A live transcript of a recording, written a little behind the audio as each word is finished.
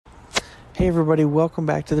Hey everybody, welcome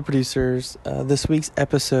back to the producers. This week's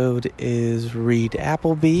episode is Reid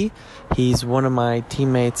Appleby. He's one of my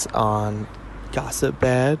teammates on Gossip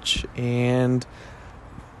Badge and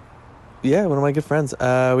one of my good friends.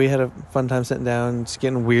 We had a fun time sitting down, just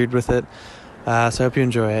getting weird with it. So I hope you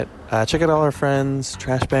enjoy it. Check out all our friends,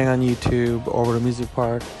 Trash Bang on YouTube, Orbital Music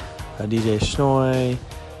Park, DJ Schnoy,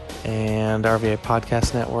 and RVA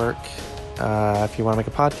Podcast Network. If you want to make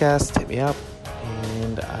a podcast, hit me up.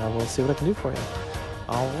 And I will see what I can do for you.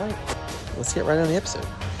 All right, let's get right on the episode.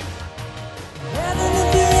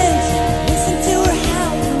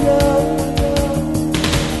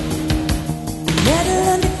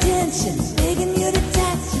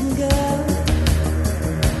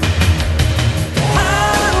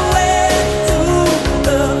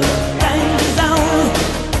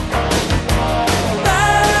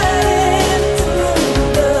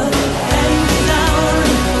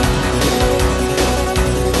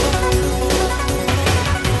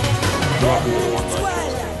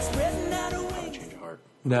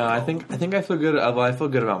 No, I think I feel good. Well, I feel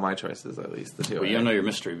good about my choices, at least the two. Well, you don't know your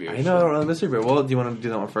mystery beer. I know I don't know the mystery beer. Well, do you want to do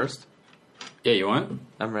that one first? Yeah, you want?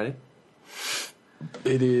 I'm ready.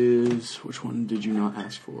 It is. Which one did you not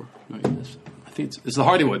ask for? No, yes. I think it's the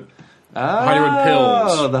Hardywood. Hardywood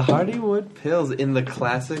Pills. Oh, the Hardywood Pills in the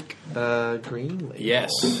classic green label.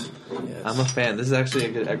 Yes. I'm a fan. This is actually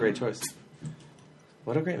a great choice.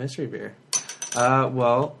 What a great mystery beer.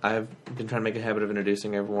 Well, I've been trying to make a habit of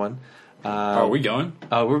introducing everyone. Are we going?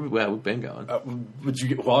 Oh, we've been going. Would you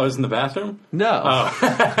get, while I was in the bathroom? No.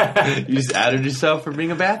 Oh. You just outed yourself for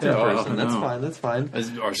being a bathroom person. No. That's fine.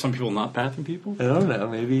 Are some people not bathroom people? I don't know.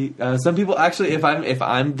 Maybe some people actually. If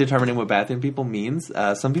I'm determining what bathroom people means,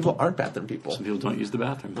 some people aren't bathroom people. Some people don't use the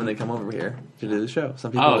bathroom when they come over here to do the show.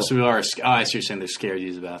 Some people. Some people are. I see you're saying they're scared to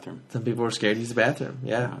use the bathroom. Some people are scared to use the bathroom.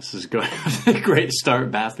 Yeah. This is good. Great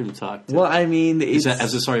start. Bathroom talk. Well, I mean,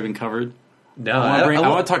 has this already been covered? No, I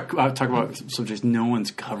want to talk about subjects no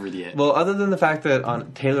one's covered yet. Well, other than the fact that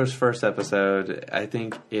on Taylor's first episode, I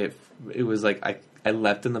think it was like I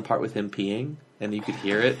left in the part with him peeing, and you could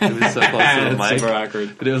hear it. It was so close to the mic, super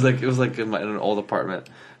awkward. But it was like in an old apartment,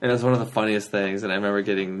 and it was one of the funniest things. And I remember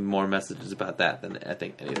getting more messages about that than I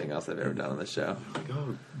think anything else I've ever done on the show.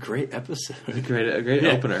 Oh, great episode! A great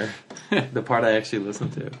opener. The part I actually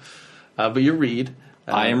listened to. But you're Reid.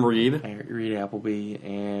 I am Reid. Reid Appleby,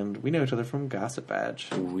 and we know each other from Gossip Badge.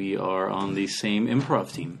 We are on the same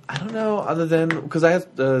improv team. I don't know, other than because I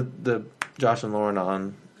had the Josh and Lauren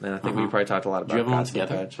on, and I think we probably talked a lot about. Did you have them Gossip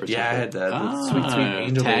together? Badge. Yeah, I had the sweet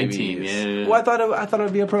angel tag babies. Team. Yeah. Well, I thought it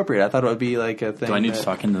would be appropriate. I thought it would be like a thing. Do I need to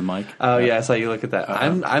talk into the mic? Oh yeah, I saw you look at that.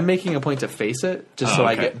 I'm making a point to face it just so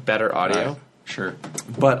I get better audio. Right. Sure.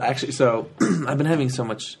 But actually, so I've been having so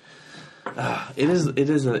much. It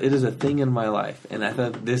is a thing in my life, and I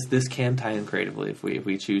thought this can tie in creatively if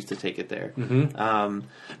we choose to take it there. Mm-hmm.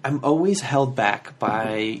 I'm always held back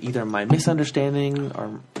by either my misunderstanding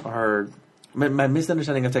or my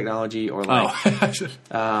misunderstanding of technology, or like should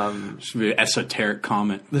be an esoteric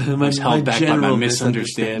comment. I was held back by my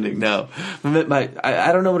misunderstanding. No,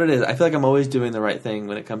 I don't know what it is. I feel like I'm always doing the right thing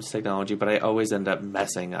when it comes to technology, but I always end up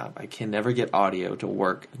messing up. I can never get audio to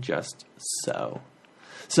work just so.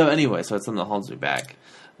 So anyway, it's something that holds me back.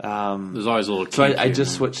 There's always a little. So I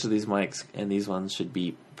just switched to these mics, and these ones should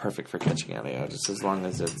be perfect for catching audio. Just as long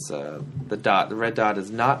as it's the red dot is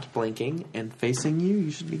not blinking and facing you,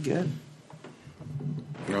 you should be good.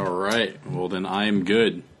 All right. Well, then I am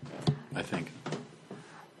good, I think.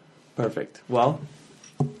 Perfect. Well,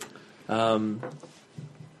 do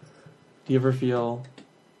you ever feel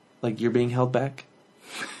like you're being held back?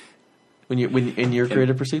 When in your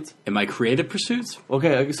creative pursuits? In my creative pursuits?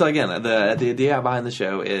 Okay, so again, the idea behind the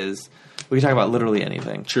show is we can talk about literally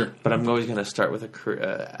anything. Sure. But I'm always going to start with a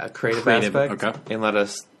creative aspect, okay, and let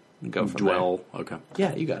us go from dwell. there. Okay.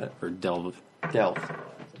 Yeah, you got it. Or delve.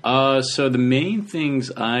 So the main things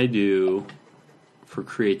I do for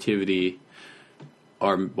creativity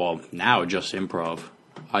are, well, now just improv.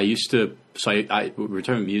 I used to, we were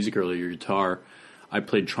talking about music earlier, guitar. I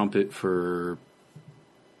played trumpet for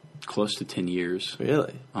close to 10 years.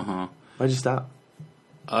 Really? Uh-huh. Why'd you stop?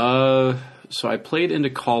 So I played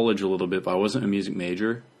into college a little bit, but I wasn't a music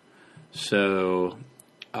major. So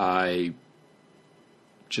I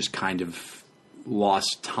just kind of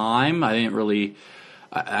lost time. I didn't really...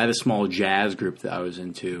 I had a small jazz group that I was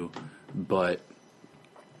into, but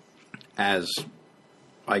as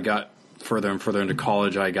I got further and further into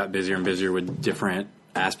college, I got busier and busier with different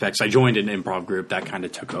aspects. I joined an improv group that kind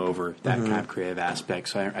of took over that kind of creative aspect.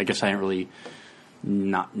 So I guess I didn't really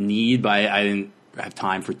not need, but I didn't have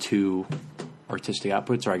time for two artistic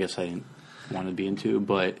outputs, or I guess I didn't want to be into.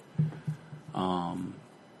 But I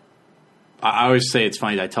always say it's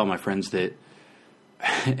funny. I tell my friends that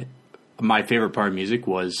my favorite part of music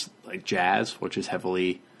was like jazz, which is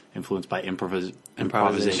heavily influenced by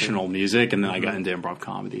improvisational music, and then I got into improv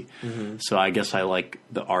comedy. So I guess I like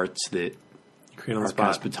the arts that are kind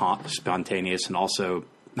of spontaneous, and also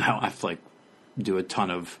I don't have to like do a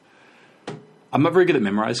ton of. I'm not very good at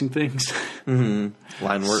memorizing things. Line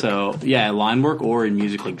work. So yeah, line work or in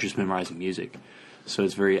music, like just memorizing music. So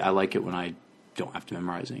it's I like it when I don't have to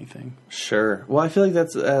memorize anything. Sure. Well, I feel like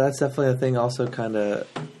that's definitely a thing also kind of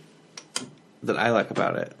that I like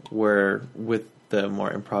about it, where with the more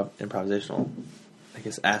improvisational, I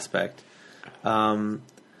guess, aspect,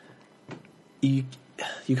 you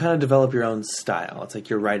kind of develop your own style. It's like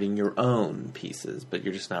you're writing your own pieces, but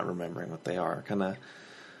you're just not remembering what they are. Kind of.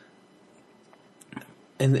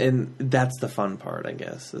 And that's the fun part, I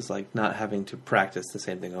guess, is like not having to practice the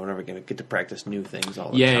same thing over and over again. Get to practice new things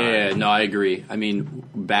all the time. Yeah, no, I agree. I mean,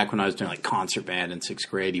 back when I was doing like concert band in 6th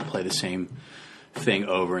grade, you play the same thing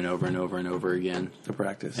over and over and over and over again. To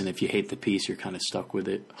practice. And if you hate the piece, you're kind of stuck with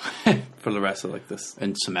it. For the rest of like this.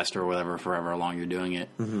 And semester or whatever, forever long you're doing it.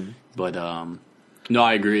 But, no,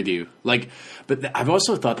 I agree with you. Like, but I've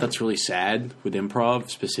also thought that's really sad with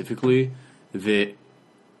improv specifically, that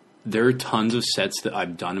there are tons of sets that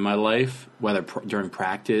I've done in my life, whether during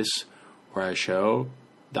practice or at a show,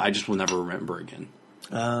 that I just will never remember again.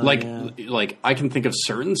 Like I can think of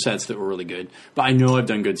certain sets that were really good, but I know I've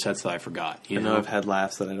done good sets that I forgot. I know I've had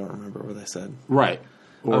laughs that I don't remember what I said. Right.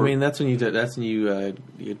 Or, I mean, that's when you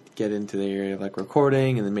get into the area of like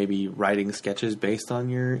recording and then maybe writing sketches based on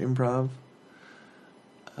your improv.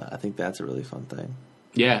 I think that's a really fun thing.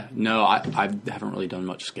 Yeah. No, I haven't really done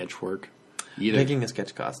much sketch work either. Making a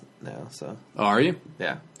sketch cost now, so. Oh, are you?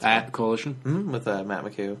 Yeah. At Coalition? Mm-hmm, with Matt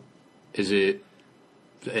McHugh. Is it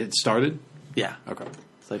started? Yeah. Okay.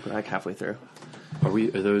 It's like we're like halfway through. Are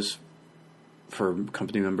those for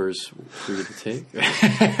company members for you to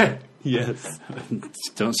take? Yes.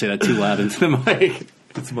 Don't say that too loud into the mic.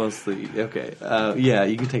 It's mostly, okay. Yeah,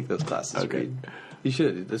 you can take those classes. Okay. Reid. You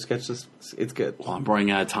should. The sketch it's good. Well, I'm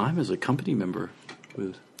running out of time as a company member.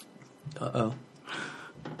 Uh-oh.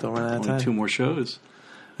 Don't run out of Only time. 2 more shows.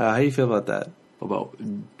 How do you feel about that? About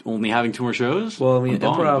only having 2 more shows? Well, I mean,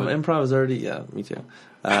 improv improv is already, yeah, me too.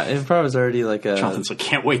 Improv is already like a... Jonathan's like,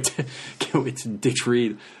 can't wait to ditch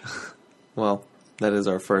Reid. Well, that is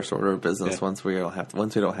our first order of business. Yeah. Once we don't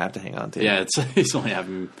have to hang on to. Yeah, he's only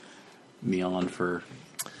having me on for.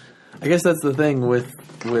 I guess that's the thing with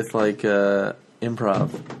like improv,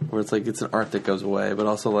 where it's like it's an art that goes away, but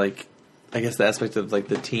also like I guess the aspect of like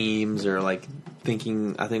the teams or like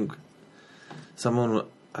thinking. I think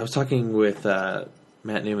I was talking with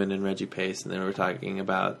Matt Newman and Reggie Pace, and then we were talking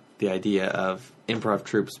about the idea of improv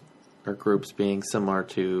troupes or groups being similar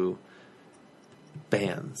to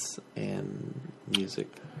bands and music,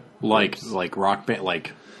 like rock band,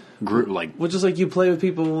 like group, like well, just like you play with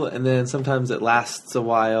people, and then sometimes it lasts a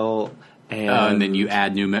while, and then you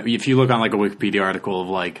add new. If you look on like a Wikipedia article of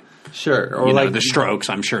like sure, or like the Strokes,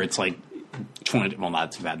 I'm sure it's like 20. Well,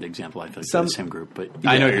 that's a bad example. I feel like they're the same group, but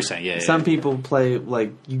I know what you're saying. Yeah, some people play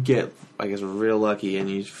like you get, I guess, real lucky, and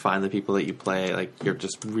you find the people that you play like you're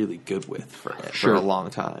just really good with for a long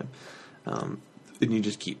time. And you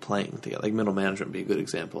just keep playing together. Like Middle Management would be a good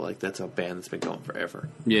example. Like that's a band that's been going forever.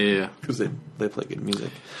 Yeah. Because they play good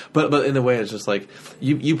music. But in a way, it's just like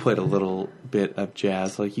you played a little bit of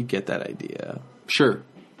jazz. Like you get that idea. Sure.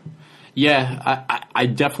 Yeah, I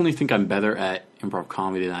definitely think I'm better at improv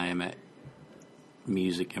comedy than I am at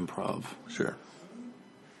music improv. Sure.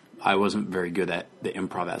 I wasn't very good at the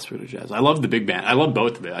improv aspect of jazz. I love the big band. I love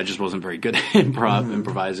both of it. I just wasn't very good at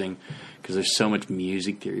improvising because there's so much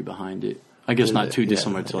music theory behind it. I guess not too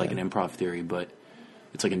dissimilar to like an improv theory, but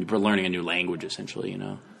it's like we're learning a new language essentially, you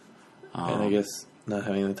know. And I guess not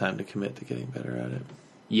having the time to commit to getting better at it.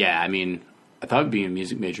 Yeah, I mean, I thought I'd be a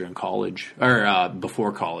music major in college or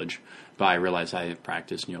before college, but I realized I didn't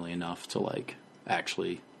practice nearly enough to like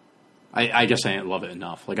actually. I guess I didn't love it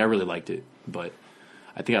enough. Like I really liked it, but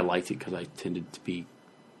I think I liked it because I tended to be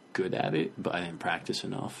good at it, but I didn't practice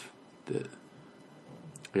enough. Like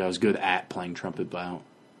I was good at playing trumpet, but I don't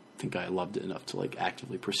think I loved it enough to like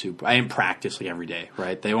actively pursue. I didn't practice like every day,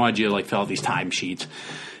 right? They wanted you to like fill out these timesheets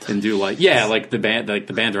and do like the band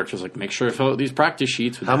director was like, make sure to fill out these practice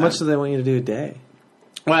sheets. How much do they want you to do a day?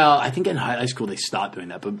 Well, I think in high school they stopped doing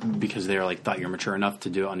that, but because they were like thought you're mature enough to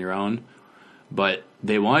do it on your own. But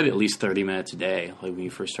they wanted at least 30 minutes a day, like when you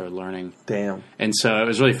first started learning. Damn. And so it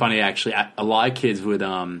was really funny, actually. A lot of kids would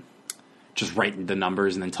just write the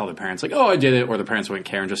numbers and then tell their parents, like, oh, I did it, or the parents wouldn't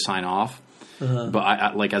care and just sign off. Uh-huh. But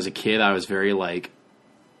I like as a kid, I was very like,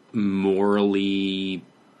 morally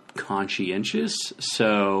conscientious,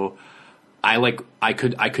 so I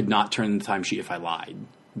could not turn the timesheet if I lied,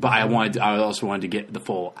 but I also wanted to get the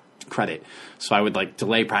full credit, so I would like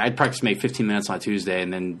delay. I'd practice maybe 15 minutes on a Tuesday,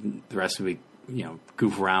 and then the rest of the week,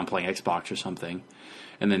 goof around playing Xbox or something,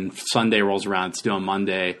 and then Sunday rolls around, it's due on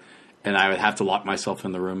Monday, and I would have to lock myself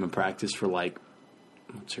in the room and practice for like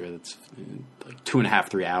 2.5,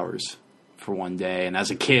 3 hours for one day. And as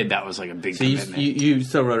a kid, that was like a big commitment. You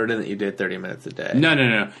still wrote it in that you did 30 minutes a day?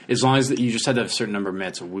 No. As long as you just had to have a certain number of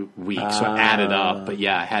minutes a week, so it added up. But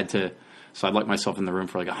yeah, I had to. So I'd lock myself in the room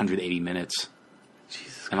for like 180 minutes.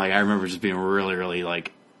 Jesus. And like I remember just being really, really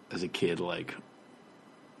like as a kid, like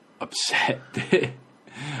upset.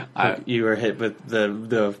 You were hit with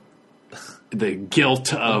the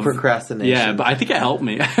guilt of procrastination. Yeah, but I think it helped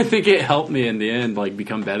me. I think it helped me in the end, like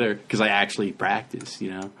become better because I actually practiced.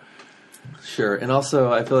 Sure, and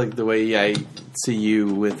also I feel like the way I see you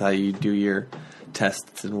with how you do your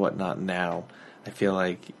tests and whatnot now, I feel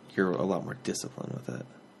like you're a lot more disciplined with it.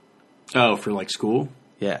 Oh, for like school?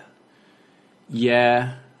 Yeah.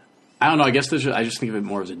 Yeah. I don't know. I guess I just think of it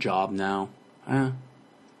more as a job now.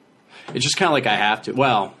 It's just kind of like I have to.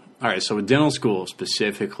 Well, all right. So with dental school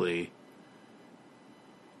specifically,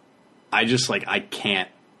 I just I can't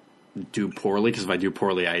do poorly because if I do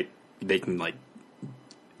poorly, they can like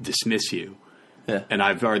dismiss you. Yeah. And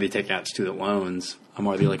I've already taken out student loans. I'm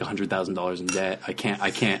already like $100,000 in debt. I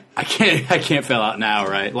can't fail out now,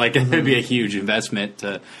 right? Like it'd be a huge investment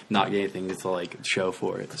to not get anything to like show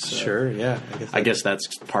for it. So sure, yeah. I guess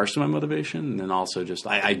that's partially my motivation, and then also just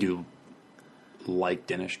I do like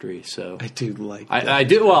dentistry, so I do like. I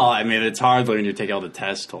do. Well, I mean, it's hard when you take all the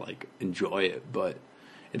tests to like enjoy it, but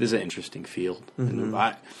it is an interesting field. Mm-hmm.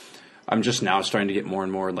 And I'm just now starting to get more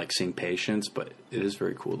and more like seeing patients, but it is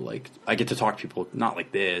very cool. Like I get to talk to people, not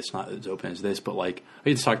like this, not as open as this, but like I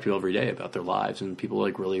get to talk to people every day about their lives, and people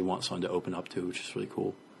like really want someone to open up to, which is really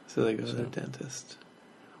cool. So they go to their dentist.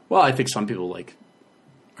 Well, I think some people like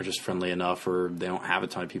are just friendly enough, or they don't have a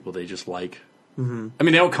ton of people they just like. Mm-hmm. I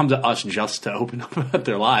mean, they don't come to us just to open up about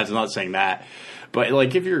their lives. I'm not saying that, but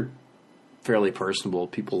like if you're fairly personable,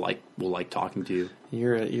 people will like talking to you.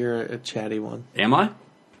 You're a chatty one. Am I?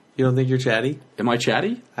 You don't think you're chatty? Am I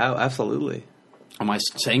chatty? Oh, absolutely. Am I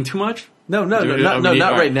saying too much? No, not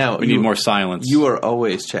right now. We need more silence. You are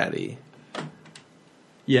always chatty.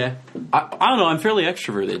 Yeah, I don't know. I'm fairly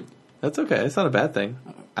extroverted. That's okay. It's not a bad thing.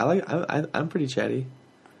 I'm pretty chatty.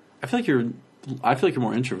 I feel like you're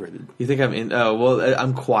more introverted. You think I'm in? Oh well,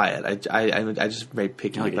 I'm quiet. I just very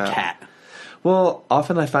picky You're like about. a cat. Well,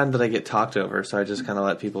 often I find that I get talked over, so I just kind of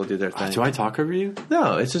let people do their thing. Do I talk over you?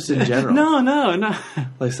 No, it's just in general. No.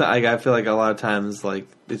 Like I feel like a lot of times, like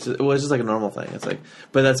it's just like a normal thing. It's like,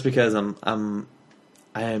 but that's because I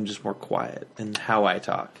am just more quiet in how I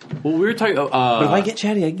talk. Well, we were talking. But if I get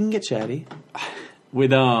chatty, I can get chatty.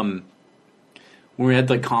 With when we had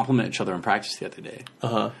to like compliment each other in practice the other day.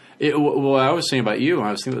 What I was saying about you, and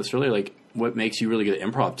I was thinking about this earlier, like what makes you really good at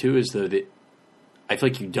improv too is that I feel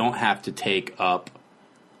like you don't have to take up.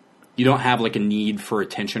 You don't have like a need for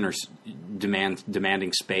attention or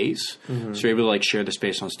demanding space, so you're able to like share the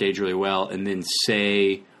space on stage really well, and then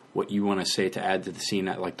say what you want to say to add to the scene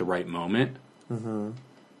at like the right moment. And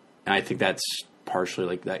I think that's partially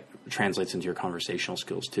like that translates into your conversational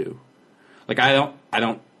skills too. Like I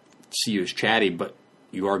don't see you as chatty, but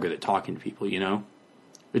you are good at talking to people.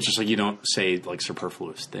 It's just like you don't say like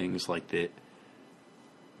superfluous things like that.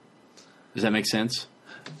 Does that make sense?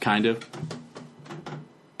 Kind of.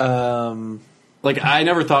 Like I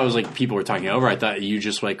never thought it was like people were talking over. I thought you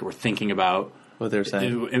just like were thinking about what they were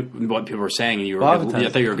saying, what people were saying, and you were. I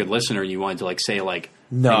thought you were a good listener, and you wanted to like say like.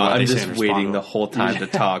 No, I'm just waiting the whole time to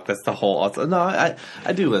talk. That's the whole. No,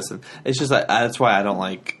 I do listen. It's just that's why I don't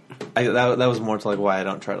like. That was more to like why I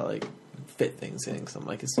don't try to like fit things in. Because I'm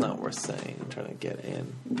like it's not worth saying. I'm trying to get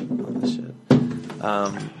in on this shit.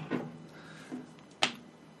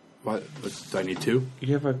 What do I need two?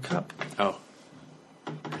 You have a cup. Oh.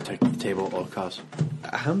 Protect the table at all costs.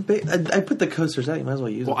 I put the coasters out. You might as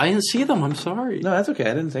well use them. Well, I didn't see them. I'm sorry. No, that's okay.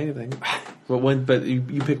 I didn't say anything. But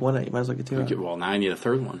you pick one out. You might as well get two out. Well, now I need a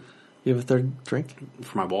third one. You have a third drink?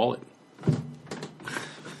 For my wallet.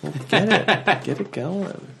 Well, get it. Get it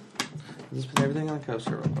going. Just put everything on the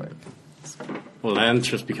coaster real quick. Well, then it's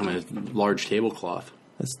just become a large tablecloth.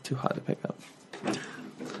 That's too hot to pick up.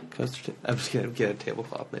 Coaster. I'm just gonna get a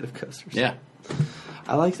tablecloth made of coasters. Yeah,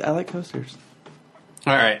 I like coasters.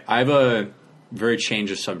 All right, I have a very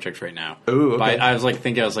change of subject right now. Ooh, okay. I was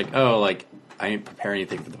like, oh, like I didn't prepare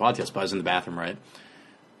anything for the podcast, but I was in the bathroom, right?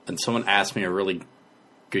 And someone asked me a really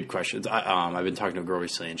good question. I've been talking to a girl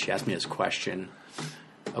recently, and she asked me this question.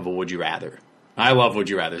 of a Would You Rather. I love Would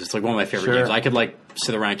You Rather. It's like one of my favorite games. I could like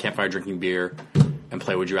sit around a campfire drinking beer and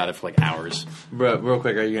play Would You Rather for like hours. Bro, real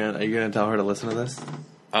quick, are you gonna tell her to listen to this?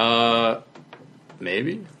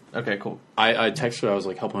 Maybe. Okay, cool. I texted her. I was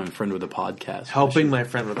like helping my friend with a podcast. Helping my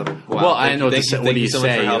friend with a well, I know what to say. What do you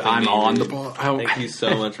say? I'm on the ball. Thank you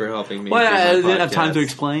so much for helping me. Well, I didn't have time to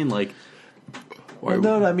explain. Like,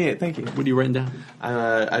 no, I mean it. Thank you. What are you writing down?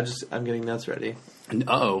 I'm getting notes ready.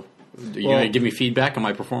 Uh-oh. Are you gonna give me feedback on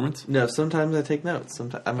my performance? No, sometimes I take notes.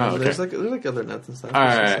 Sometimes okay. there's like other notes and stuff. All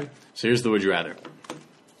right. So here's the Would You Rather.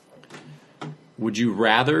 Would you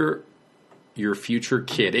rather your future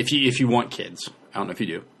kid, if you want kids? I don't know if you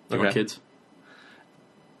do. You want kids?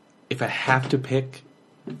 If I have to pick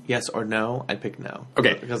yes or no, I pick no.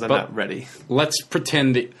 Okay, because I'm not ready. Let's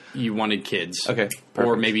pretend that you wanted kids. Okay, perfect.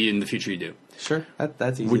 Or maybe in the future you do. Sure,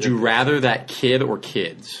 that's easy. Would you rather that kid or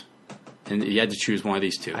kids? And you had to choose one of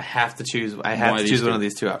these two. I have to choose. I have to choose one of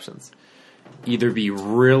these two options. Either be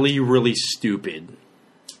really, really stupid,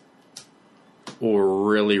 or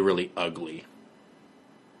really, really ugly.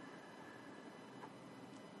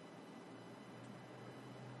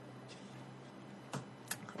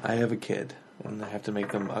 I have a kid, and I have to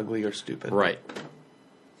make them ugly or stupid. Right.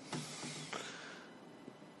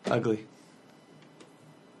 Ugly.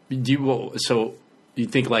 So you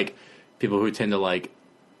think like people who tend to like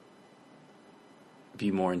be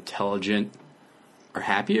more intelligent are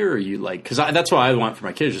happier, or you like? Because that's what I want for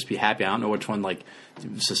my kids, just be happy. I don't know which one like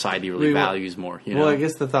society really values more. You know? Well, I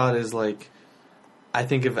guess the thought is like, I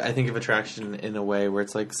think of attraction in a way where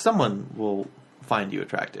it's like someone will find you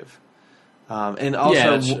attractive. And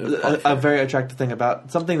also, a very attractive thing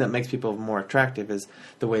about something that makes people more attractive is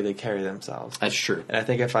the way they carry themselves. That's true. And I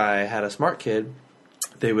think if I had a smart kid,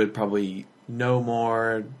 they would probably know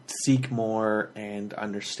more, seek more, and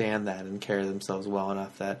understand that and carry themselves well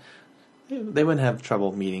enough that they wouldn't have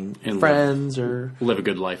trouble meeting friends or live a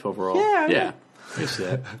good life overall. Yeah. I guess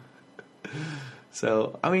that.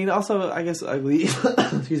 So, I mean, also, I guess ugly,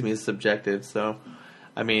 excuse me, is subjective. So,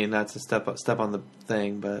 I mean, that's a step on the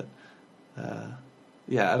thing, but.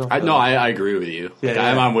 Yeah, I agree with you. Yeah,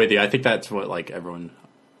 I'm with you. I think that's what like everyone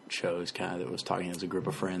chose, kind of that was talking as a group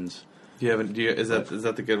of friends. Is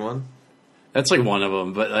that the good one? That's like one of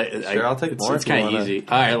them, but sure, I'll take more. It's kind of easy.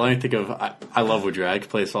 All right, let me think of. I love Would You Rather. I could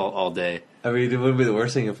play this all day. I mean, it would be the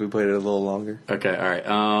worst thing if we played it a little longer. Okay, all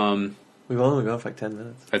right. We've only been going for like 10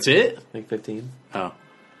 minutes. That's it? Like 15. Oh,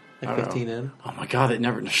 like 15 in. Oh my god, that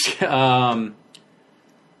never.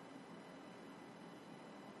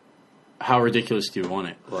 How ridiculous do you want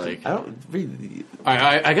it? Like, I don't really.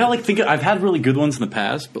 I gotta like think. I've had really good ones in the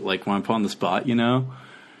past, but like when I'm put on the spot,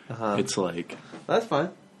 it's like that's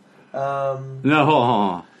fine. No, hold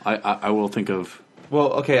on. I will think of.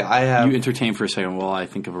 Well, okay, I have. You entertain for a second while I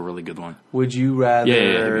think of a really good one. Would you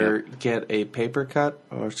rather get a paper cut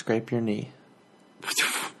or scrape your knee?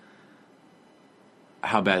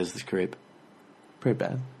 How bad is the scrape? Pretty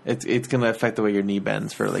bad. It's going to affect the way your knee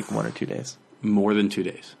bends for like 1 or 2 days. More than 2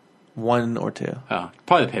 days. 1 or 2. Oh,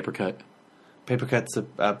 probably the paper cut. Paper cut's a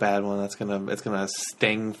bad one. It's gonna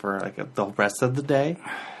sting for like the rest of the day,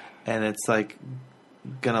 and it's like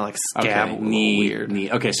gonna like scab weird. Knee.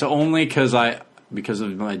 Okay, so only because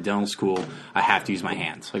of my dental school, I have to use my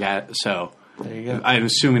hands. There you go. I'm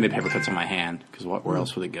assuming the paper cut's on my hand because where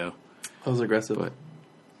else would it go? That was aggressive. But,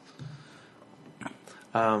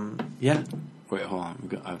 yeah. Wait, hold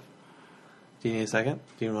on. Do you need a second?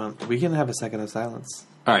 We can have a second of silence.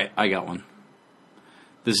 All right, I got one.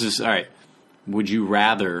 This is all right. Would you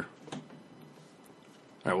rather? All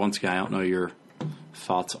right, once again, I don't know your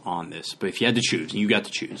thoughts on this, but if you had to choose, and you got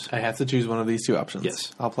to choose, I have to choose one of these two options.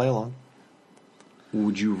 Yes, I'll play along.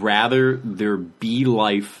 Would you rather there be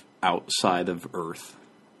life outside of Earth,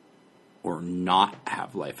 or not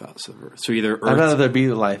have life outside of Earth? So either Earth. I'd rather there be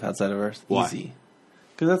life outside of Earth. Why? Easy,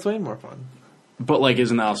 because that's way more fun. But like,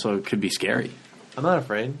 isn't that also could be scary? I'm not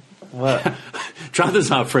afraid. What? Jonathan's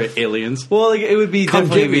not afraid of aliens. Well, like it would be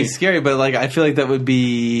definitely scary, but like I feel like that would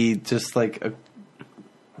be just like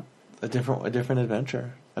a different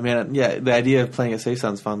adventure. I mean, yeah, the idea of playing it safe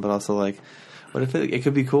sounds fun, but also like, what if it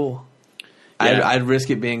could be cool? Yeah. I'd risk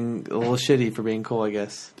it being a little shitty for being cool, I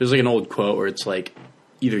guess. There's like an old quote where it's like,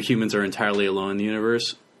 either humans are entirely alone in the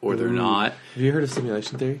universe, or they're not. Have you heard of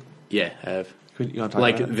simulation theory? Yeah, I have. You want to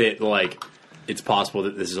talk about it? It's possible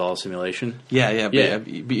that this is all a simulation. Yeah. Do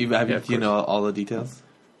you know all the details?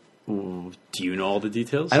 Do you know all the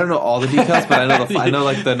details? I don't know all the details, but I know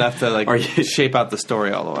like enough to shape out the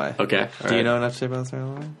story all the way. Okay. Do you know enough to shape out the story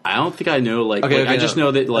all the way? I don't think I know. I just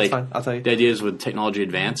know that That's fine. I'll tell you. The idea is with technology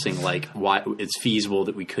advancing, like why it's feasible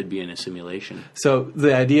that we could be in a simulation. So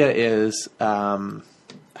the idea is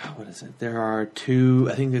what is it? There are two.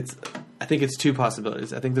 I think it's two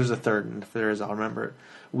possibilities. I think there's a third, and if there is, I'll remember it.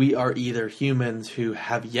 We are either humans who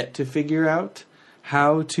have yet to figure out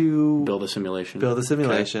how to build a simulation.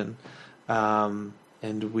 Okay.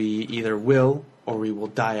 And we either will or we will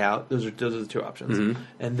die out. Those are the two options. Mm-hmm.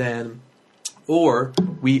 And then, or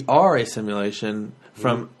we are a simulation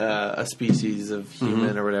from a species of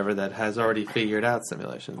human or whatever that has already figured out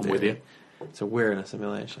simulation theory. I'm with you. So we're in a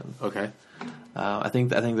simulation. Okay. I think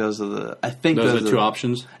those are the. Those are the two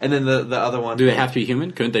options. And then the other one. Do they have to be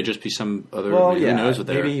human? Couldn't they just be some other? Well, who knows what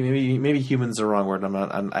they are? Maybe human's the wrong word. I'm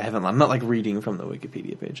not like reading from the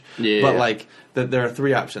Wikipedia page. Yeah. But like there are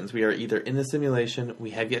three options. We are either in the simulation,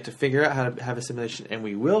 we have yet to figure out how to have a simulation, and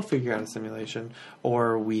we will figure out a simulation,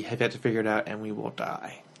 or we have yet to figure it out and we will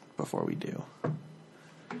die before we do.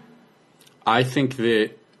 I think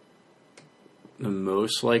that the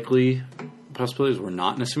most likely possibility is we're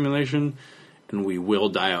not in a simulation, and we will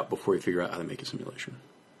die out before we figure out how to make a simulation.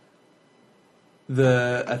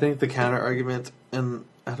 I think the counter argument, and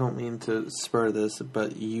I don't mean to spur this,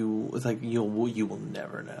 but you will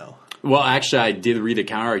never know. Well, actually, I did read a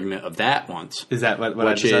counter argument of that once. Is that what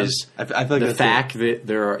which I is I feel like the fact that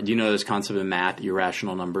there are? Do you know this concept in math?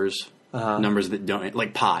 Irrational numbers, numbers that don't,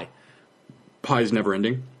 like pi. Pi is never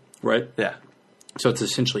ending, right? Yeah. So it's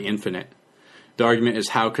essentially infinite. The argument is,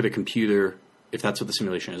 how could a computer, if that's what the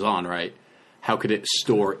simulation is on, right? How could it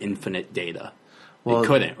store infinite data? Well, it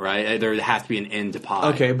couldn't, right? There has to be an end to pi.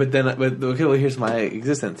 Okay, well, here's my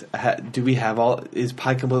existence. Do we have is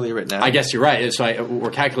pi completely written out? I guess you're right. So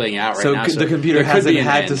we're calculating it out right now. So the computer hasn't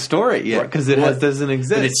had to store it yet because doesn't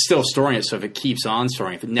exist. But it's still storing it. So if it keeps on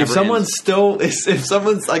storing, if it never, if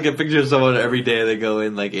someone's like a picture of someone every day, they go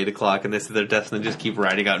in like 8 o'clock and they sit their desk and they just keep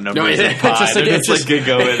writing out numbers. No, it's just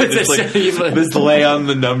go in. It's like just lay on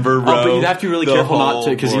the number row. Oh, but you'd have to be really careful not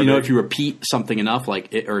to, because if you repeat something enough,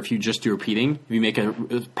 or if you just do repeating, if you make a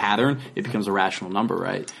pattern, it becomes a rational number,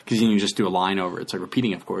 right? Because you just do a line over it. It's like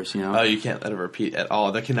repeating, of course, Oh, you can't let it repeat at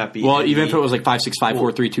all. That cannot be. Well, even if it was like 5 6 5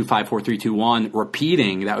 4 3 2 5 4 3 2 1,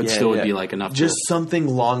 repeating, that would still be like enough. Just something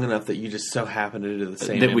long enough that you just so happen to do the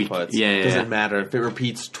same inputs. Doesn't matter if it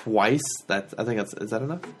repeats twice. Is that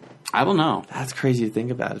enough? I don't know. That's crazy to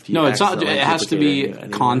think about. No, it's not. It has to be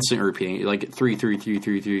constant repeating, like 3 3 3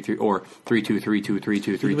 3 3 3 or 3 2 3 2 3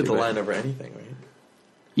 2 3 2. You put the line over anything, right?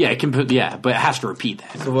 Yeah, it can put. Yeah, but it has to repeat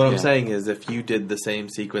that. So what I'm saying is, if you did the same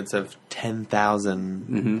sequence of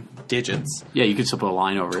 10,000 digits, you could still put a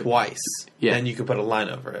line over it twice. Yeah, then you could put a line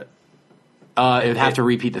over it. It would have to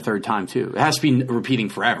repeat the third time too. It has to be repeating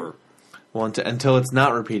forever. Well, until it's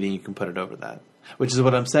not repeating, you can put it over that. Which is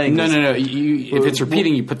what I'm saying. No. If it's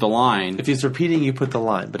repeating, you put the line. If it's repeating, you put the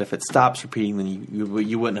line. But if it stops repeating, then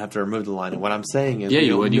you wouldn't have to remove the line. And what I'm saying is... Yeah,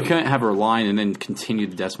 you would. You couldn't have a line and then continue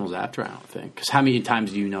the decimals after, I don't think. Because how many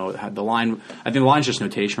times do you know the line... I think the line's just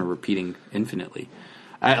notation of repeating infinitely.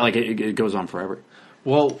 It goes on forever.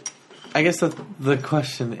 Well, I guess the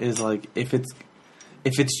question is, like, if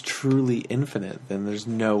it's truly infinite, then there's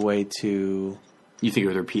no way to... You think it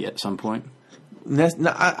would repeat at some point? No,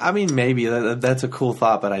 I mean, maybe that's a cool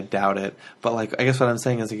thought, but I doubt it. But like, I guess what I'm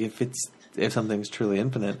saying is, like, if something's truly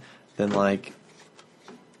infinite, then like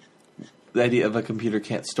the idea of a computer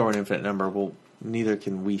can't store an infinite number. Well, neither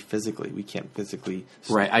can we physically. We can't physically.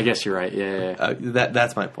 Right. I guess you're right. Yeah.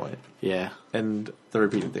 That's my point. Yeah. And the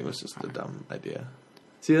repeating thing was just a dumb idea.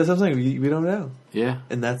 See, that's what I'm saying. We don't know. Yeah.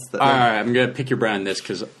 And that's the... All right, I'm going to pick your brain on this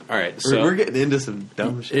because... All right, so... We're getting into some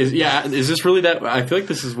dumb shit. Is this really that... I feel like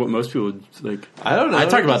this is what most people would, like... I don't know. I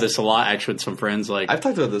talk about this a lot, actually, with some friends. Like, I've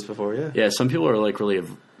talked about this before, yeah. Yeah, some people are, like, really...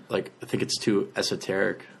 Like, I think it's too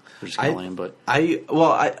esoteric. Which is kind of lame, but...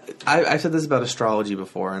 I said this about astrology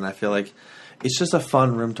before, and I feel like... It's just a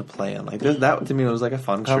fun room to play in. Like that to me was like a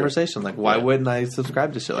fun conversation. Like, why wouldn't I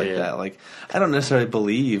subscribe to shit like that? Like, I don't necessarily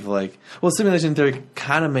believe simulation theory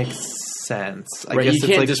kind of makes sense. I guess you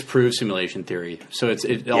can't disprove simulation theory. So all it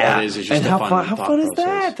is just and a fun how fun is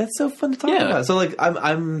that? That's so fun to talk about. So like,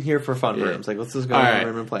 I'm here for fun rooms. Like, let's just go in the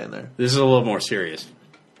room and play in there. This is a little more serious.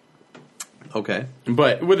 Okay,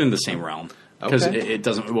 but within the same realm because it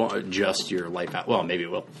won't adjust your life out. Well, maybe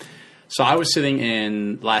it will. So I was sitting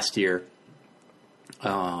in last year.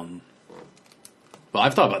 Well,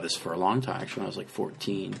 I've thought about this for a long time, actually, when I was like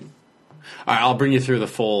 14. All right, I'll bring you through the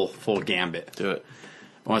full gambit. Do it.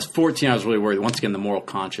 When I was 14, I was really worried. Once again, the moral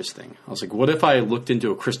conscious thing. I was like, what if I looked into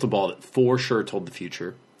a crystal ball that for sure told the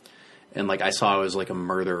future, and like I saw I was like a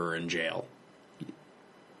murderer in jail,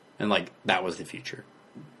 and like that was the future?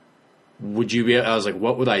 would you be? I was like,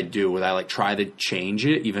 what would I do? Would I like try to change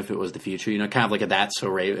it, even if it was the future? You know, kind of like a That's So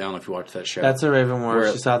Raven. I don't know if you watched that show. That's a Raven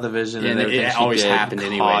where she saw the vision and everything it she always did happened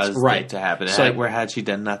anyways, right? To happen. So like, where had she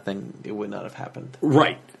done nothing, it would not have happened.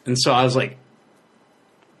 Right. And so I was like,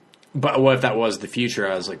 but what if that was the future?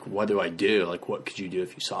 I was like, what do I do? Like, what could you do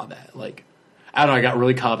if you saw that? Like, I don't know. I got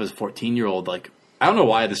really caught up as a 14-year-old. Like, I don't know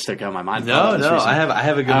why this stuck out in my mind. No, I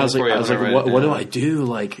have a good one for you. I was like, what do I do?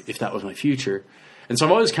 Like, if that was my future? And so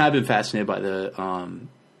I've always kind of been fascinated by the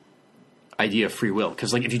idea of free will.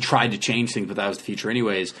 Because, like, if you tried to change things, but that was the future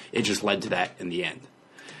anyways, it just led to that in the end.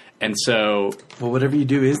 And so... Well, whatever you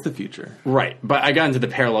do is the future. Right. But I got into the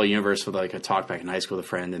parallel universe with, like, a talk back in high school with a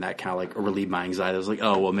friend, and that kind of, like, relieved my anxiety. I was like,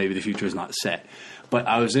 oh, well, maybe the future is not set. But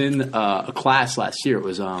I was in a class last year. It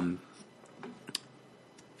was, I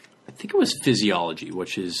think it was physiology,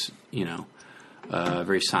 which is, you know, a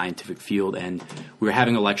very scientific field. And we were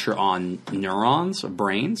having a lecture on neurons of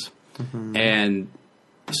brains. Mm-hmm. And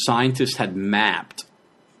scientists had mapped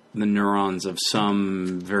the neurons of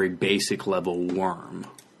some very basic level worm.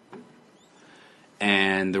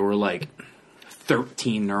 And there were like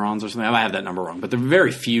 13 neurons or something. I might have that number wrong, but there were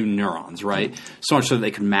very few neurons, right? So much so that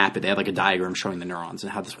they could map it. They had like a diagram showing the neurons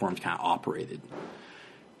and how this worm kind of operated.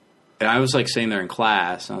 And I was like sitting there in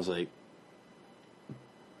class, and I was like,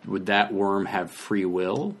 would that worm have free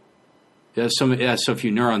will? It has so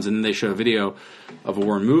few neurons, and then they show a video of a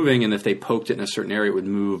worm moving, and if they poked it in a certain area, it would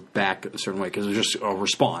move back a certain way because it was just a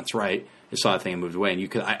response, right? It saw that thing and moved away, and you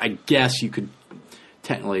could, I guess, you could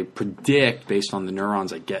technically predict based on the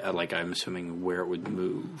neurons. I'm assuming where it would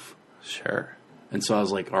move. Sure. And so I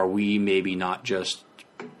was like, are we maybe not just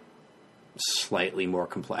slightly more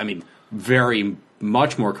complex? I mean, very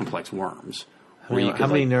much more complex worms. How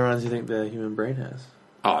many neurons do you think the human brain has?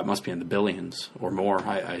 Oh, it must be in the billions or more,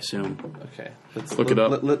 I assume. Okay. Look it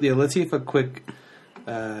up. Let's see if a quick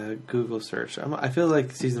Google search. I feel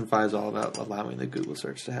like Season 5 is all about allowing the Google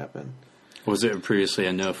search to happen. Was it previously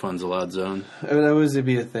a no funds allowed zone? It would always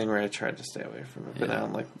be a thing where I tried to stay away from it, but now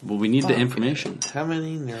I'm like... Well, we need the information. How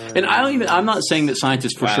many neurons? And I'm not saying that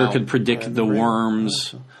scientists for sure could predict the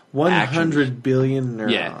worm's 100 billion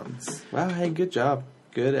neurons. Yeah. Wow, hey, good job.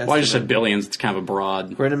 Good estimate. Well, I just said billions. It's kind of a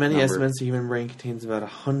broad According to many number. estimates, the human brain contains about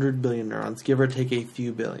 100 billion neurons, give or take a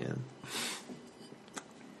few billion.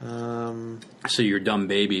 So your dumb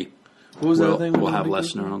baby will have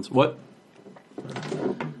less neurons. What?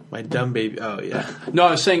 My dumb baby. Oh, yeah. No,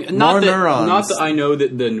 I was saying not that I know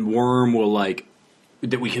that the worm will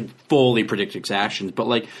that we can fully predict its actions, but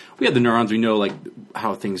like we have the neurons, we know like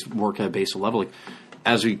how things work at a basal level. Like,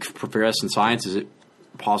 as we progress in science, is it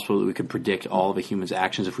possible that we could predict all of a human's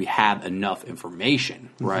actions if we had enough information,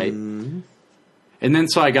 right? Mm-hmm. And then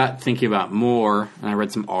so I got thinking about more, and I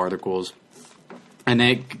read some articles, and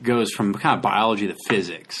it goes from kind of biology to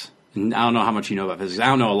physics. And I don't know how much you know about physics. I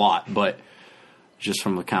don't know a lot, but just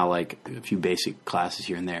from kind of like a few basic classes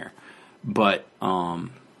here and there. But I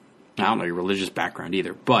don't know your religious background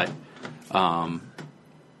either. But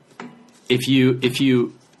if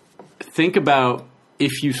you think about,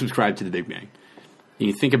 if you subscribe to the Big Bang, and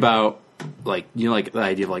you think about like, you know, like the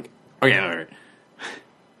idea of like, okay, all right,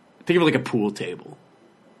 think of it like a pool table.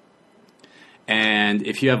 And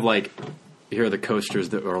if you have like, here are the coasters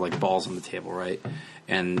that are like balls on the table, right?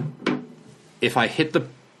 And if I hit the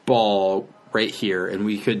ball right here, and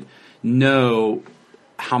we could know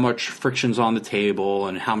how much friction's on the table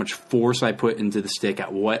and how much force I put into the stick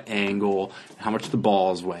at what angle, how much the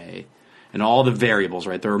balls weigh, and all the variables,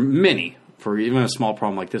 right? There are many. For even a small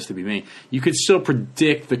problem like this to be made, you could still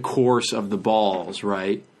predict the course of the balls,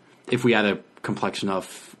 right? If we had a complex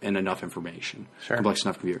enough and enough information. Sure. Complex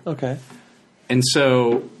enough computer. Okay. And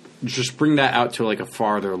so just bring that out to like a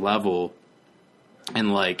farther level,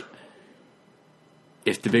 and like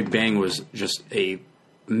if the Big Bang was just a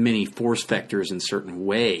many force vectors in certain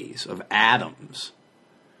ways of atoms,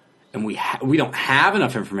 and we don't have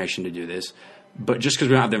enough information to do this, but just because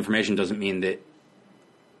we don't have the information doesn't mean that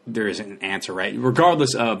there isn't an answer, right?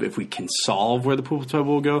 Regardless of if we can solve where the pool table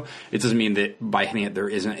will go, it doesn't mean that by hitting it there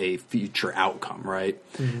isn't a future outcome, right?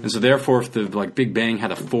 Mm-hmm. And so therefore, if the like Big Bang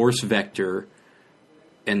had a force vector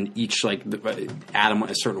and each like the atom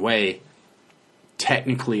went a certain way,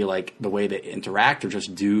 technically like the way they interact are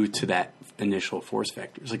just due to that initial force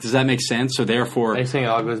vectors. Like, does that make sense? So therefore, are you saying it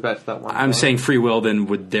all goes back to that one? I'm saying free will then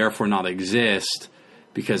would therefore not exist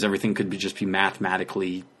because everything could just be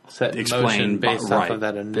mathematically set explained based off of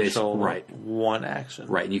that initial one action.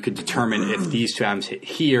 Right, and you could determine if these two atoms hit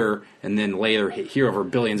here and then later hit here over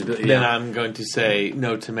billions of billions. Then I'm going to say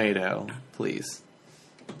no tomato, please.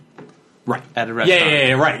 Right. At a restaurant.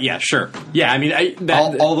 Yeah, right. Yeah, sure. Yeah, I mean,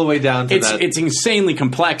 all the way down to that. It's insanely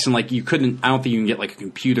complex, and like you couldn't. I don't think you can get like a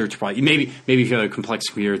computer to probably maybe if you have a complex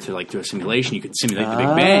computer to like do a simulation, you could simulate the Big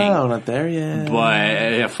Bang. Oh, not there yet.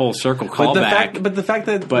 But a full circle callback. But the fact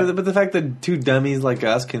that two dummies like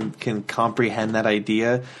us can comprehend that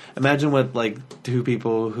idea. Imagine what like two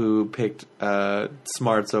people who picked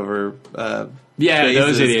smarts over.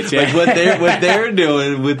 Those idiots. Yeah. Like what they're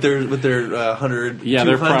doing with their 100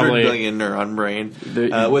 200 probably billion neuron brain.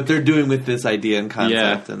 What they're doing with this idea and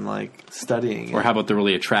concept and like studying. Or how about the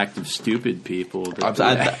really attractive, stupid people?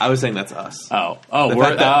 I was saying that's us.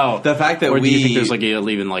 The fact that or do you think there's like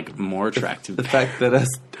even like more attractive? The fact that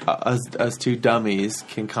us two dummies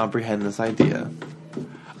can comprehend this idea.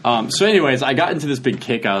 So, anyways, I got into this big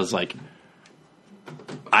kick. I was like,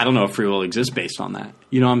 I don't know if free will exists based on that.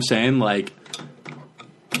 You know what I'm saying? Like,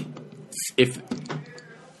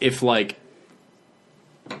 if like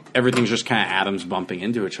everything's just kind of atoms bumping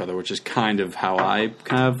into each other, which is kind of how I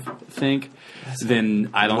kind of think, then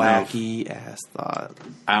I don't know. Wacky ass thought.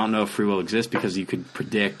 I don't know if free will exists because you could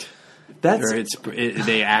predict.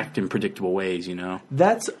 They act in predictable ways. You know.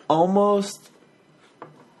 That's almost.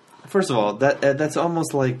 First of all, that's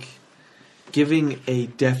almost like giving a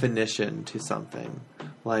definition to something.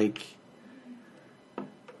 Like,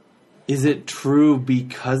 is it true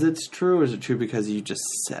because it's true, or is it true because you just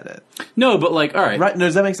said it? No, but like, all right. Right? No,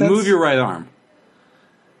 does that make sense? Move your right arm.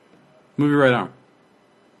 Move your right arm.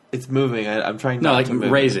 It's moving. I'm trying not to move.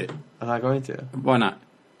 Raise it. I'm not going to. Why not?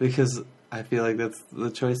 Because I feel like that's the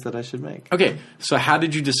choice that I should make. Okay, so how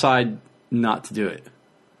did you decide not to do it?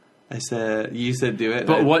 You said do it.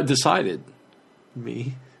 But what decided?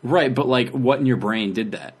 Me. Right, but like, what in your brain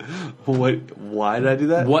did that? Why did I do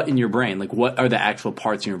that? What in your brain? Like, what are the actual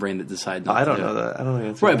parts in your brain that decide not to do I don't know that. I don't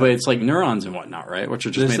know. Right, but it's like neurons and whatnot, right? Which are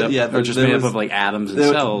just made up of like atoms and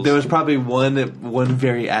cells. There was probably one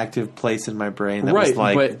very active place in my brain that was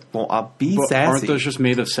like, I'll be sassy. Aren't those just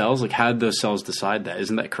made of cells? Like, how did those cells decide that?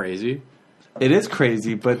 Isn't that crazy? It is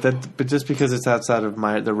crazy, but just because it's outside of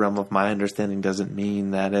the realm of my understanding doesn't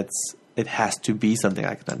mean that it has to be something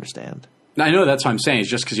I can understand. I know that's what I'm saying. It's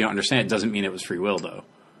just because you don't understand it doesn't mean it was free will, though,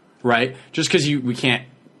 right? Just because we can't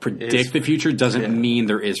predict the future doesn't mean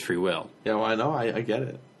there is free will. Yeah, well, I know. I get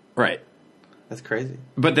it. Right. That's crazy.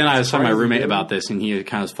 But then I was telling my roommate about this, and he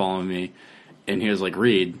kind of was following me, and he was like,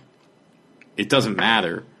 Reid, it doesn't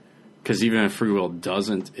matter, because even if free will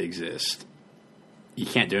doesn't exist, you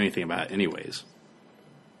can't do anything about it anyways.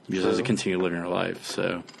 You just have to continue living your life.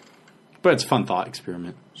 So, but it's a fun thought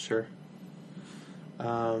experiment. Sure.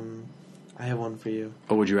 I have one for you.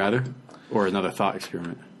 Oh, would you rather? Or another thought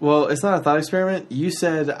experiment? Well, it's not a thought experiment. You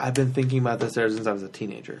said, I've been thinking about this ever since I was a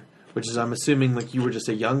teenager. Which is, I'm assuming, like, you were just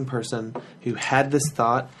a young person who had this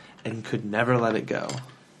thought and could never let it go.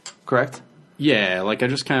 Correct? Yeah, like, I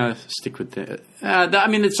just kind of stick with it. I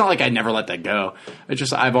mean, it's not like I never let that go. It's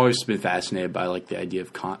just, I've always been fascinated by, like, the idea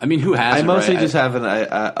of I mean, who hasn't? I mostly just have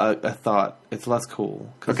a thought. It's less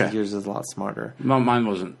cool. Because yours is a lot smarter. Mine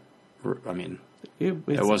wasn't, I mean... It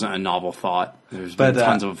wasn't a novel thought. There's been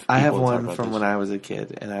tons of. I have one from when I was a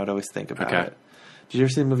kid, and I would always think about it. Did you ever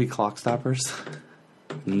see the movie Clock Stoppers?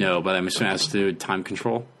 No, but I'm assuming it has to do with time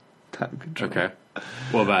control. Time control. Okay.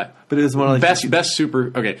 Well, but it was more like best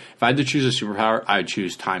super. Okay, if I had to choose a superpower, I would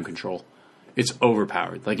choose time control. It's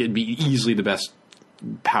overpowered. Like, it'd be easily the best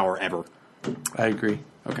power ever. I agree.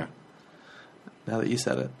 Okay. Now that you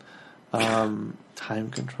said it.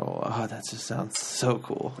 Time control. Oh, that just sounds so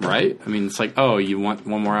cool. Right? I mean, it's like, oh, you want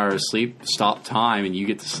one more hour of sleep? Stop time, and you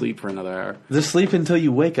get to sleep for another hour. Just sleep until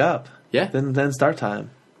you wake up. Yeah. Then start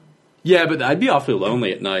time. Yeah, but I'd be awfully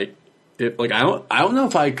lonely at night. I don't know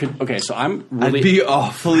if I could. Okay, so I'd be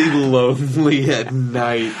awfully lonely at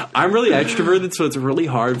night. I'm really extroverted, so it's really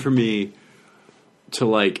hard for me to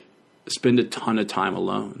like spend a ton of time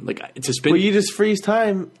alone. Like, to spend. Well, you just freeze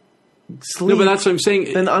time. Sleep. No, but that's what I'm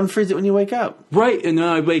saying. Then unfreeze it when you wake up. Right, and then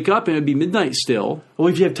I wake up and it'd be midnight still. Well,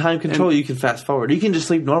 if you have time control, you can fast forward. You can just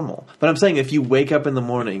sleep normal. But I'm saying if you wake up in the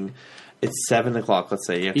morning, it's 7 o'clock, let's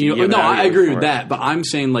say. I agree with that. But I'm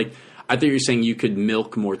saying, like, I thought you were saying you could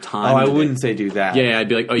milk more time. Oh, I wouldn't say do that. Yeah, I'd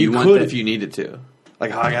be like, oh, you want could that? if you needed to.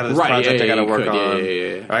 Like, I got this project I got to work on.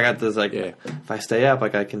 Yeah. Or I got this, like, if I stay up,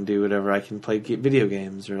 like, I can do whatever. I can play video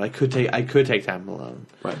games. Or I could take time alone.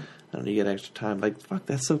 Right. I don't need to get extra time. Like, fuck,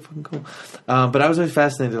 that's so fucking cool. But I was always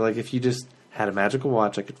fascinated. Like, if you just had a magical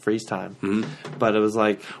watch, I could freeze time. Mm-hmm. But it was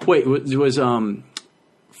like... Wait, was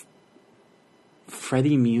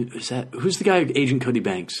Freddie Muniz... Is that... Who's the guy, Agent Cody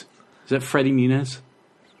Banks? Is that Freddie Muniz?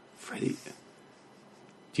 Freddie...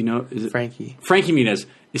 Do you know? Is it Frankie. Frankie Muniz.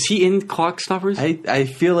 Is he in Clock Stoppers? I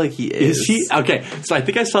feel like he is. Is he? Okay, so I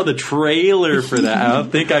think I saw the trailer for that. I don't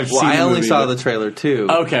think I've seen I the only movie, saw but- the trailer too.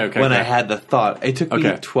 Okay. When I had the thought. It took me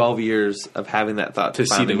Okay. 12 years of having that thought to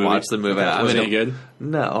see finally the movie. watch the movie. Okay. Was it any good?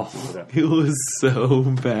 No. Okay. It was so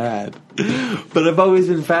bad. But I've always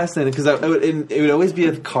been fascinated because it would always be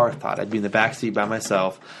a car thought. I'd be in the backseat by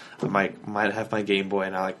myself. I might have my Game Boy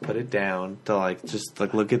and I put it down to just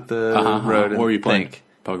look at the road and What were you playing? think.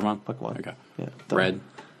 Pokemon? Pokemon. Okay. Yeah. Red?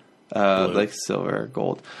 Like silver,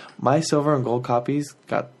 gold. My silver and gold copies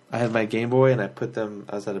I had my Game Boy and I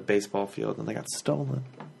was at a baseball field and they got stolen.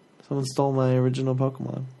 Someone stole my original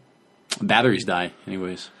Pokemon. Batteries die,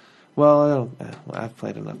 anyways. Well, I've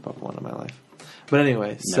played enough Pokemon in my life. But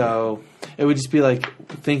anyway, so it would just be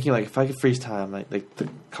thinking if I could freeze time, like the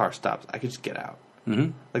car stops, I could just get out.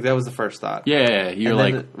 Mm-hmm. That was the first thought. Yeah. You're And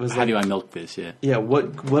like, then it how do I milk this? Yeah. Yeah,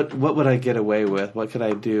 what would I get away with? What could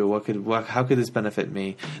I do? How could this benefit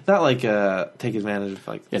me? Not take advantage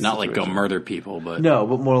of Yeah, not situation. go murder people, but No,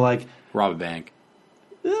 but more like rob a bank.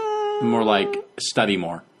 More like study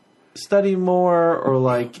more. study more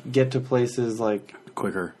or get to places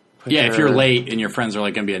Quicker. Yeah, if you're late and your friends are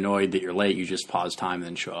going to be annoyed that you're late, you just pause time and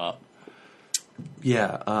then show up.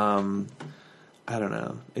 yeah, I don't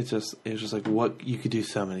know. It's just what you could do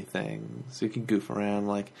so many things. You can goof around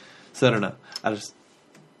so I don't know. I just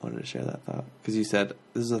wanted to share that thought because you said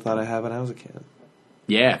this is a thought I had when I was a kid.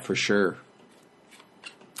 Yeah, for sure. Do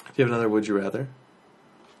you have another would you rather?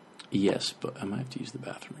 Yes, but I might have to use the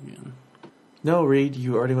bathroom again. No, Reid,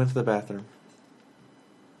 you already went to the bathroom.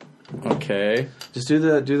 Okay. Just do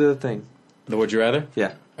the thing. The would you rather?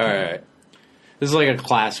 Yeah. All right. This is a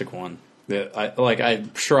classic one. That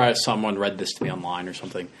I'm sure someone read this to me online or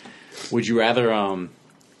something. Would you rather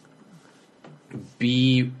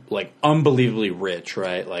be unbelievably rich,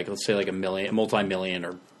 right? Let's say a multi-million,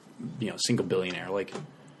 or single billionaire,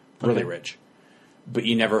 really rich, but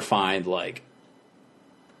you never find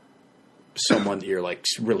someone that you're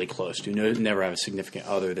really close to. Never have a significant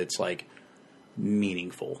other that's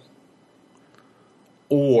meaningful,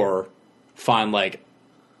 or find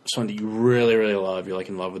someone that you really, really love. You're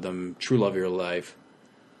in love with them, true love of your life,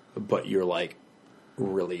 but you're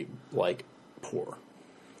really poor.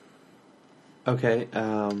 Okay.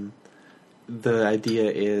 The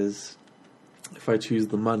idea is, if I choose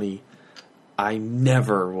the money, I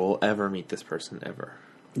never will ever meet this person ever.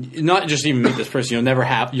 Not just even meet this person. You'll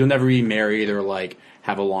never be married or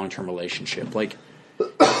have a long-term relationship. You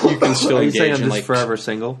can still Are you engage saying I'm in just forever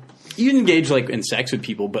single? You can engage in sex with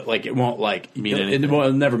people, but it won't Mean anything. it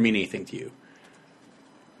will never mean anything to you.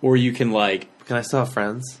 Or you can Can I still have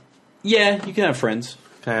friends? yeah, you can have friends.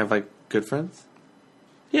 Can I have good friends?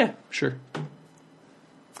 Yeah, sure.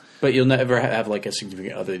 But you'll never have a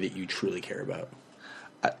significant other that you truly care about.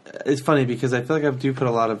 It's funny because I feel I do put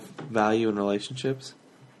a lot of value in relationships.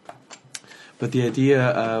 But the idea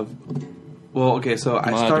of so I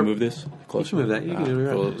Am I allowed start to move this closer. You can move that. You can do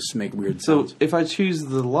it. Well, let's make weird So sounds. if I choose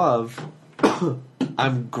the love,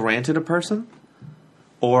 I'm granted a person,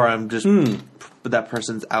 or I'm just that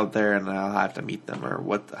person's out there and I'll have to meet them, or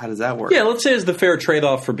what? How does that work? Yeah, let's say it's the fair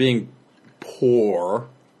trade-off for being poor.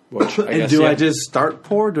 Which I guess, I just start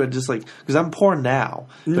poor? Do I just because I'm poor now?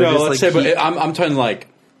 No, let's say, but I'm talking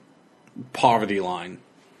poverty line.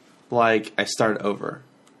 I start over,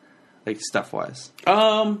 stuff wise,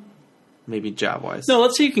 maybe job wise. No,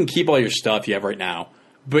 let's say you can keep all your stuff you have right now,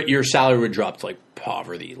 but your salary would drop to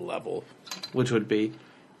poverty level, Which would be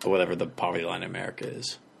or whatever the poverty line in America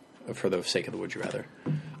is, for the sake of the would you rather.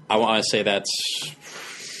 I want to say that's.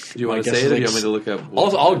 Do you want to guess say it, or it's do you want me to look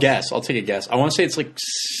up? I'll guess. I'll take a guess. I want to say it's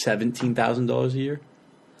 $17,000 a year.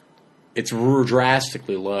 It's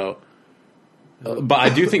drastically low, but I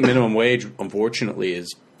do think minimum wage, unfortunately,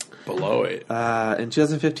 is below it. In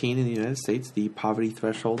 2015, in the United States, the poverty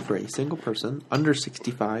threshold for a single person under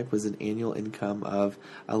 65 was an annual income of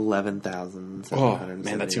 $11,770. Oh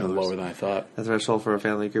man, that's even lower than I thought. The threshold for a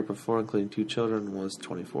family group of four, including two children, was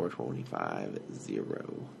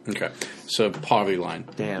 $24,25,000. Okay, so poverty line.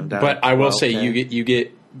 Damn, but I will say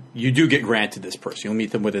 $12K. you do get granted this person. You'll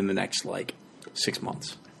meet them within the next 6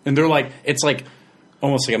 months, and they're it's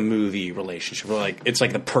almost like a movie relationship. It's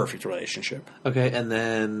the perfect relationship. Okay, and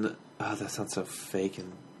then that sounds so fake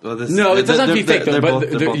and. Well, It doesn't have to be fake though. But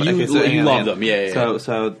you love them, yeah.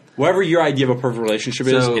 So whatever your idea of a perfect relationship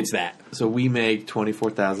is, it's that. So we make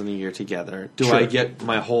 $24,000 a year together. Do Sure. I get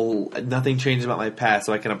my whole? Nothing changes about my past,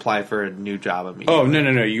 so I can apply for a new job immediately. Oh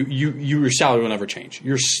no! Your salary will never change.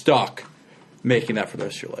 You're stuck making that for the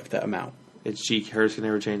rest of your life. That amount. Hers can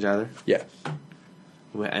never change either. Yeah.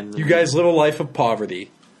 And You guys live a life of poverty.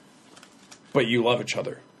 but you love each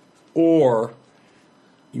other. Or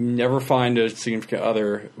you never find a significant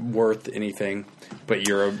other worth anything, but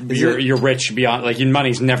you're rich beyond, like, your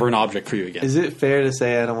money's never an object for you again. Is it fair to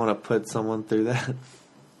say I don't want to put someone through that?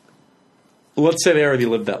 Let's say they already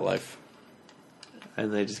lived that life.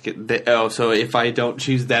 And they just get... so if I don't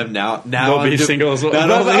choose them now they'll be single as well. Not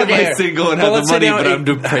only am I single and have the money, but I'm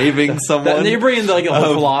depraving someone. And you're bringing, like, a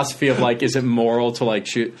whole philosophy of, like, is it moral to, like,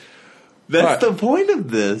 shoot... That's the point of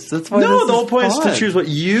this. That's why. No, the whole point is to choose what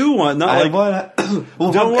you want, not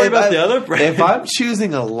don't worry about the other. If I'm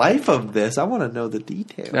choosing a life of this, I want to know the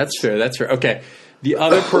details. That's fair. That's fair. Okay, the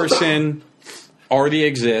other person already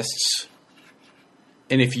exists,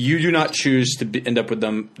 and if you do not choose to end up with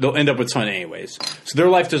them, they'll end up with someone anyways. So their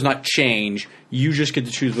life does not change. You just get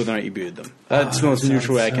to choose whether or not you be with them. That's the most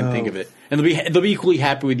neutral way I can think of it, and they'll be equally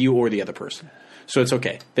happy with you or the other person. So it's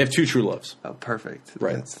okay. They have two true loves. Oh, perfect.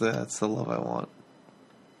 Right. That's the love I want.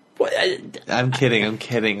 What? I'm kidding.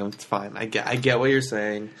 It's fine. I get what you're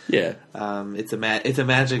saying. Yeah. It's a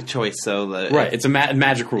magic choice. So that right. It's a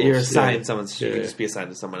magic rule. You're assigned someone. You can just be assigned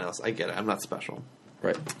to someone else. I get it. I'm not special.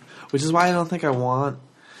 Right. Which is why I don't think I want.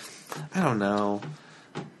 I don't know.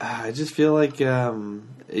 I just feel like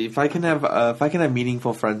if I can have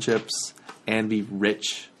meaningful friendships and be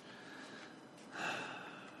rich.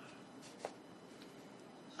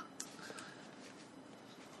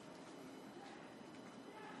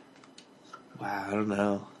 Wow, I don't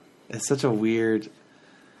know. It's such a weird.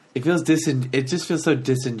 It just feels so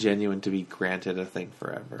disingenuous to be granted a thing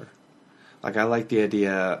forever. Like, I like the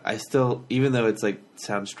idea. I still, even though it's like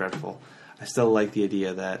sounds dreadful, I still like the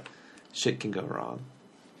idea that shit can go wrong.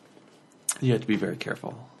 You have to be very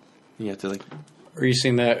careful. You have to, like. Are you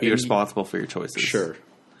saying that be responsible for your choices? Sure.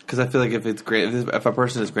 Because I feel like if a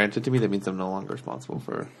person is granted to me, that means I'm no longer responsible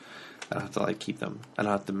for. I don't have to, like, keep them. I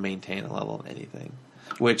don't have to maintain a level of anything.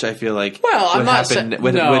 Which I feel like would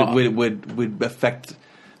affect.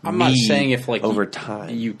 I'm not saying if, like, over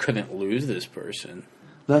time you couldn't lose this person.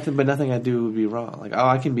 Nothing I do would be wrong. Like,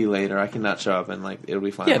 I can be late or I can not show up and, like, it'll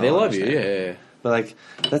be fine. Yeah, they love you. Yeah. But, like,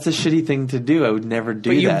 that's a shitty thing to do. I would never do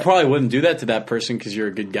that. But you probably wouldn't do that to that person because you're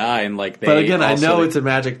a good guy and, like. But again, I know it's a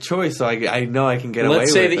magic choice, so I know I can get away with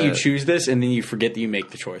it. Let's say that you choose this and then you forget that you make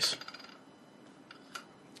the choice.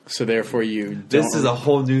 So therefore, this is a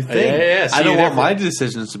whole new thing. Yeah. So I don't want my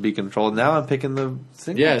decisions to be controlled. Now I'm picking the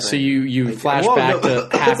single. Yeah. Thing. So you flash back to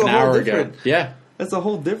half an hour ago. Yeah. That's a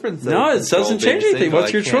whole difference. No, it doesn't change anything.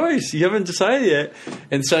 What's your choice? You haven't decided yet.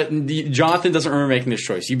 And so Jonathan doesn't remember making this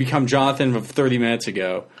choice. You become Jonathan of 30 minutes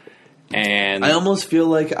ago. And I almost feel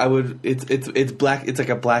like I would. It's black. It's like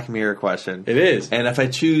a Black Mirror question. It is. And if I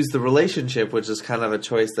choose the relationship, which is kind of a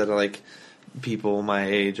choice that like. People my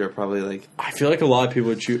age are probably like. I feel like a lot of people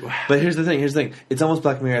would choose. But here's the thing. It's almost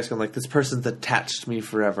Black Mirror asking, like, this person's attached to me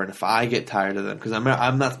forever, and if I get tired of them, because I'm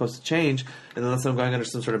not supposed to change unless I'm going under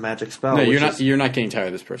some sort of magic spell. No, you're not getting tired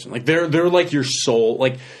of this person. Like they're like your soul.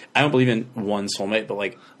 Like, I don't believe in one soulmate, but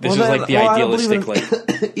like this is like the idealistic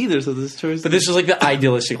like either. So this choice. But this is like the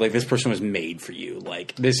idealistic. Like, this person was made for you.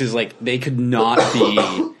 Like, this is like they could not be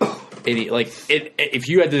any like if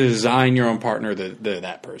you had to design your own partner, they're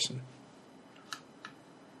that person.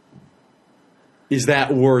 Is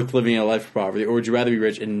that worth living a life of poverty, or would you rather be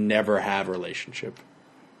rich and never have a relationship?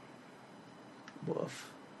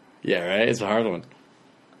 Woof. Yeah, right? It's a hard one.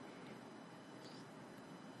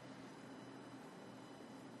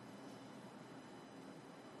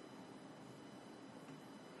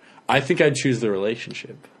 I think I'd choose the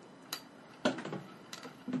relationship.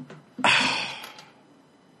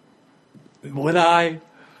 Would I?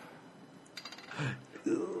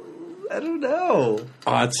 I don't know.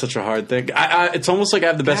 Oh, that's such a hard thing. It's almost like I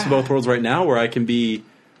have the best of both worlds right now, where I can be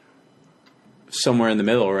somewhere in the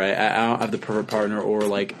middle, right? I don't have the perfect partner or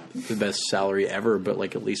like the best salary ever, but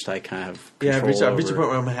like at least I kind of have control. Yeah, I've reached a point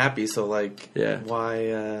where I'm happy. So like, yeah, why?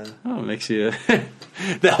 Oh, it makes you.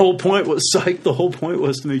 The whole point was psych. The whole point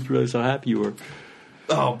was to make you realize how happy you were.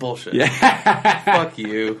 Oh, bullshit. Yeah. Fuck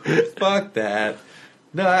you. Fuck that.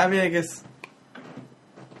 No, I mean, I guess.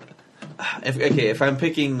 If I'm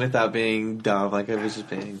picking without being dumb, like I was just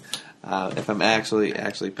being, if I'm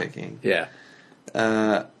actually picking, yeah,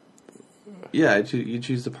 you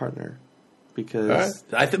choose the partner because.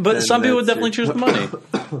 Right. But some people would definitely choose the money,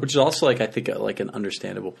 which is also like I think like an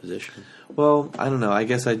understandable position. Well, I don't know. I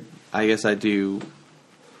guess I do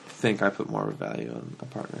think I put more value on a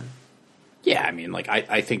partner. Yeah, I mean, like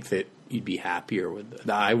I think that you'd be happier with that.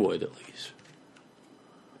 I would at least.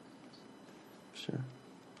 Sure.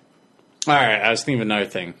 All right, I was thinking of another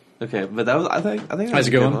thing. Okay, but that was I think that was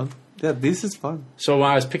a good one. Yeah, this is fun. So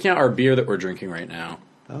when I was picking out our beer that we're drinking right now,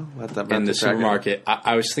 Oh, what's that? In the supermarket.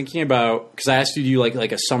 I was thinking about, because I asked you to do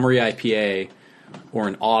like a summery IPA or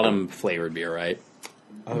an autumn flavored beer, right?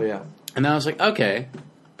 Oh, yeah. And I was like, okay.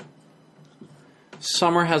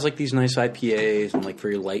 Summer has like these nice IPAs and like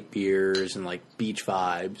very light beers and like beach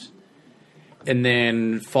vibes. And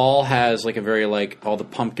then fall has like a very like all the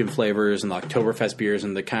pumpkin flavors and the Oktoberfest beers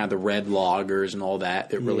and the kind of the red lagers and all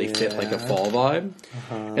that really fit like a fall vibe.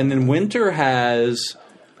 And then winter has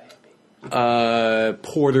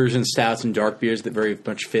porters and stouts and dark beers that very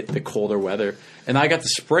much fit the colder weather. And I got the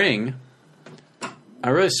spring. I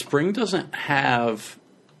realized spring doesn't have...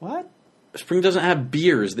 What? Spring doesn't have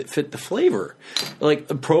beers that fit the flavor, like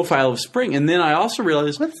a profile of spring. And then I also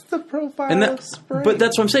realized... What's the profile of spring? But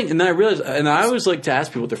that's what I'm saying. And then I realized... And I always like to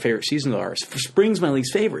ask people what their favorite seasons are. Spring's my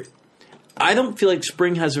least favorite. I don't feel like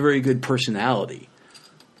spring has a very good personality.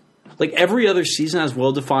 Like, every other season has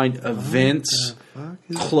well-defined events,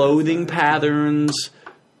 clothing patterns,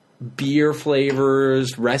 beer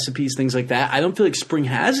flavors, recipes, things like that. I don't feel like spring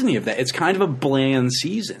has any of that. It's kind of a bland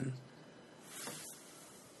season.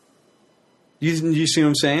 You see what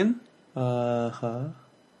I'm saying? Uh-huh. Like,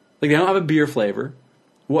 they don't have a beer flavor.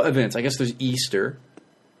 What events? I guess there's Easter.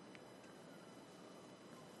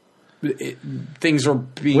 Things are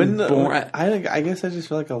being born. I guess I just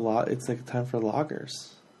feel like it's like a time for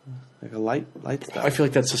lagers. Like a light stuff. I feel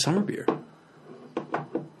like that's a summer beer.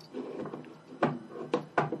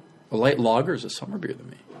 A light lager is a summer beer to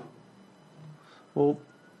me. Well,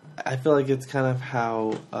 I feel like it's kind of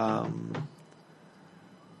how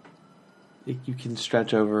you can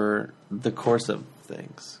stretch over the course of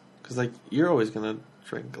things. Because, like, you're always going to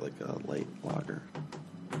drink, like, a light lager.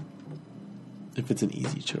 If it's an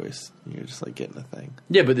easy choice. You're just, like, getting a thing.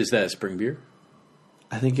 Yeah, but is that a spring beer?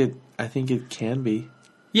 I think it can be.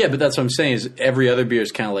 Yeah, but that's what I'm saying is every other beer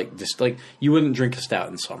is kind of like just like you wouldn't drink a stout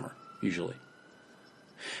in summer usually.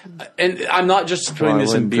 And I'm not just putting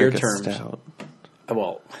this in beer terms.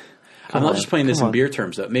 Well, I'm not just putting this in beer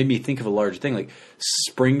terms. Though. It made me think of a larger thing. Like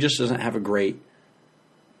spring just doesn't have a great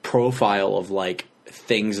profile of like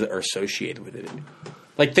things that are associated with it.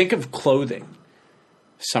 Like think of clothing.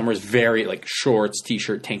 Summer's very like shorts,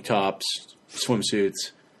 t-shirt, tank tops,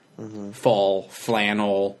 swimsuits. Mm-hmm. Fall,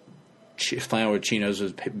 flannel with chinos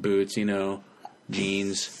with boots,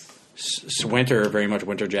 jeans. Winter, very much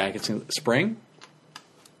winter jackets. Spring?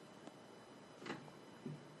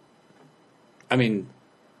 I mean,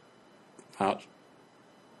 I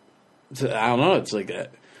don't know. It's like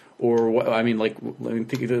that. Or, what? I mean, like, let me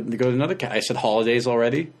think to go to another I said holidays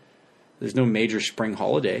already. There's no major spring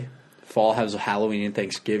holiday. Fall has Halloween and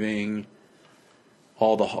Thanksgiving.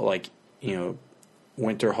 All the,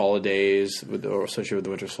 winter holidays associated with the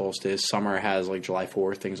winter solstice. Summer has like July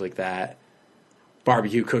 4th, things like that.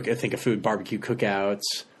 Barbecue barbecue cookouts,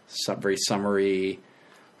 very summery.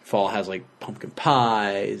 Fall has like pumpkin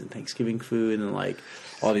pies and Thanksgiving food and like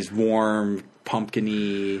all these warm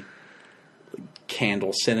pumpkin-y,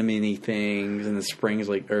 candle cinnamon-y things. And the spring is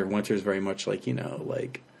winter is very much like,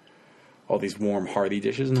 like all these warm hearty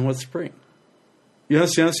dishes. And then what's spring? You know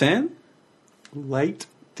what I'm saying? Light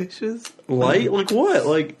dishes? Light? Like what?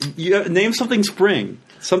 Like, name something spring.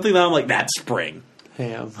 Something that I'm like, that's spring.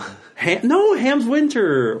 Ham. No, ham's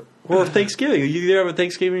winter. Or Thanksgiving. You either have a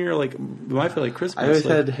Thanksgiving or like, it might feel like Christmas. I always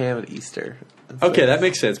had ham at Easter. Okay, that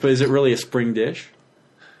makes sense. But is it really a spring dish?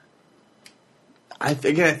 I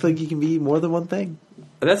feel like you can be more than one thing.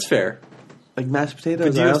 That's fair. Like mashed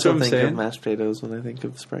potatoes. I also think of mashed potatoes when I think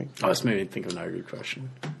of spring. Oh, this made me think of another good question.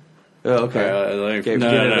 Oh, okay.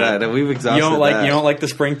 No. We've exhausted that. You don't like the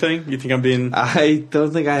spring thing? You think I'm being... I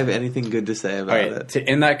don't think I have anything good to say about it. To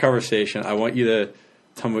end that conversation, I want you to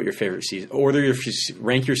tell me what your favorite season...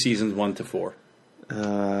 Rank your seasons 1 to 4.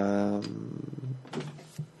 I'm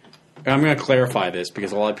going to clarify this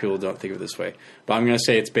because a lot of people don't think of it this way. But I'm going to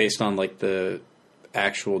say it's based on like the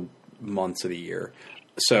actual months of the year.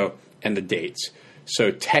 So, and the dates. So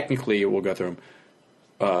technically, we'll go through them.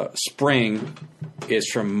 Spring is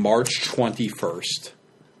from March 21st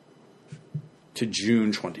to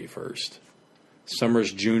June 21st.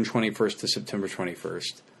 Summer's June 21st to September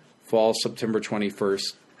 21st. Fall, September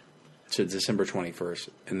 21st to December 21st.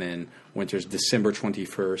 And then winter's December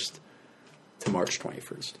 21st to March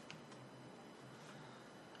 21st.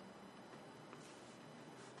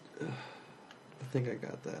 I think I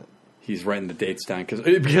got that. He's writing the dates down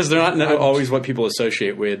because they're not always what people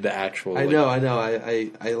associate with the actual. I know. I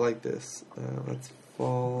like this. Let's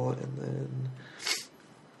fall and then.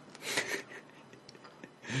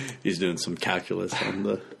 He's doing some calculus on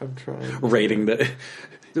the. I'm trying. Rating the.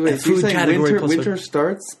 Wait, food category. Winter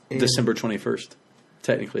starts December 21st.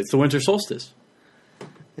 Technically, it's the winter solstice.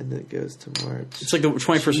 And then it goes to March. It's like the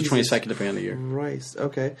 21st or 22nd, depending on the year. Christ.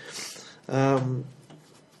 Okay.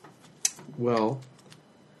 Well,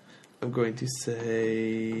 I'm going to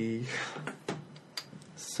say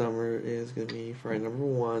summer is going to be Friday number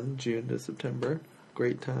 1, June to September.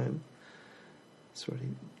 Great time.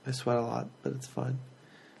 Sweating. I sweat a lot, but it's fun.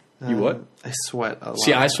 You what? I sweat a lot.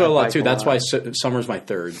 See, I sweat a lot too. That's why summer's my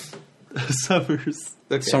third.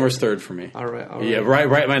 Summer's third for me. All right. Yeah, right.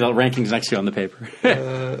 My rankings next to you on the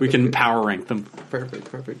paper. We can power rank them.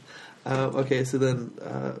 Perfect. Okay, so then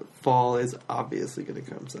fall is obviously going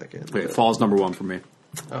to come second. Wait, fall's number 1 for me.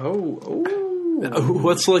 Oh.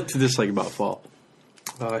 What's like to dislike about fall?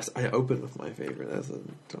 I opened with my favorite. That's a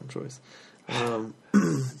dumb choice.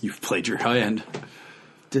 You've played your high end.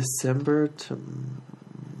 December to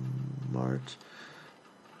March.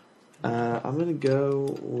 I'm going to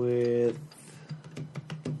go with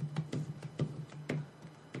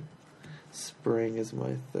spring is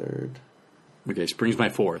my third. Okay, spring's my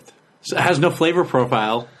 4th. So it has no flavor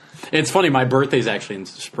profile. It's funny, my birthday's actually in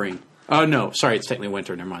spring. Oh, no, sorry, it's technically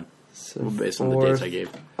winter. Never mind. So based on the dates I gave.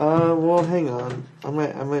 Well, hang on. I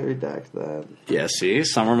might redact that. Yeah, see,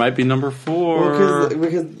 summer might be number 4.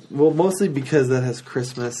 Mostly because that has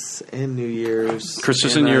Christmas and New Year's.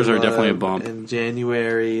 Christmas and New Year's are definitely a bump. And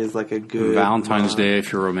January is like a good Valentine's Day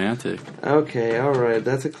if you're romantic. Okay, all right,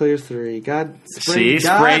 that's a clear 3. God, spring. See,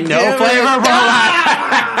 spring, no flavor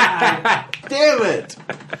profile. Damn it!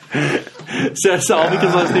 So that's all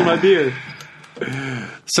because I was thinking my beer.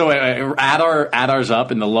 So add ours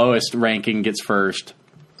up, and the lowest ranking gets first.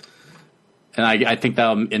 And I think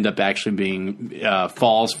that'll end up actually being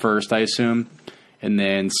fall's first, I assume. And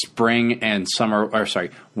then spring and summer,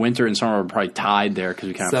 winter and summer are probably tied there because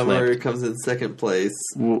we kind of flipped. Summer comes in second place.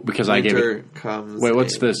 Because winter I gave it. Comes. Wait,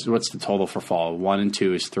 what's the total for fall? 1 and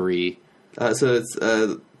 2 is 3. So it's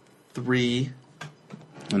 3.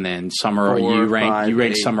 And then summer, 4, you ranked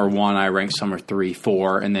 8. summer 1, I ranked summer 3,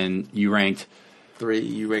 4, and then you ranked 3,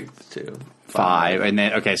 you ranked 2. 5, and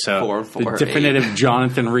then so 4, the definitive 8.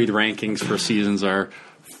 Jonathan Reid rankings for seasons are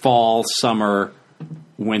fall, summer,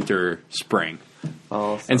 winter, spring.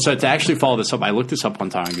 And so to actually follow this up, I looked this up one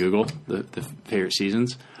time on Google, the favorite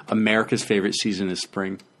seasons. America's favorite season is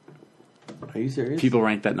spring. Are you serious? People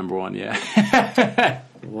rank that number 1, yeah.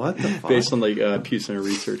 What the fuck? Based on like Pew Center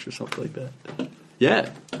research or something like that.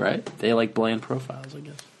 Yeah, right? They like bland profiles, I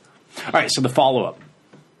guess. All right, so the follow-up.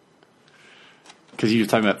 Because you were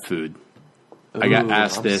talking about food. I got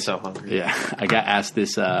asked this. I'm so hungry. Yeah, I got asked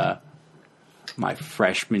this my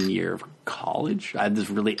freshman year of college. I had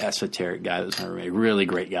this really esoteric guy that was my roommate. Really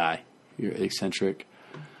great guy. You're eccentric.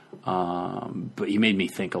 But he made me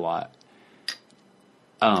think a lot.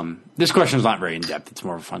 This question is not very in-depth. It's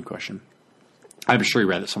more of a fun question. I'm sure you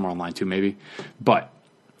read it somewhere online too, maybe. But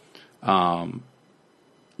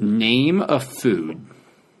name a food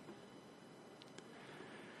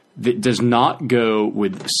that does not go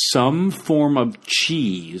with some form of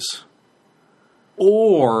cheese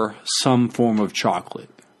or some form of chocolate.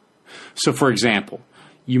 So, for example,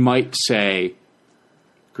 you might say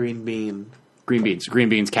green beans. Green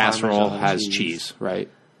beans casserole has cheese, right?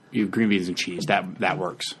 You have green beans and cheese. That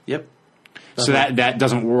works. Yep. So that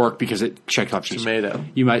doesn't work because it checks off cheese. Tomato.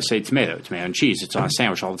 You might say tomato and cheese. It's on a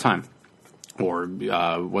sandwich all the time. Or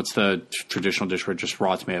what's the traditional dish where just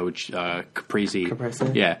raw tomato, which caprese?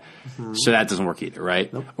 Caprese? Yeah. Mm-hmm. So that doesn't work either,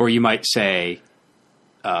 right? Nope. Or you might say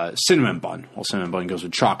cinnamon bun. Well, cinnamon bun goes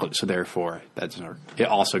with chocolate, so therefore that doesn't work. It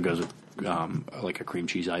also goes with like a cream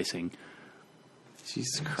cheese icing.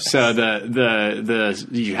 Jesus Christ. So the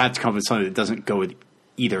you have to come up with something that doesn't go with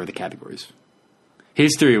either of the categories.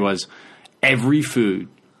 His theory was every food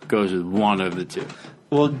goes with one of the two.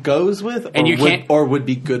 Well, goes with, and you can't, or would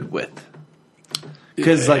be good with.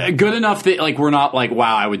 Because good enough that we're not like,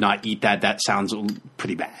 wow, I would not eat that. That sounds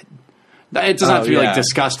pretty bad. It doesn't have to be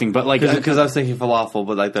disgusting, but because I was thinking falafel,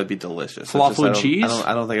 but that'd be delicious. Falafel and cheese.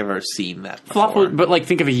 I don't think I've ever seen that before. Falafel, but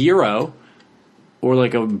think of a gyro or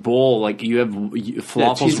like a bowl. Like you have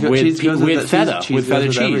falafels with feta, with feta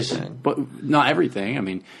cheese, but not everything. I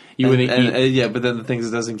mean, you would eat, but then the things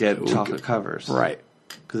it doesn't get chocolate covers, right?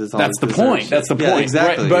 Because that's the point. That's the point. Yeah,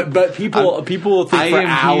 exactly. Right? But people think for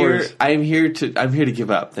hours. I'm here to give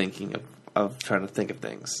up thinking of trying to think of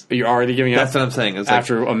things. You're already giving up. That's what I'm saying. It's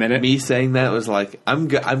after a minute, me saying that was like I'm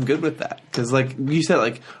good with that because you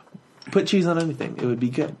said put cheese on anything, it would be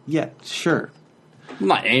good. Yeah, sure.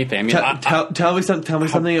 Not anything. I mean, tell me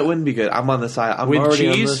something it wouldn't be good. I'm on the side. I'm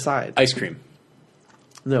already cheese, on the side. Ice cream.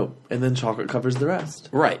 No, and then chocolate covers the rest.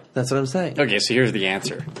 Right. That's what I'm saying. Okay, so here's the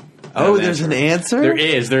answer. Oh, there's an answer? There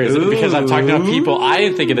is. Ooh. Because I'm talking to people. I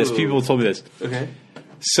didn't think of this. People told me this. Okay.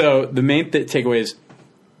 So the main takeaway is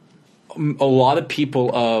a lot of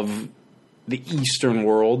people of the Eastern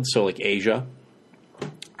world, so like Asia,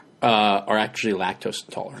 are actually lactose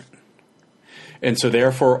intolerant. And so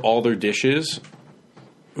therefore all their dishes,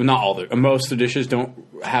 well, not all their, most of the dishes don't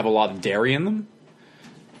have a lot of dairy in them.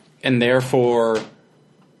 And therefore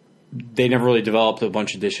they never really developed a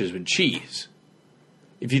bunch of dishes with cheese.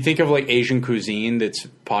 If you think of like Asian cuisine that's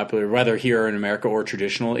popular, whether here in America or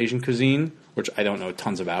traditional Asian cuisine, which I don't know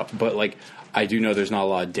tons about, but like I do know there's not a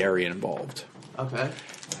lot of dairy involved. Okay.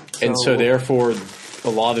 And so therefore a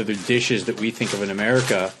lot of the dishes that we think of in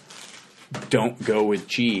America don't go with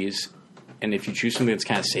cheese. And if you choose something that's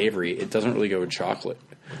kind of savory, it doesn't really go with chocolate.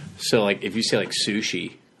 So like if you say like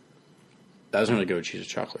sushi, that doesn't really go with cheese or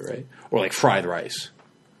chocolate, right? Or like fried rice.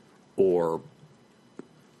 Or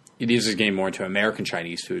this is getting more into American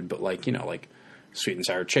Chinese food, but like, you know, like sweet and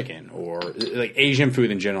sour chicken or like Asian food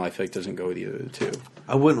in general, I feel like doesn't go with either of the two.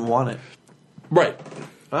 I wouldn't want it. Right.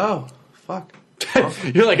 Oh, fuck.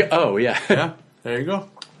 You're like, oh, yeah. Yeah, there you go.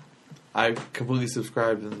 I completely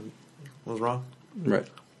subscribed and was wrong. Right.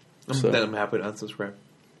 Then I'm happy to unsubscribe.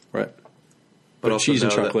 Right. But cheese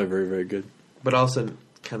and chocolate are very, very good. But also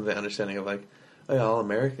kind of the understanding of like, oh yeah, all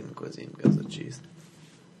American cuisine goes with cheese.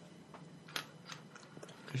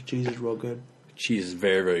 Because cheese is real good. Cheese is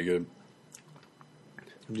very, very good.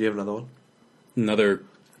 Do you have another one? Another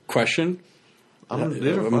question? I'm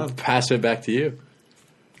going to pass it back to you.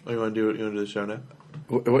 Oh, you want to do the show now?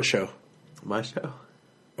 What show? My show.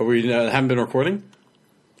 Are we haven't been recording?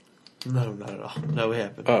 No, not at all. No, we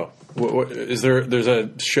haven't. Oh, what is there? There's a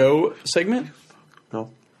show segment? No.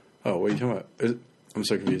 Oh, what are you talking about? I'm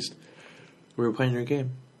so confused. We were playing your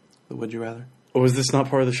game. The Would You Rather. Oh, was this not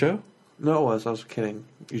part of the show? No, it was. I was kidding.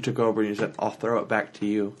 You took over and you said, I'll throw it back to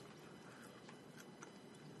you.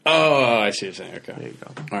 Oh, I see what you're saying. Okay. There you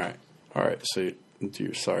go. All right. So,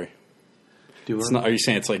 you're sorry. Are you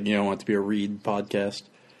saying it's like you don't want it to be a Reid podcast?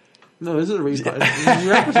 No, this is a Reid podcast. This is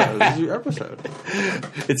your episode. This is your episode.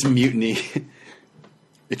 It's mutiny.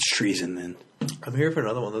 It's treason, then. I'm here for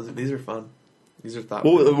another one. These are fun. These are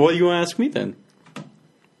thoughtful. Well, what do you want to ask me then?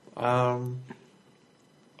 I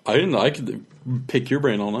didn't know. I could pick your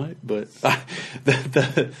brain all night, but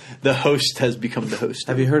the host has become the host.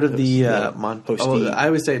 Have you heard of the I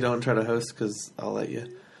always say don't try to host because I'll let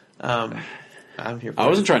you. I'm here. I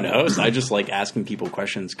wasn't trying to host. I just like asking people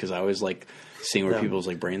questions because I always like seeing where people's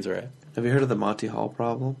like brains are at. Have you heard of the Monty Hall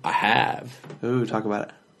problem? I have. Ooh, talk about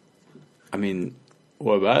it. I mean,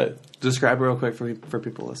 what about it? Describe it real quick for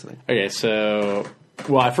people listening. Okay, so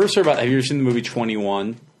I first heard about. Have you ever seen the movie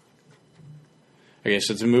 21? Okay,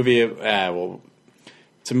 so it's a movie.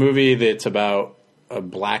 It's a movie that's about a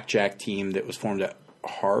blackjack team that was formed at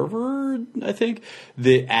Harvard, I think,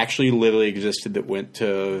 that actually literally existed. That went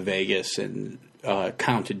to Vegas and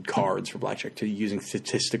counted cards for blackjack using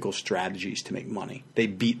statistical strategies to make money. They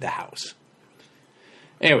beat the house.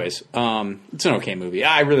 Anyways, it's an okay movie.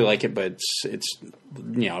 I really like it, but it's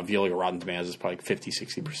if you look at Rotten Tomatoes, it's probably like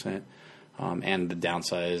 50-60%. And the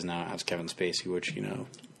downside is now it has Kevin Spacey, which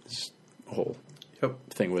is a whole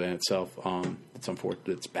thing within itself. It's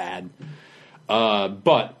unfortunate. It's bad.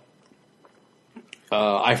 But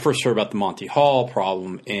I first heard about the Monty Hall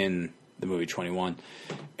problem in the movie 21,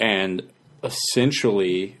 and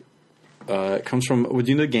essentially it comes from.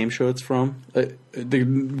 Do you know the game show it's from?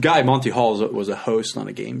 The guy Monty Hall was a host on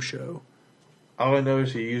a game show. All I know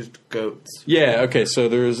is he used goats. Yeah. Okay. So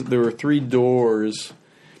there were 3 doors,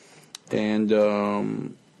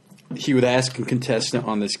 and he would ask a contestant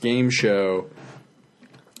on this game show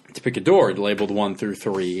to pick a door labeled 1 through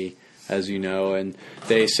 3. As you know, and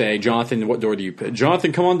they say, Jonathan, what door do you pick?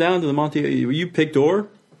 Jonathan, come on down to the Monty. Will you pick door?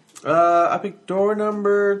 I picked door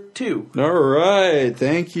number 2. All right.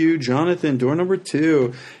 Thank you, Jonathan. Door number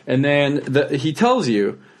 2. And then he tells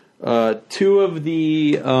you 2 of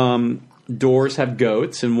the doors have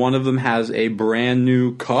goats, and one of them has a brand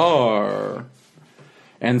new car.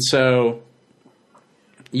 And so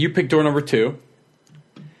you pick door number 2.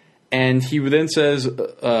 And he then says,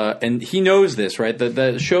 and he knows this, right?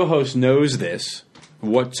 The show host knows this,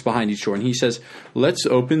 what's behind each door. And he says, let's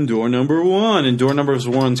open door number 1. And door number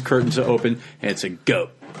 1's curtains are open, and it's a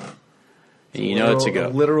goat. And you know it's a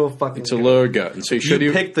goat. A literal fucking It's a literal goat. And so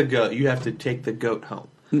you pick the goat. You have to take the goat home.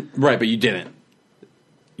 Right, but you didn't.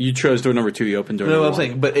 You chose door number 2. You opened door number 1. No, I'm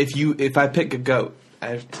saying, but if I pick a goat, I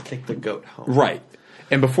have to take the goat home. Right.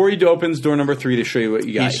 And before he opens door number 3 to show you what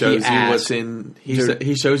you got, he shows you what's in.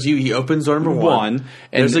 He shows you. He opens door number 1. And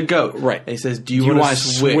there's a goat. Right. And he says, "Do you want to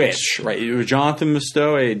switch?" Right. Jonathan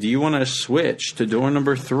Mustoe, do you want to switch to door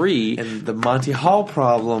number 3? And the Monty Hall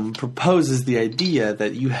problem proposes the idea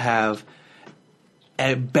that you have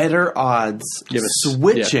at better odds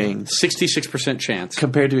switching 66% chance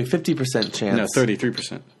compared to a 50% chance. No,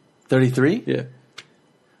 33%. 33? Yeah.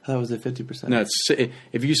 That was at 50%. No,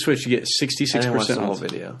 if you switch, you get 66%. I didn't watch the whole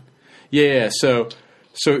video. Yeah. So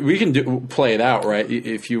we can play it out, right?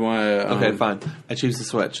 If you want to. Okay, fine. I choose to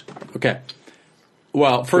switch. Okay.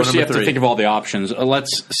 Well, first you have to think of all the options.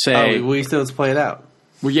 Let's say. Oh, we still let's play it out.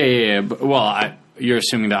 Well, yeah. Well, you're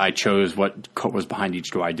assuming that I chose what was behind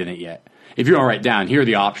each door. I didn't yet. If you want to write down, here are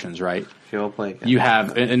the options, right? Okay, we'll play again. You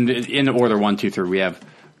have in order 1, 2, 3. We have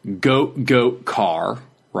goat, car,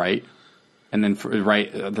 right? And then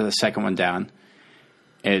the second one down,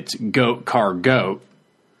 it's goat, car, goat.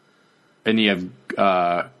 And you have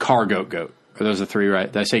car, goat. Are those the three,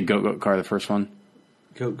 right? Did I say goat, car, the first one?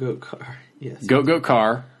 Goat, car. Yes. Goat,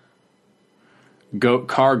 car. Goat,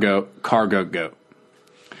 car, goat.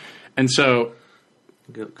 And so...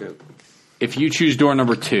 Goat. If you choose door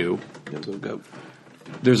number 2... Goat.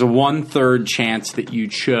 There's a 1/3 chance that you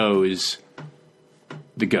chose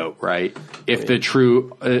the goat, right? If the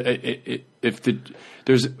true...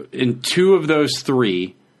 there's in 2 of those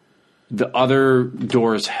 3... The other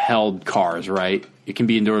doors held cars, right? It can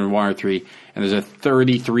be in door number 1 or 3, and there's a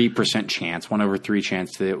 33% chance, 1/3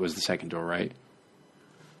 chance that it was the second door, right?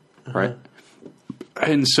 Uh-huh. Right?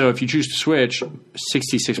 And so if you choose to switch,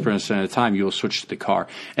 66% of the time, you'll switch to the car.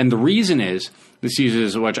 And the reason is, this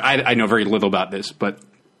uses, which I know very little about this, but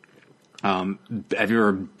have you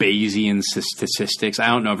ever Bayesian statistics? I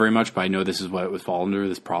don't know very much, but I know this is what it would fall under,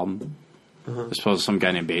 this problem. Uh-huh. I suppose some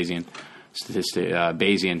guy named Bayesian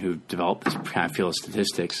who developed this kind of field of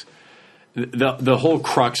statistics. The whole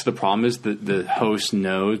crux of the problem is that the host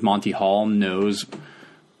knows, Monty Hall knows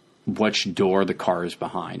which door the car is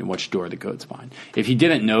behind and which door the goat's behind. If he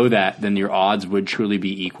didn't know that, then your odds would truly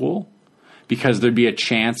be equal, because there'd be a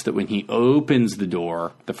chance that when he opens the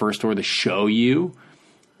door, the first door to show you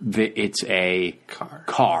that it's a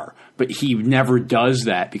car. But he never does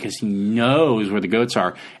that because he knows where the goats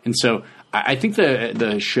are. And so I think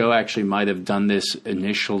the show actually might have done this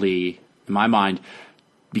initially, in my mind,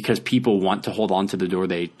 because people want to hold on to the door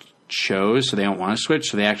they chose, so they don't want to switch,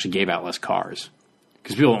 so they actually gave out less cars.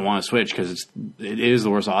 Because people don't want to switch because it is the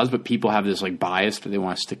worst odds, but people have this like bias that they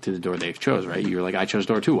want to stick to the door they chose, right? You're like, I chose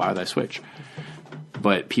door 2, why would I switch?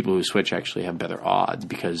 But people who switch actually have better odds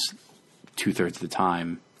because 2/3 of the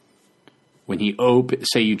time, when he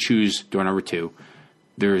say you choose door number 2,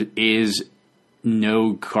 there is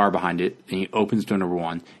no car behind it, and he opens door number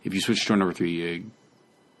 1. If you switch to door number 3, you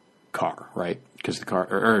car, right? Because the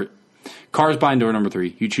car is behind door number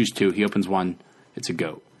 3. You choose 2. He opens 1. It's a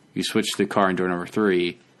goat. You switch to the car in door number 3.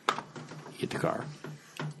 You get the car.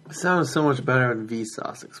 It sounded so much better when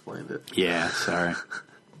Vsauce explained it. Yeah, sorry.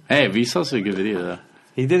 Hey, Vsauce did a good video though.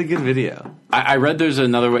 He did a good video. I read there's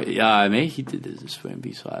another way. Maybe he did this way in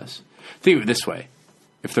Vsauce. Think of it this way.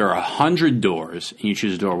 If there are 100 doors and you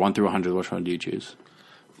choose a door 1 through 100, which one do you choose?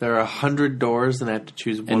 There are 100 doors and I have to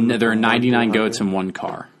choose one. And there are 99 goats in one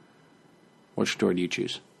car. Which door do you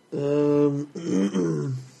choose? It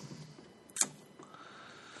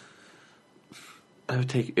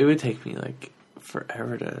would take me like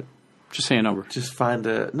forever to just say a number. Just find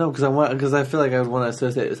because I feel like I would want to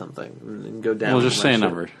associate with something and go down. Well, just say a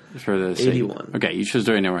number for the 81. Okay, you choose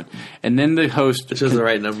the right number, and then the host choose the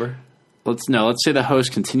right number. Let's say the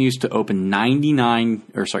host continues to open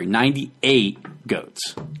 98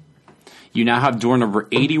 goats. You now have door number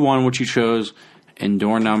 81, which you chose, and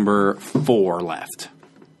door number 4 left.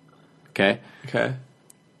 Okay.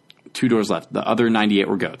 2 doors left. The other 98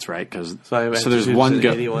 were goats, right? So there's one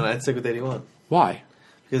goat. 81. I'd stick with 81. Why?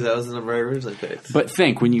 Because that was the number I originally picked. But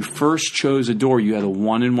think, when you first chose a door, you had a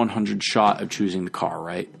 1 in 100 shot of choosing the car,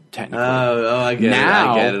 right? Technically. I get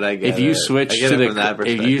it. I get it. If you switch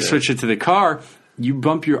it to the car, you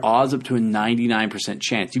bump your odds up to a 99%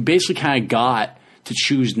 chance. You basically kind of got to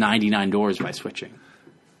choose 99 doors by switching.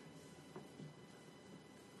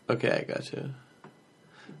 Okay, I got you.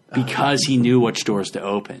 Because he knew which doors to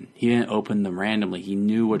open. He didn't open them randomly. He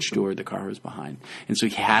knew which door the car was behind. And so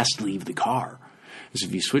he has to leave the car. So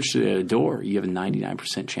if you switch to the door, you have a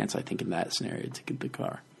 99% chance, I think, in that scenario to get the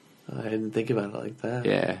car. I didn't think about it like that.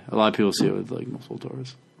 Yeah. A lot of people see it with like multiple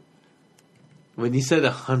doors. When you said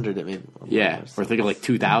 100, I mean... Yeah. Or think of like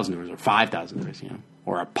 2,000 doors or 5,000 doors,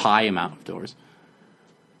 or a pi amount of doors.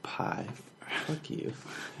 Pi. Fuck you.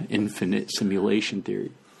 Infinite simulation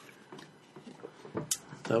theory.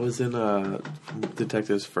 That was in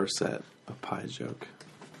Detective's first set, a pie joke.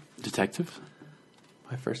 Detective?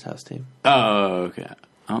 My first house team. Oh, okay.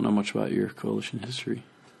 I don't know much about your coalition history.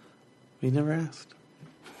 We never asked.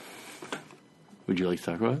 Would you like to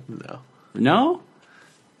talk about it? No. No?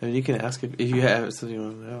 I mean, you can ask if you have something you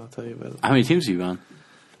want to know. I'll tell you about it. How many teams have you been on?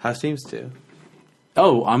 House teams too.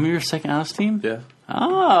 Oh, I'm your second house team? Yeah.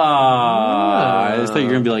 I just thought you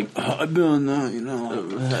were going to be like, I've been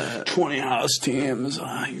on, 20 house teams.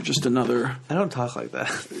 You're just another. I don't talk like that.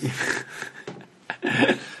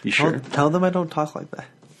 You sure? Tell them I don't talk like that.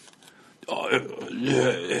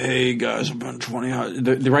 Yeah, hey guys, I've been 20 hours.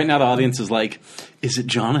 Right now, the audience is like, is it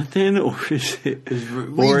Jonathan or is it?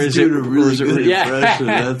 Impression.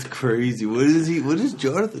 That's crazy. What is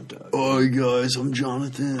Jonathan doing? Oh, guys, I'm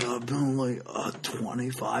Jonathan. I've been like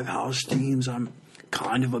 25 house teams. I'm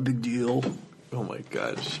kind of a big deal. Oh my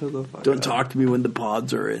god, shut the fuck Don't up. talk to me when the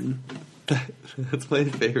pods are in. That's my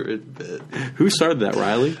favorite bit. Who started that,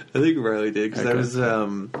 Riley? I think Riley did because Okay.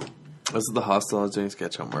 I was at the hostel. I was doing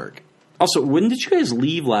sketch homework. Also, when did you guys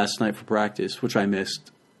leave last night for practice, which I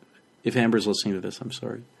missed? If Amber's listening to this, I'm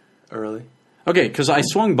sorry. Early. Okay, because I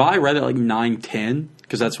swung by right at like 9:10,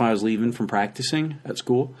 because that's when I was leaving from practicing at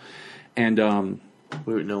school. And,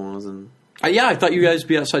 Wait, no one was in. yeah, I thought you guys would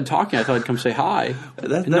be outside talking. I thought I'd come say hi.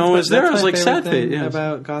 No one was there. I was like, sad thing face. Yeah.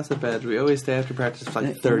 about Gossip Edge. We always stay after practice for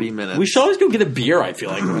like 30 minutes. We should always go get a beer, I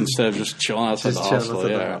feel like, instead of just chilling outside just the chilling hostel.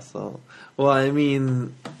 outside the Yeah. hostel. Well, I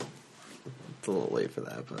mean, it's a little late for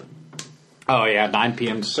that, but. Oh, yeah, 9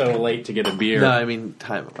 p.m. so late to get a beer. No, I mean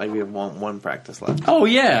time. Like we have one practice left. Oh,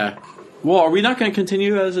 yeah. Well, are we not going to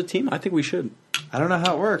continue as a team? I think we should. I don't know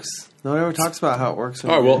how it works. No one ever talks about how it works. All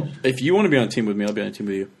right, well, if you want to be on a team with me, I'll be on a team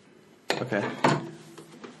with you. Okay.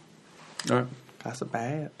 All right. Gossip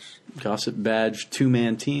Badge. Gossip Badge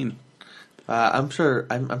 2-man team. I'm sure.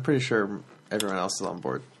 I'm pretty sure everyone else is on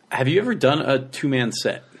board. Have you ever done a 2-man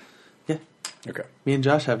set? Yeah. Okay. Me and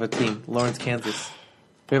Josh have a team. Lawrence, Kansas.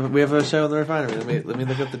 We have a show in the refinery. Let me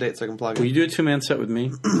look up the date so I can plug Will it. you do a 2-man set with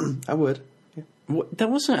me? I would. Yeah. What, that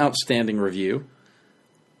was an outstanding review.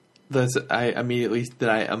 I immediately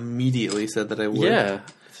said that I would. Yeah.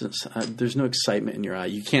 There's no excitement in your eye.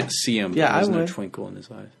 You can't see him. Yeah, but there's I no would. twinkle in his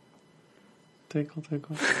eyes. Twinkle,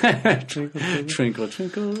 twinkle, twinkle, twinkle. Twinkle,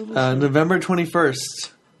 twinkle. November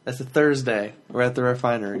 21st. That's a Thursday. We're at the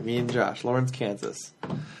refinery. Me and Josh, Lawrence, Kansas.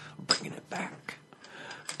 Bringing it back.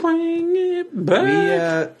 Bring it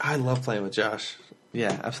back. I love playing with Josh.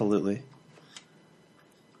 Yeah, absolutely.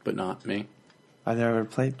 But not me. I've never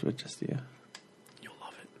played with just you. You'll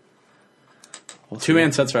love it. We'll see.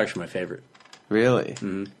 2-man sets are actually my favorite. Really?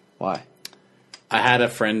 Mm-hmm. Why? I had a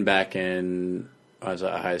friend back in, I was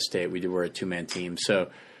at Ohio State. We were a 2-man team. So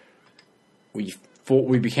we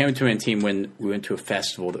became a 2-man team when we went to a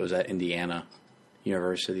festival that was at Indiana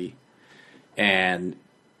University. And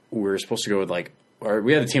we were supposed to go with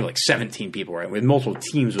we had a team of 17 people, right? We had multiple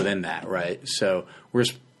teams within that, right? So we're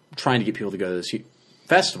just trying to get people to go to this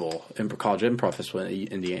festival, college improv festival at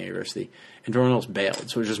Indiana University. And everyone else bailed.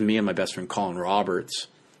 So it was just me and my best friend Colin Roberts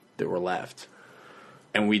that were left.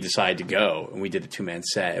 And we decided to go, and we did a 2-man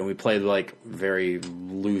set. And we played very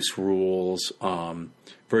loose rules,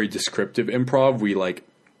 very descriptive improv. We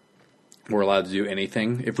were allowed to do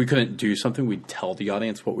anything. If we couldn't do something, we'd tell the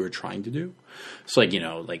audience what we were trying to do. So if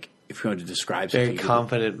you wanted to describe something, Very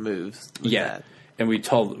confident moves. Yeah. That. And we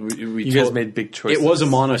You guys made big choices. It was a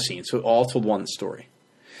mono scene, so it all told one story.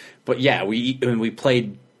 But yeah, we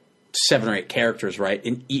played 7 or 8 characters, right?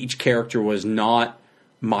 And each character was not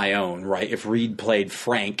my own, right? If Reid played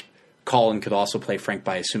Frank, Colin could also play Frank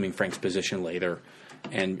by assuming Frank's position later.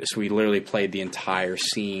 And so we literally played the entire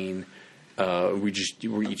scene. We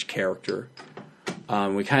were each character.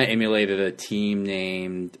 We kind of emulated a team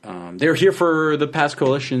named. They were here for the past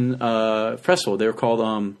Coalition festival. They were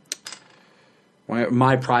called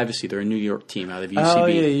My Privacy. They're a New York team out of UCB. Oh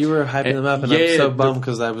yeah, you were hyping them up, and yeah, I'm so bummed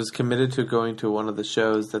because I was committed to going to one of the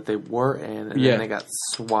shows that they were in, and then they got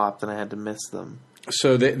swapped, and I had to miss them.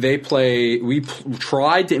 So they play. We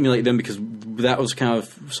tried to emulate them because that was kind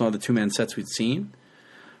of some of the 2-man sets we'd seen,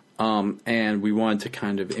 and we wanted to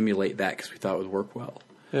kind of emulate that because we thought it would work well.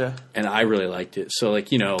 Yeah, and I really liked it. So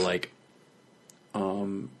it's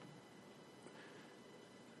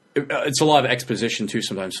a lot of exposition too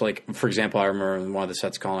sometimes. So for example, I remember in one of the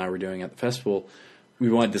sets Colin and I were doing at the festival, we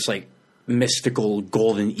wanted this mystical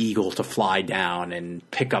golden eagle to fly down and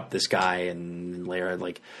pick up this guy and later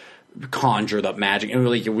conjured up magic, and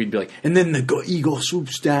we'd be and then the eagle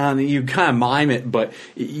swoops down, and you kind of mime it, but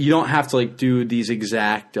you don't have to do these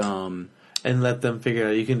exact and let them figure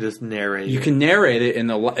it out. You can just narrate. You can narrate it, and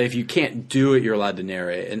if you can't do it, you're allowed to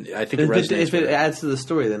narrate it, and I think if it adds to the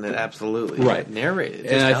story, then it absolutely narrate it.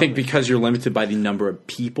 And I think because you're limited by the number of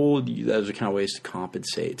people, those are kind of ways to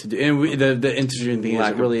compensate. The interesting thing is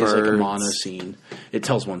it really is a mono scene. It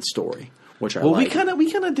tells one story. which I Well, like.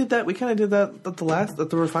 we kind of did that. We kind of did that at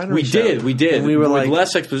the refinery. We show. did. And we were with like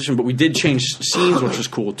less exposition, but we did change scenes, which was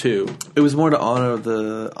cool too. it was more to honor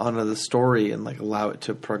the story and like allow it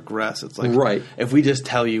to progress. It's like Right. if we just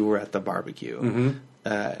tell you we're at the barbecue,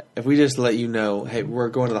 if we just let you know, hey, we're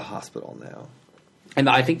going to the hospital now. And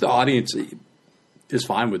I think the audience is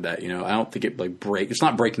fine with that. I don't think it it's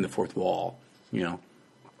not breaking the fourth wall.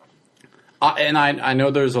 And I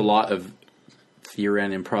know there's a lot of theory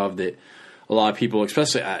and improv that a lot of people,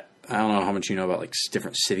 especially I don't know how much you know about like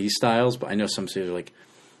different city styles, but I know some cities are like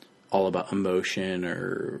all about emotion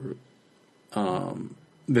or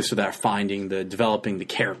this or that, developing the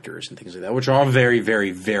characters and things like that, which are all very,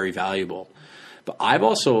 very, very valuable. But I've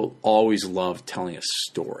also always loved telling a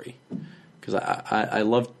story because I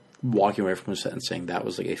love walking away from a set and saying that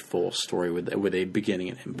was like a full story with a beginning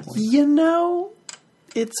and end point.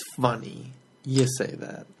 It's funny you say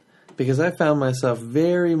that because I found myself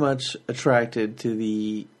very much attracted to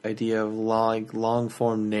the idea of long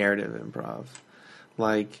form narrative improv,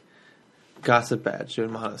 like Gossip Badge doing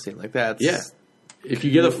monoscene like that. Yeah. If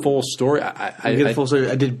you get a full story, I get a full story.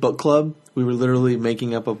 I did book club. We were literally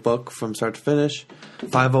making up a book from start to finish.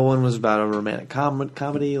 501 was about a romantic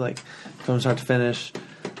comedy, like from start to finish.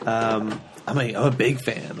 I'm a big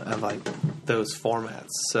fan of like those formats,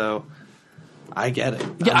 so I get it.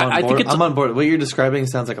 Yeah, I'm on board. What you're describing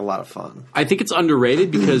sounds like a lot of fun. I think it's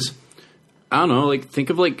underrated because I don't know, like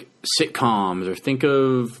think of like sitcoms or think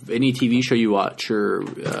of any TV show you watch or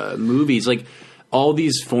movies, like. All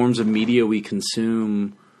these forms of media we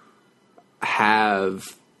consume have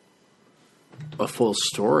a full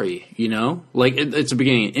story, Like it's a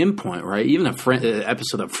beginning and end point, right? Even an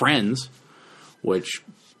episode of Friends, which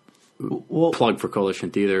plug for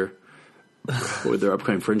Coalition Theater with their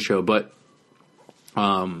upcoming Friends show, but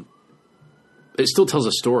it still tells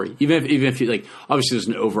a story. Even if you like, obviously there's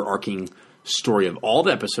an overarching story of all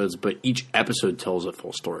the episodes, but each episode tells a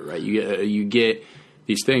full story, right? You get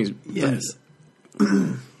these things. Yes.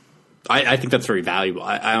 I think that's very valuable.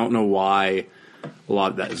 I don't know why a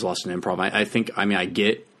lot of that is lost in improv. I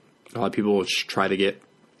get a lot of people will try to get.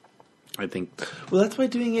 I think. Well, that's why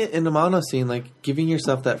doing it in a mono scene, like giving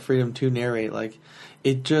yourself that freedom to narrate, like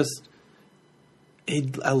it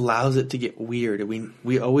allows it to get weird.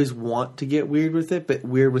 We always want to get weird with it, but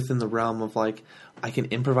weird within the realm of like I can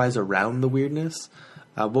improvise around the weirdness,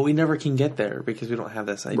 but we never can get there because we don't have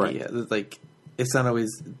this idea. Right. Like. It's not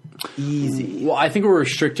always easy. Well, I think we're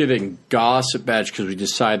restricted in Gossip Badge because we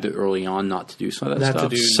decided early on not to do some of that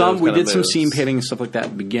stuff. We did some scene painting and stuff like that at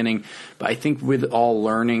the beginning, but I think with all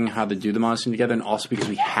learning how to do the monoscene together, and also because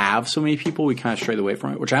we have so many people, we kind of strayed away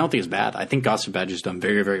from it, which I don't think is bad. I think Gossip Badge has done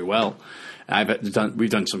very, very well. We've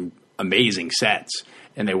done some amazing sets,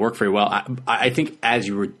 and they work very well. I think as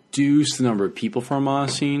you reduce the number of people for a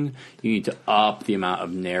monoscene, you need to up the amount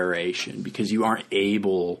of narration because you aren't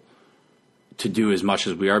able to do as much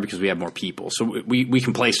as we are because we have more people. So we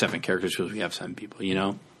can play 7 characters because we have 7 people,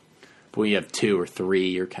 But when you have 2 or 3,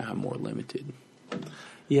 you're kind of more limited.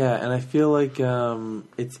 Yeah, and I feel like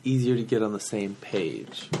it's easier to get on the same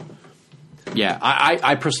page. Yeah,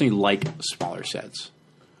 I personally like smaller sets,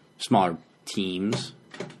 smaller teams.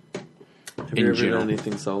 Have you ever done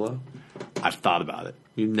anything solo? I've thought about it.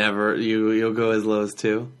 You'll go as low as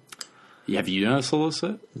 2? Have you done a solo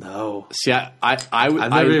set? No. See, I've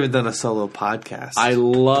never even done a solo podcast. I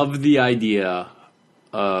love the idea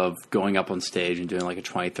of going up on stage and doing like a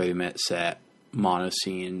 20, 30-minute set,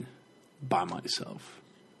 monoscene by myself.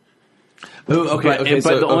 Oh, okay.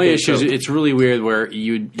 But the only issue is it's really weird where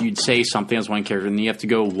you'd say something as one character and then you have to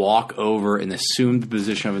go walk over and assume the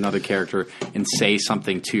position of another character and say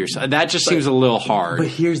something to yourself. That just seems a little hard. But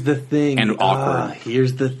here's the thing. And awkward.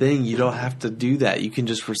 Here's the thing. You don't have to do that. You can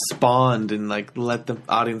just respond and like let the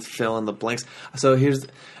audience fill in the blanks. So here's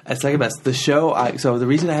at Second Best. The show, so the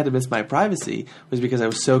reason I had to miss my privacy was because I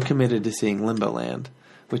was so committed to seeing Limbo Land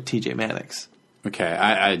with TJ Mannix. Okay,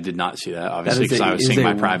 I did not see that obviously because I was seeing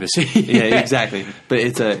my privacy. Yeah, exactly. But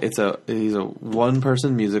he's a one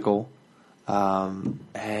person musical,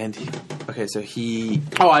 and he.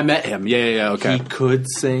 Oh, I met him. Yeah. Okay. He could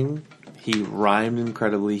sing. He rhymed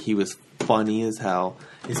incredibly. He was funny as hell.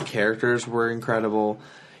 His characters were incredible.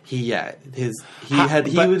 He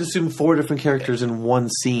would assume 4 different characters in one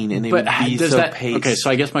scene, and it would be so paced. Okay, so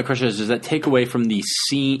I guess my question is: does that take away from the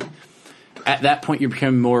scene? At that point, you're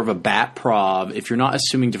becoming more of a bat prov. If you're not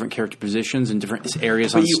assuming different character positions in different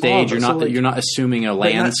areas on stage, you're not assuming a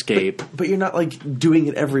landscape. But you're not like doing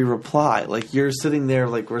it every reply. Like you're sitting there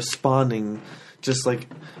like responding, just like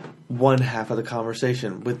one half of the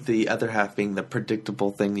conversation, with the other half being the predictable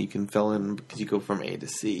thing that you can fill in because you go from A to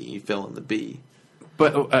C, you fill in the B.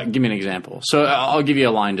 But give me an example. So I'll give you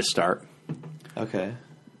a line to start. Okay.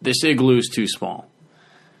 This igloo is too small.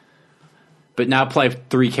 But now play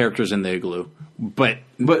 3 characters in the igloo. But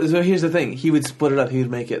so here's the thing. He would split it up. He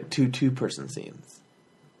would make it 2 two-person scenes.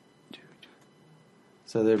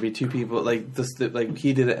 So there'd be 2 people. Like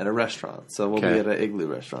he did it at a restaurant. So we'll be at an igloo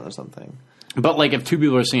restaurant or something. But like if 2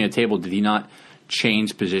 people are sitting at a table, did he not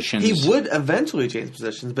change positions? He would eventually change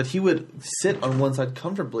positions, but he would sit on one side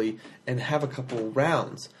comfortably and have a couple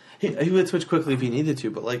rounds. He would switch quickly if he needed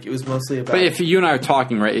to, but like it was mostly about... But if you and I are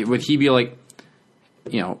talking, right, would he be like,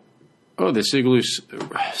 oh, this igloo's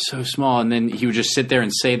so small, and then he would just sit there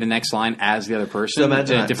and say the next line as the other person in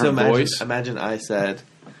a different voice? Imagine I said,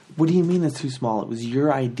 what do you mean it's too small? It was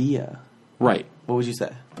your idea. Right. What would you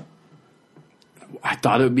say? I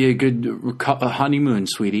thought it would be a good honeymoon,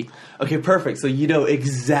 sweetie. Okay, perfect. So you know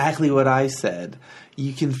exactly what I said.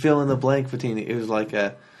 You can fill in the blank between it. It was like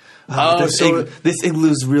this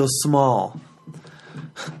igloo's real small.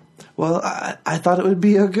 Well, I thought it would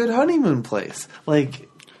be a good honeymoon place. Like...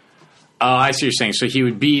 I see what you're saying. So he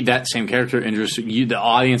would be that same character. The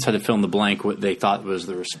audience had to fill in the blank what they thought was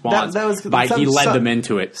the response. He led them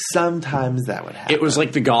into it. Sometimes that would happen. It was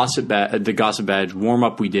like the gossip badge warm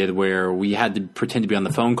up we did, where we had to pretend to be on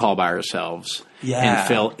the phone call by ourselves and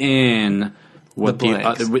fill in what the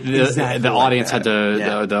audience had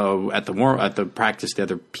to at the practice. The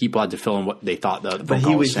other people had to fill in what they thought the phone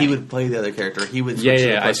call was saying. He would play the other character. He would switch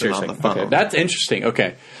the person on the phone. Okay. That's interesting.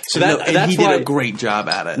 Okay, so he did a great job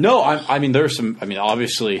at it. No, I mean there's some. I mean,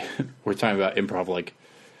 obviously we're talking about improv. Like,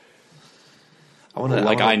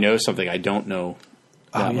 I know something I don't know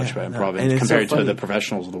that much about improv, and compared to the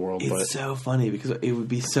professionals of the world. It's so funny because it would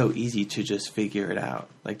be so easy to just figure it out,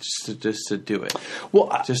 like just to do it.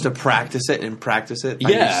 Well, just to practice it by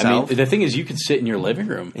yourself. I mean, the thing is, you could sit in your living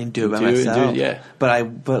room and do it by myself. Yeah,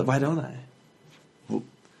 but why don't I?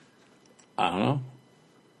 I don't know.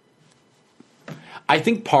 I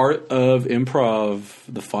think part of improv,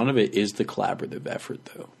 the fun of it, is the collaborative effort,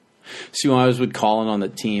 though. See, when I was with Colin on the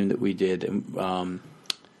team that we did, we were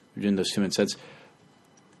doing those 2-minute sets.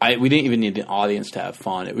 We didn't even need the audience to have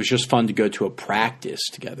fun. It was just fun to go to a practice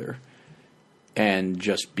together and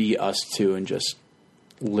just be us two and just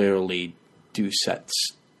literally do sets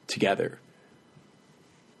together.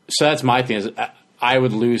 So that's my thing. Is I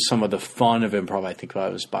would lose some of the fun of improv, I think, if I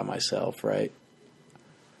was by myself, right?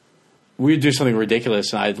 We'd do something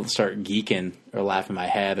ridiculous and I'd start geeking or laughing my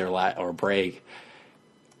head or break.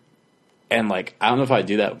 And, like, I don't know if I'd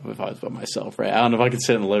do that if I was by myself, right? I don't know if I could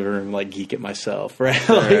sit in the living room and, like, geek at myself, right?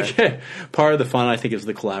 Like, part of the fun, I think, is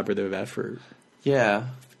the collaborative effort. Yeah.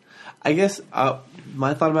 I guess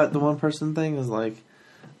my thought about the one-person thing is, like,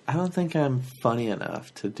 I don't think I'm funny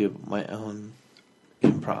enough to do my own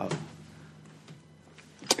improv.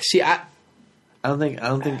 See, I don't think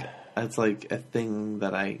that's, like, a thing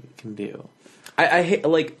that I can do. I hate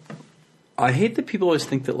that people always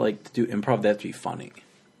think that, like, to do improv, they have to be funny.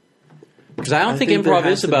 Because I don't think improv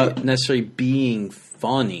is about necessarily being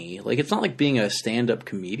funny. Like, it's not like being a stand-up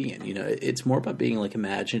comedian. You know, it's more about being, like,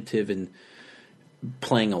 imaginative and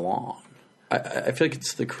playing along. I feel like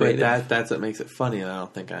it's the creative. But that's what makes it funny, and I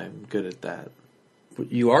don't think I'm good at that.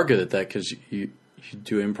 You are good at that because you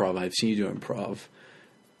do improv. I've seen you do improv.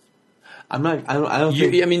 I'm not. I don't.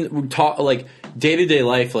 Think, I mean, talk like day-to-day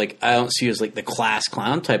life. Like, I don't see you as like the class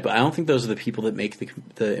clown type, but I don't think those are the people that make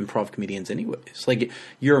the improv comedians, anyways. Like,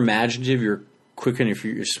 you're imaginative, you're quick, and if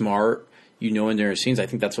you're smart, you know in their scenes. I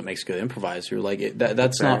think that's what makes a good improviser. Like,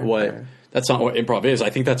 that's not what improv is. I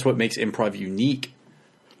think that's what makes improv unique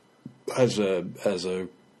as a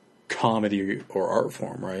comedy or art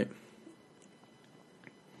form, right?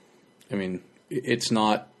 I mean, it's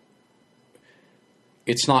not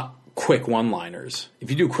quick one-liners. If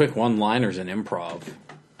you do quick one-liners in improv,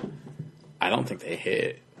 I don't think they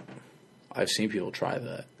hit. I've seen people try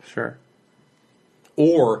that. Sure.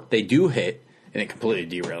 Or they do hit, and it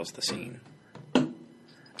completely derails the scene. I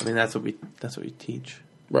mean, that's what we teach.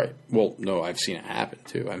 Right. Well, no, I've seen it happen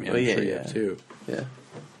too. I mean, I'm sure you have too. Yeah.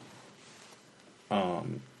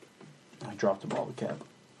 I dropped a bottle cap.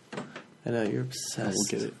 I know you're obsessed.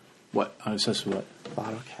 We'll get it. What? I'm obsessed with what?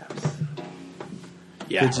 Bottle caps.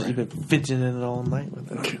 Yeah, You've been fidgeting it all night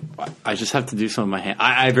with it. I just have to do some of my hand.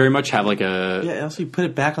 I very much have like a... Yeah, and also you put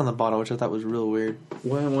it back on the bottle, which I thought was real weird.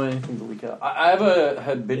 When anything to leak out. I have a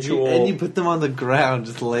habitual... And you put them on the ground,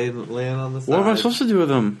 just laying on the side. What am I supposed to do with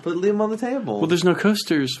them? Leave them on the table. Well, there's no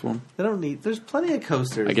coasters for them. They don't need... There's plenty of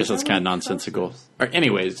coasters. I guess that's kind of nonsensical. All right,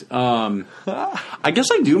 anyways, I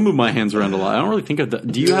guess I do move my hands around a lot. I don't really think of that.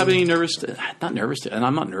 Do you have any nervous... Not nervous, and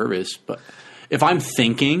I'm not nervous, but... if I'm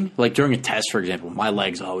thinking, like during a test, for example, my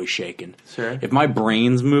leg's always shaking. Sure. If my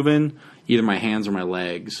brain's moving, either my hands or my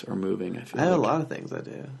legs are moving. I have a lot of things I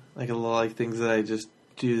do. Like a lot of things that I just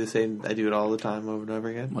do the same. I do it all the time, over and over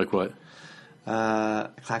again. Like what?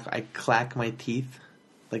 I clack my teeth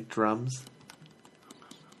like drums.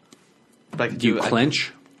 But Do you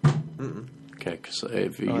clench? Okay, because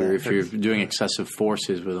if you're doing excessive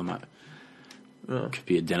forces with them, it could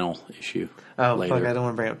be a dental issue. Oh, later. fuck, I don't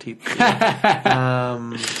want to bring up teeth.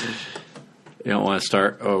 You don't want to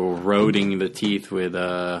start eroding the teeth with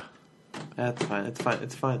That's fine. It's fine.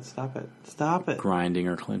 It's fine. Stop it. Stop it. grinding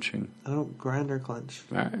or clenching. I don't grind or clench.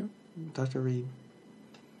 All right. Dr. Reid.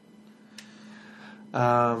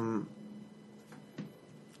 I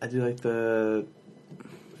do like the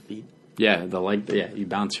feet. Yeah, the leg. Yeah, you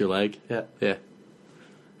bounce your leg. Yeah. Yeah.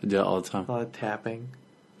 I do that all the time. A lot of tapping.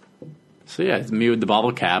 So yeah, it's me with the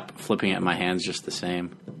bottle cap, flipping it in my hands just the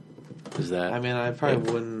same. Is that? I mean, I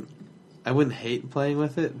probably wouldn't. I wouldn't hate playing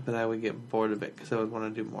with it, but I would get bored of it because I would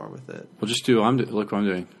want to do more with it. Well, just do. Look what I'm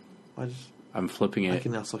doing. I'm flipping it. I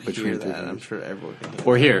can also between hear three that. I'm fingers. sure everyone can hear.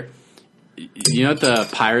 Or here, you know what the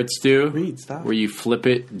pirates do? Reid, stop. Where you flip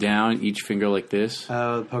it down each finger like this.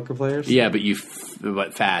 Poker players. Yeah,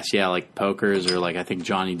 but fast. Yeah, like pokers or like I think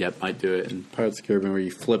Johnny Depp might do it in Pirates of the Caribbean, where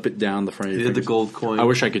you flip it down the front of your They did the fingers. gold coin. I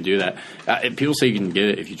wish I could do that. People say you can get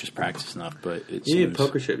it if you just practice enough, but it You need a seems-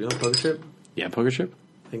 poker chip. You want a poker chip? Yeah, poker chip.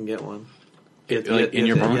 I can get one. In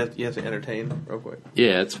your apartment? You have to entertain real quick.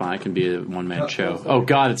 Yeah, it's fine. It can be a one-man show. sorry. Oh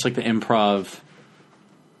God, it's like the improv.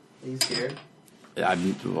 He's here.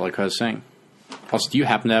 Like I was saying. Also, do you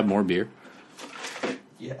happen to have more beer?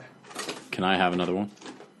 Yeah. Can I have another one?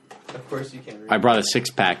 Of course you can. I brought a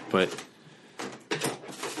 6-pack, but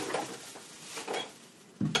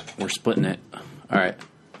we're splitting it. All right.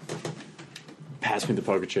 Pass me the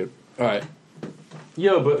poker chip. All right.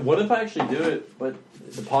 Yo, but what if I actually do it, but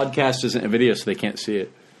the podcast isn't a video, so they can't see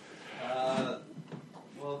it?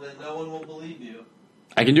 Well, then no one will believe you.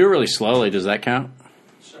 I can do it really slowly. Does that count?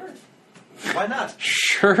 Sure. Why not?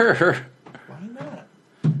 Sure. Why not?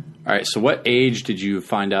 All right. So, what age did you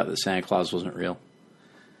find out that Santa Claus wasn't real?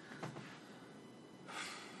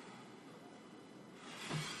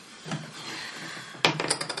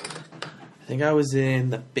 I think I was in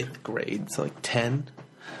the 5th grade, so like 10.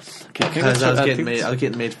 Okay, Because I was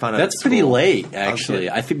getting made fun of. That's at pretty school. late, actually.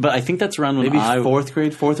 I think that's around when Maybe I 4th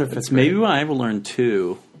grade, 4th or 5th grade. maybe when I ever learned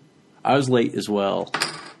too. I was late as well.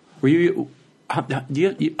 Were you? How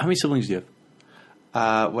many siblings do you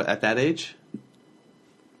have? What at that age?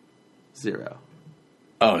 0.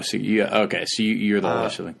 Oh, so you're the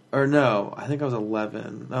oldest sibling. Or no, I think I was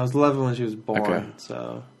 11. I was 11 when she was born. Okay.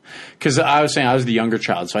 So Because I was saying I was the younger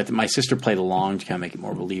child, so my sister played along to kind of make it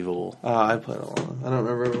more believable. I played along. I don't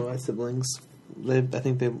remember my siblings. I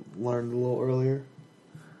think they learned a little earlier.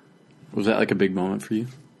 Was that like a big moment for you?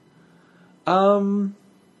 Oh,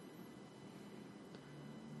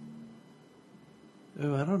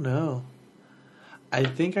 I don't know. I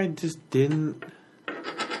think I just didn't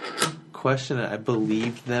question it. I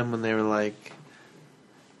believed them when they were like,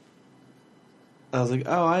 I was like,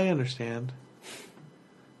 oh, I understand.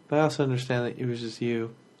 But I also understand that it was just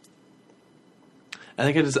you. I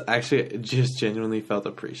think I just genuinely felt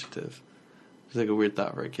appreciative. It's like a weird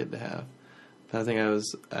thought for a kid to have. But I think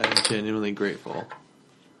I'm genuinely grateful.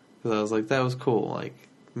 Because I was like, that was cool. Like,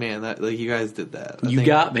 man, you guys did that. You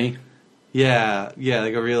got me. Yeah,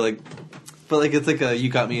 like a real like, but like it's like a you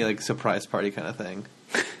got me like surprise party kind of thing.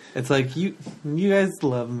 It's like you guys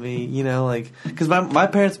love me, like because my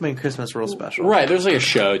parents made Christmas real special. Right, there's like a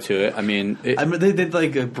show to it. I mean, they did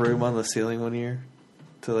like a broom on the ceiling one year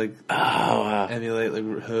to like wow. emulate like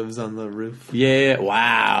hooves on the roof. Yeah,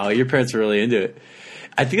 wow, your parents are really into it.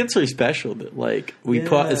 I think that's really special that like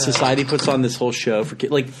society puts on this whole show for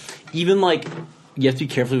kids. Like even like you have to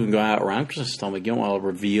be careful when going out around Christmas time. Like you don't want to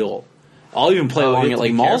reveal. I'll even play along at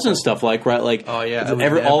like malls and stuff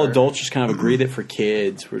all adults just kind of agree that for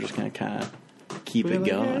kids we're just gonna kind of keep it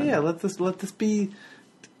going. Yeah, let this be.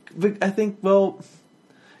 But I think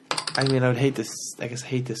I mean I would hate to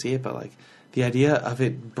see it, but like the idea of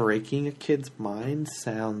it breaking a kid's mind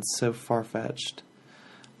sounds so far fetched.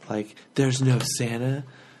 Like there's no Santa,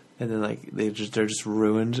 and then like they're just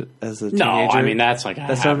ruined as a teenager. No, I mean that's what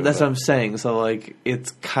I'm saying. So like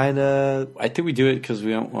it's kind of. I think we do it because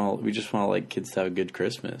we don't. Well, we just want like kids to have a good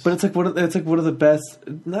Christmas. But it's like one of the best.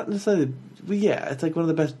 Not necessarily. But yeah, it's like one of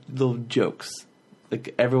the best little jokes.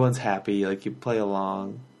 Like everyone's happy. Like you play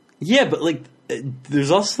along. Yeah, but like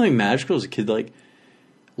there's also something magical as a kid. Like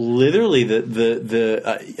literally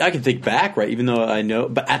I can think back, right? Even though I know,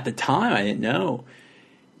 but at the time I didn't know.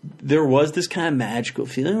 There was this kind of magical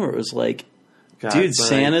feeling where it was like God, Dude,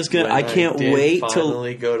 Santa's gonna. I can't wait till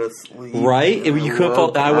finally go to sleep. Right? I wake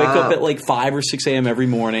up at like 5 or 6 a.m. every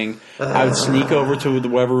morning. I would sneak over to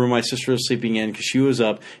whatever room my sister was sleeping in because she was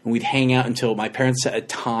up, and we'd hang out until my parents set a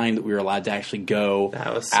time that we were allowed to actually go.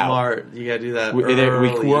 That was out. smart. You gotta do that. We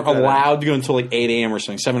weren't allowed to go until like 8 a.m. or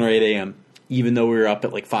something, 7 or 8 a.m. Even though we were up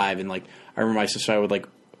at like 5. And like I remember my sister, I would like,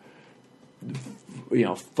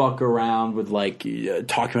 fuck around with like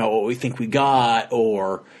talking about what we think we got,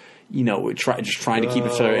 or we trying to keep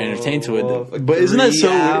each other entertained to it. But isn't that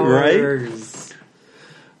so weird, right?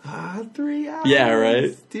 3 hours. Yeah,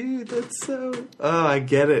 right. Dude, that's so. Oh, I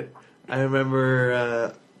get it. I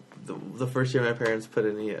remember the first year my parents put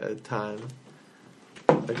any time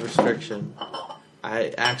like restriction.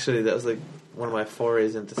 That was like one of my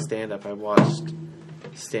forays into stand up. I watched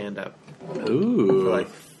stand up for like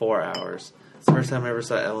 4 hours. It's the first time I ever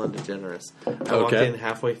saw Ellen DeGeneres. I walked in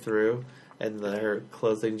halfway through, and her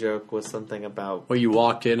closing joke was something about... Well, you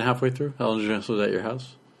walked in halfway through? Ellen DeGeneres was at your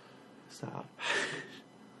house? Stop.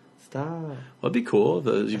 Well, it'd be cool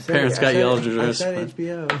if your parents got you Ellen DeGeneres. I said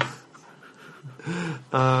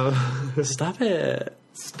HBO. Stop it.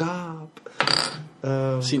 Stop.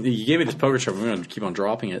 See, you gave me this poker chip. I'm going to keep on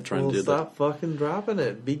dropping it, trying to do that. Stop fucking dropping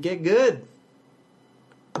it. Get good.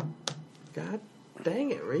 God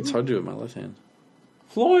dang it, Reid. It's hard to do it with my left hand.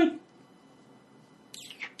 Floyd!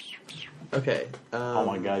 Okay. Oh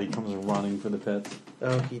my god, he comes running for the pets.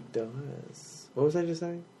 Oh, he does. What was I just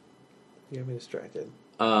saying? You got me distracted.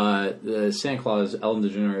 The Santa Claus, Ellen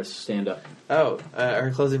DeGeneres stand-up. Oh,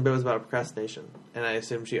 her closing bit was about procrastination. And I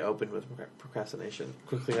assumed she opened with procrastination.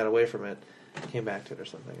 Quickly got away from it. Came back to it or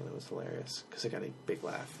something, and it was hilarious. Because it got a big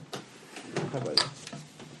laugh. How about you?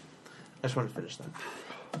 I just want to finish that.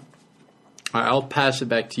 All right, I'll pass it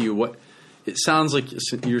back to you. What it sounds like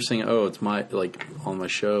you're saying, oh, it's my on my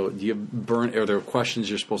show. Do you are there questions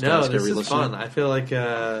you're supposed to ask every listener? No, this is fun. I feel like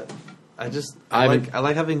I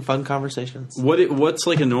like having fun conversations. What's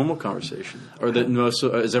like a normal conversation? Or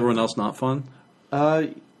is everyone else not fun?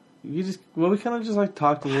 We kind of just like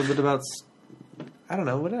talked a little bit about, I don't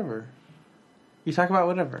know, whatever. You talk about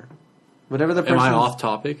whatever the person. Am I off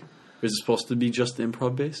topic? Is it supposed to be just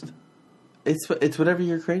improv based? It's whatever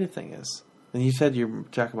your creative thing is. And you said you're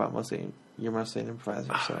mostly an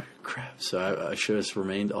improviser. So crap. So I should have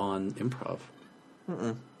remained on improv.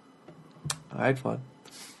 I had fun.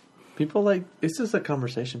 People it's just a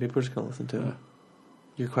conversation. People are just gonna listen to it.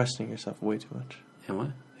 You're questioning yourself way too much. Am I?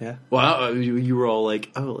 Yeah. Well, you were all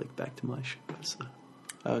like, oh, like back to my show. So.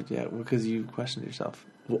 Oh yeah, because you questioned yourself.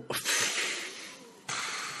 Well,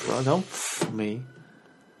 don't me.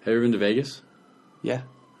 Have you ever been to Vegas? Yeah.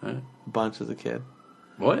 All right. A bunch as a kid.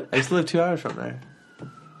 What? I used to live 2 hours from there.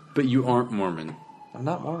 But you aren't Mormon. I'm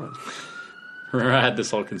not Mormon. I had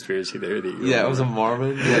this whole conspiracy there. That was a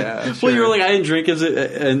Mormon? Yeah. Sure. Well, you were like, I didn't drink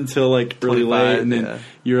until like really late. And then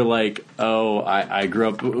you were like, oh, I grew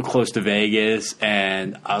up close to Vegas.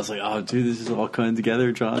 And I was like, oh, dude, this is all coming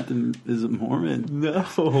together. Jonathan is a Mormon. No,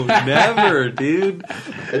 never, dude.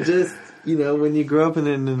 It just... when you grow up in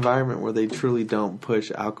an environment where they truly don't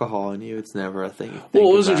push alcohol on you, it's never a thing.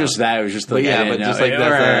 Well, it wasn't just that. It was just like,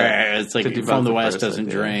 it's like from the West doesn't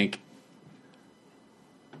drink.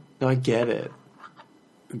 No, I get it.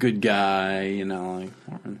 Good guy, like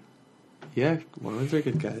Mormon. Yeah, Mormons are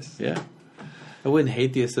good guys. Yeah. I wouldn't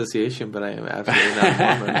hate the association, but I am absolutely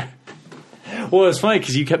not Mormon. Well, it's funny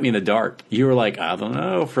because you kept me in the dark. You were like, I don't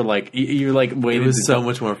know, for like, you like waited. It was so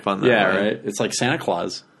much more fun that way. Right? It's like Santa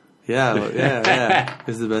Claus. Yeah.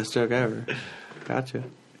 It's the best joke ever. Gotcha.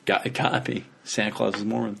 Got me. Santa Claus is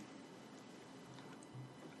Mormon.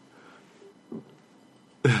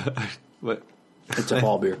 What? It's a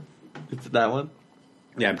fall beer. It's that one?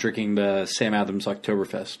 Yeah, I'm drinking the Sam Adams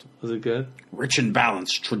Oktoberfest. Was it good? Rich and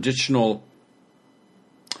balanced, traditional.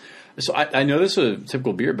 So I know this is a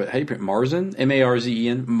typical beer, but how do you print Marzen?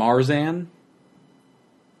 Marzen? Marzan?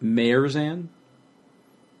 Marzan?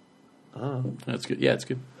 Oh. That's good. Yeah, it's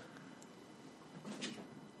good.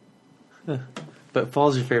 Huh. But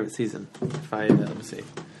fall's your favorite season. Let me see.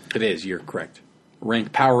 It is. You're correct.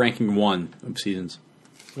 Power ranking 1 of seasons.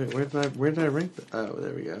 Wait, where did I rank? Oh,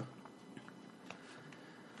 there we go.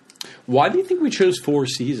 Why do you think we chose 4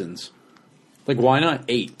 seasons? Like, why not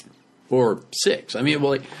 8 or 6? I mean,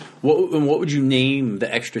 what would you name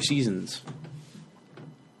the extra seasons?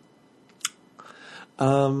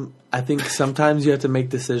 I think sometimes you have to make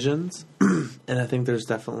decisions, and I think there's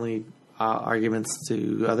definitely arguments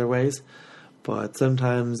to other ways, but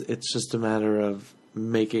sometimes it's just a matter of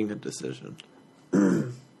making a decision.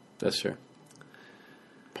 That's fair.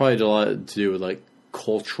 Probably a lot to do with like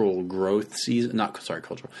cultural growth season.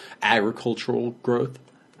 Agricultural growth.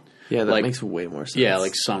 Yeah, that like, makes way more sense. Yeah,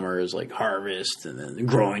 like summer is like harvest, and then the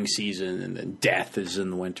growing season, and then death is in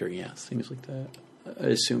the winter. Yeah, things like that. I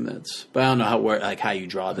assume that's, but I don't know how you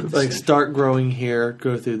draw the like start growing here,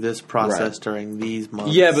 go through this process Right. during these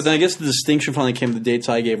months. Yeah, but then I guess the distinction finally came. The dates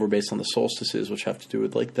I gave were based on the solstices, which have to do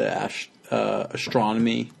with like the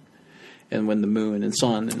astronomy and when the moon and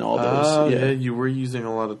sun and all those. Oh, yeah, you were using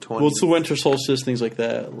a lot of 20s. Well, it's the winter solstice, things like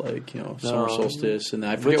that, like summer solstice, and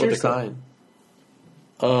I forget What's what your they call it. sign?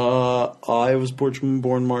 I was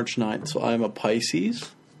born March 9th, so I'm a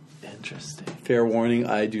Pisces. Interesting. Fair warning,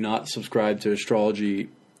 I do not subscribe to astrology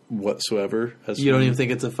whatsoever. You don't even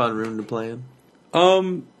think it's a fun room to play in?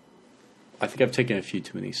 I think I've taken a few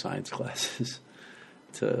too many science classes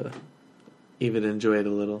to even enjoy it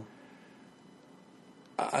a little.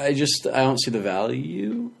 I don't see the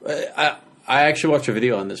value. I actually watched a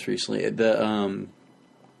video on this recently. It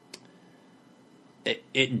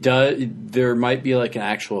does. There might be like an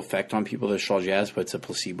actual effect on people that astrology has, but it's a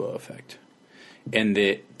placebo effect, and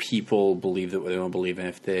that people believe that what they don't believe in.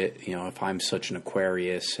 If I'm such an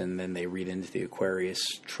Aquarius, and then they read into the Aquarius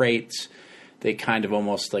traits, they kind of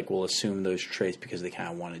almost like will assume those traits because they kind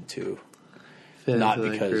of wanted to, not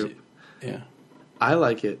because. Yeah, I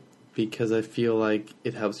like it because I feel like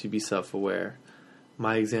it helps you be self-aware.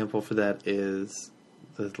 My example for that is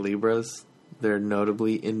the Libras. They're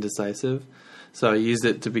notably indecisive. So I used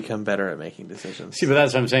it to become better at making decisions. See, but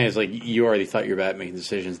that's what I'm saying. It's like you already thought you were bad at making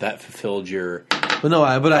decisions. That fulfilled your. Well, no,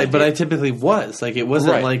 I typically was. Like it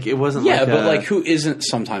wasn't Right. like it wasn't. Yeah, like but like who isn't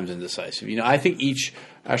sometimes indecisive? I think each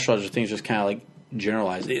astrologer thing is just kind of like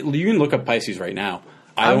generalized. You can look up Pisces right now.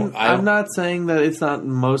 I'm not saying that it's not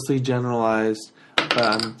mostly generalized,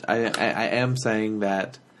 but I am saying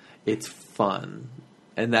that it's fun,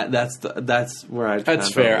 and that's where I.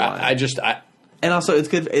 That's fair. And also, it's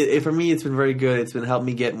good for me. It's been very good. It's been helping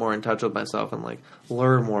me get more in touch with myself and like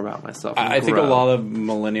learn more about myself. I think a lot of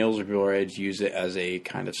millennials or people our age use it as a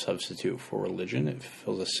kind of substitute for religion. It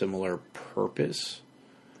fulfills a similar purpose,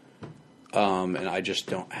 and I just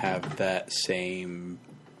don't have that same.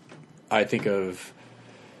 I think of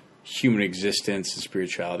human existence and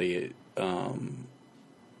spirituality,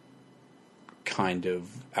 kind of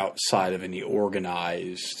outside of any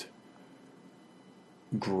organized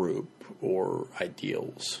group or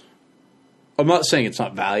ideals. I'm not saying it's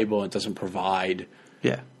not valuable and it doesn't provide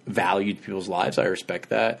value to people's lives. I respect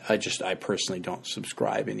that. I personally don't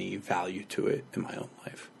subscribe any value to it in my own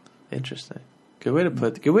life. Interesting. Good way to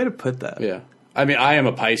put that. Yeah. I mean, I am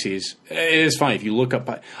a Pisces. It is funny if you look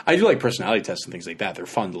up. I do like personality tests and things like that. They're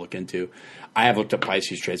fun to look into. I have looked up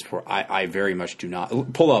Pisces traits before. I very much do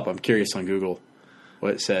not. Pull up. I'm curious on Google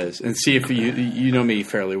what it says and see if you know me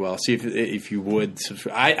fairly well. See if you would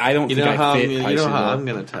subscribe. I don't think I fit Pisces. You know how I'm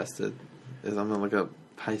going to test it is I'm going to look up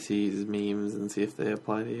Pisces memes and see if they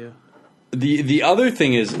apply to you. The other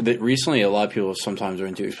thing is that recently a lot of people sometimes are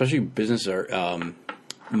into, especially businesses, are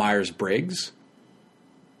Myers-Briggs.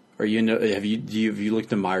 Have you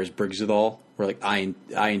looked at Myers-Briggs at all? Or like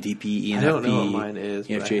INTP, ENFP? I don't know what mine is,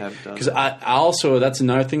 but ENFJ. I have done. Because I also, that's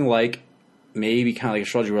another thing, like maybe kind of like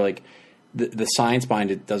astrology, where like the science behind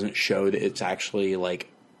it doesn't show that it's actually like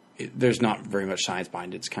there's not very much science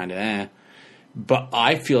behind it. It's kind of But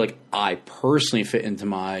I feel like I personally fit into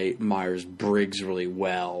my Myers-Briggs really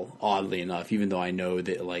well, oddly enough, even though I know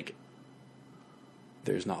that like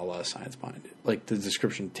there's not a lot of science behind it. Like the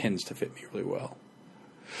description tends to fit me really well.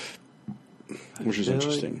 Which is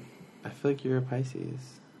interesting. I feel like you're a Pisces.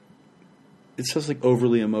 It says like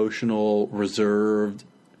overly emotional, reserved,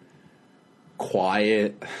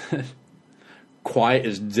 quiet. Quiet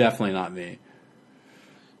is definitely not me.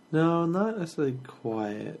 No, not necessarily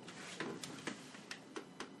quiet.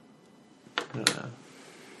 I don't know.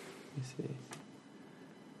 Let me see.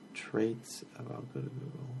 Traits of, I'll go to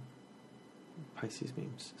Google. Pisces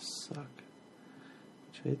memes suck.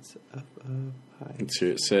 Traits of a Pisces. Let's see,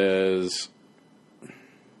 it says...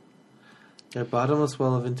 Their bottomless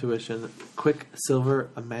well of intuition, quick silver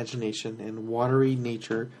imagination, and watery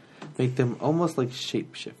nature make them almost like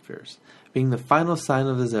shapeshifters. Being the final sign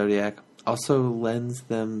of the zodiac also lends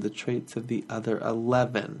them the traits of the other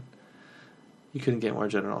 11. You couldn't get more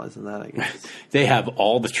generalized than that, I guess. They have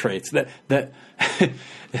all the traits. That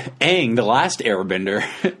Aang, the last airbender,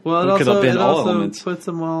 well, could have been all elements. Puts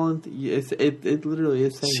them all in. It literally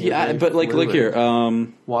is saying. See, but like, look here.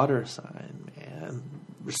 Water sign, man.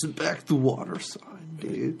 Respect the water sign,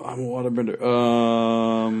 dude. I'm a waterbender.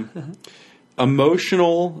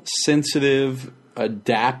 Emotional, sensitive,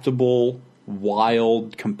 adaptable,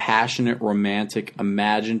 wild, compassionate, romantic,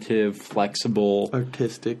 imaginative, flexible,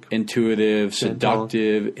 artistic, intuitive, gentle,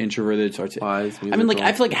 seductive, introverted, wise, I mean, like,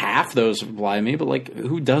 I feel like half those apply to me, but like,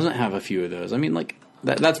 who doesn't have a few of those? I mean, like,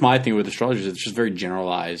 that's my thing with astrologers. It's just very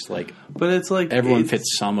generalized. Like, but it's like everyone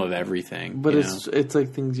fits some of everything. But it's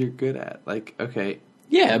like things you're good at. Like, okay,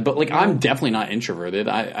 yeah, but like, I'm definitely not introverted.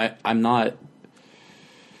 I'm not.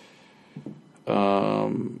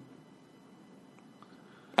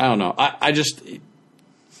 I don't know. I just,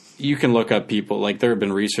 you can look up people, like there have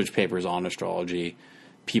been research papers on astrology.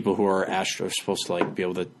 People who are supposed to like be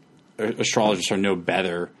able to, astrologists are no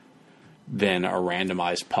better than a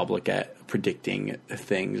randomized public at predicting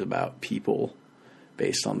things about people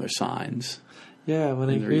based on their signs. Yeah, when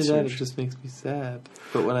I hear that, it just makes me sad.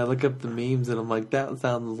 But when I look up the memes and I'm like, that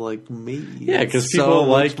sounds like me. Yeah, because people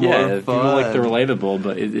like, people like the relatable,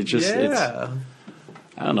 but it just, it's,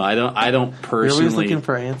 I don't know. I don't personally. You're always looking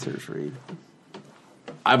for answers, Reid.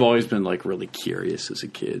 I've always been like really curious as a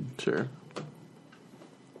kid. Sure.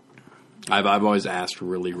 I've always asked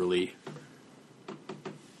really, really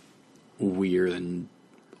weird and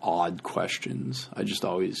odd questions. I just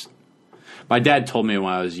always. My dad told me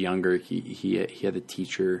when I was younger, he had a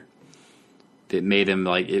teacher that made him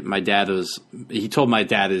like it. He told my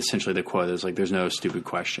dad essentially the quote is like, "There's no stupid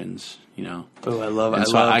questions," you know. Oh, I love it. And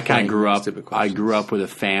so I kind of grew up. I grew up with a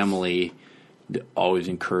family that always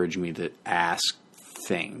encouraged me to ask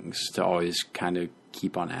things, to always kind of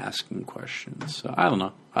keep on asking questions. So I don't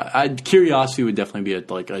know. Curiosity would definitely be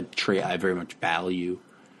a trait I very much value.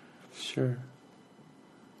 Sure.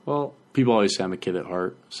 Well, people always say I'm a kid at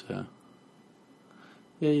heart. So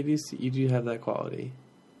yeah, you do have that quality.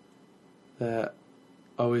 That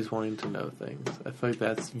always wanting to know things. I feel like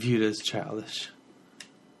that's viewed as childish.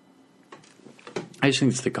 I just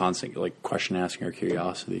think it's the constant like question asking or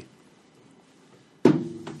curiosity.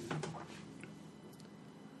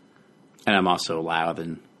 And I'm also loud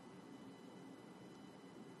and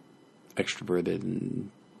extroverted and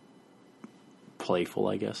playful,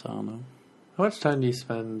 I guess. I don't know. How much time do you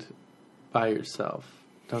spend by yourself?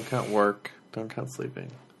 Don't count work. Don't count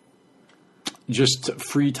sleeping. Just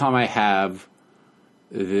free time I have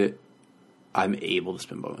that I'm able to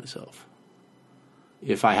spend by myself.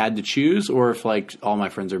 If I had to choose, or if like all my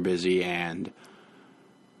friends are busy and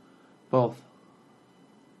both.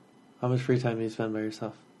 How much free time do you spend by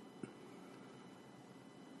yourself?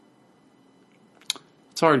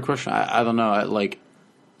 It's a hard question. I don't know. Like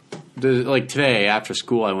today after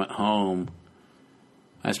school, I went home.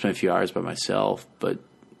 I spent a few hours by myself, but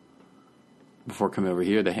before coming over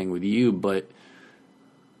here to hang with you, but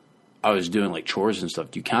I was doing like chores and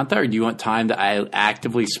stuff. Do you count that, or do you want time that I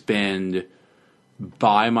actively spend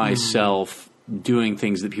by myself doing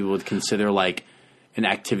things that people would consider like an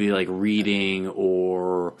activity, like reading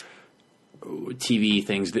or TV,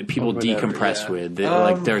 things that people decompress with, that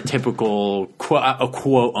like their typical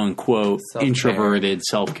quote unquote self-care. Introverted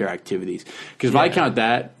self-care activities? Because if I count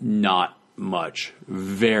that, not much,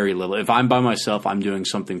 very little. If I'm by myself, I'm doing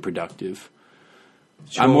something productive.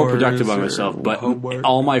 I'm more productive by myself, but homework.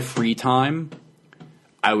 All my free time,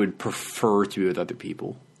 I would prefer to be with other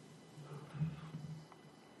people.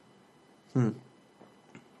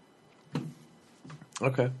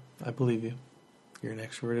 Okay, I believe you. You're an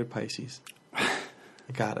extroverted Pisces. I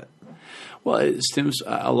got it. Well, it stems.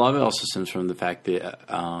 A lot of it also stems from the fact that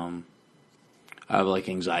I have like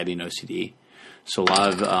anxiety and OCD, so a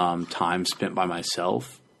lot of time spent by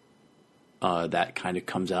myself, that kind of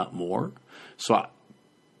comes out more. So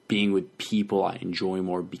being with people I enjoy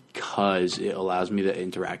more because it allows me to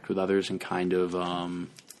interact with others and kind of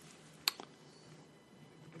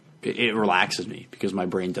it relaxes me because my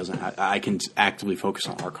brain doesn't. I can actively focus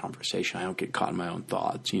on our conversation. I don't get caught in my own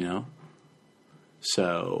thoughts, you know.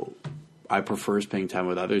 So I prefer spending time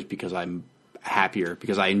with others because I'm happier,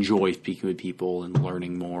 because I enjoy speaking with people and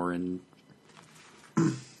learning more and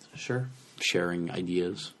sure sharing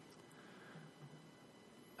ideas.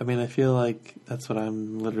 I mean, I feel like that's what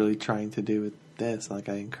I'm literally trying to do with this. Like,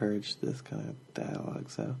 I encourage this kind of dialogue.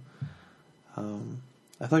 So,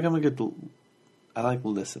 I feel like I like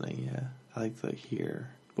listening. Yeah, I like to hear.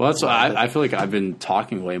 Well, that's why I feel like I've been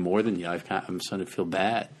talking way more than you. I'm starting to feel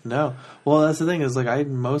bad. No, well, that's the thing is like I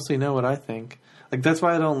mostly know what I think. Like that's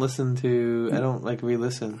why I don't like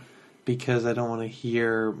re-listen, because I don't want to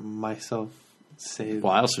hear myself say.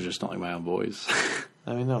 Well, I also just don't like my own voice.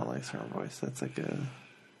 I mean, no one likes their own voice. That's like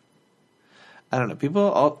I don't know.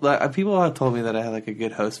 People have told me that I have like a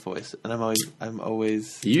good host voice, and I'm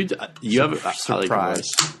always you have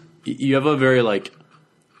surprised. You have a very like,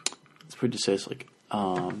 it's weird to say, it's like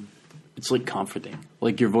it's like comforting.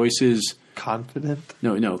 Like your voice is Confident?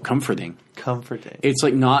 No, comforting. Comforting. It's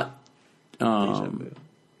like not.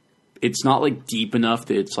 It's not like deep enough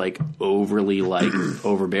that it's like overly like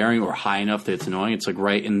overbearing or high enough that it's annoying. It's like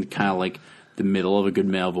right in kind of like the middle of a good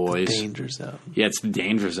male voice. Danger zone. Yeah, it's the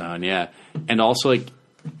danger zone. Yeah, and also like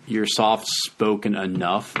you're soft spoken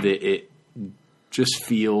enough that it just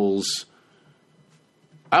feels.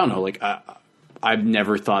 I don't know. Like I've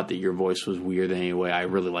never thought that your voice was weird in any way. I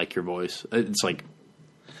really like your voice. It's like.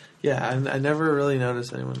 Yeah, I never really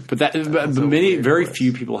noticed anyone. But very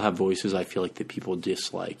few people have voices. I feel like that people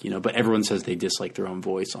dislike, But everyone says they dislike their own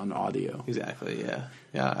voice on audio. Exactly. Yeah.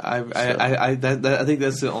 I think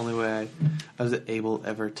that's the only way I was able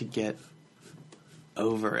ever to get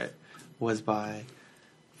over it was by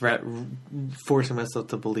forcing myself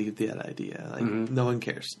to believe that idea. Like no one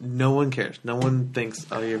cares. No one cares. No one thinks,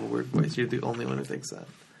 oh, you have a weird voice. You're the only one who thinks that.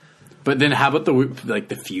 But then how about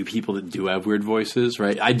the few people that do have weird voices,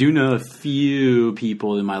 right? I do know a few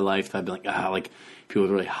people in my life that I've been like people with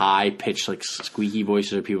really high pitched like squeaky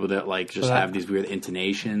voices, or people that like just have these weird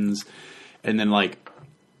intonations. And then like,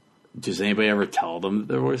 does anybody ever tell them that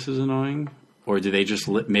their voice is annoying? Or do they just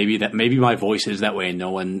maybe my voice is that way and no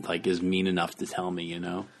one like is mean enough to tell me,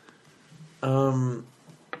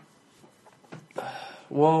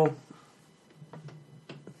 Well,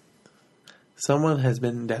 someone has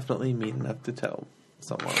been definitely mean enough to tell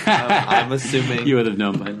someone. I'm assuming you would have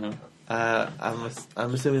known by now.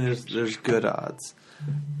 I'm assuming there's good odds,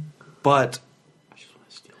 but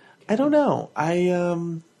I don't know.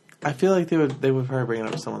 I feel like they would probably bring it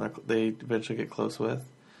up to someone that they eventually get close with.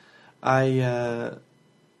 Again,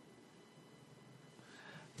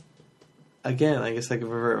 I guess I could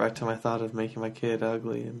revert back to my thought of making my kid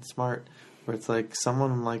ugly and smart, where it's like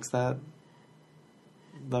someone likes that,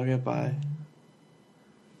 they'll get by.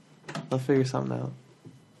 They'll figure something out.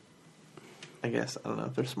 I guess. I don't know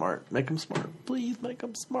if they're smart. Make them smart. Please make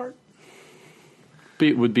them smart.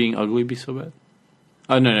 Would being ugly be so bad?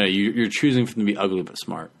 Oh, no. You're choosing for them to be ugly but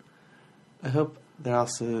smart. I hope they're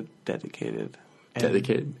also dedicated.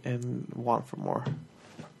 And want for more.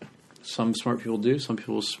 Some smart people do. Smart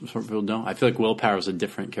people don't. I feel like willpower is a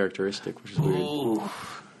different characteristic, which is weird. Ooh.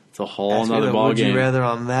 It's a whole other ballgame. Would you rather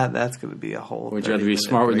on that? That's going to be a whole. Would you rather be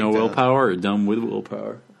smart with no willpower or dumb with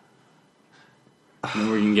willpower? And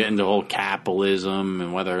then we can get into whole capitalism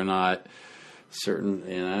and whether or not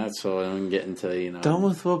certain, so I don't get into, dumb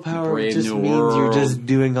with willpower just means you're just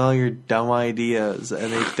doing all your dumb ideas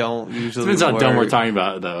and they don't usually Depends how dumb we're talking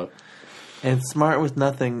about, though. And smart with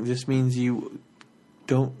nothing just means you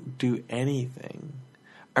don't do anything.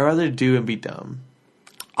 I'd rather do and be dumb.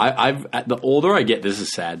 The older I get, this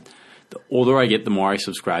is sad. The older I get, the more I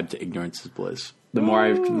subscribe to ignorance is bliss. The more I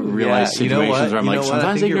realize situations where I'm like,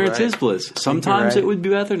 sometimes ignorance is bliss. Sometimes it would be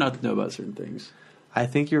better not to know about certain things. I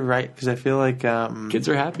think you're right, because I feel like... kids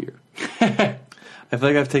are happier. I feel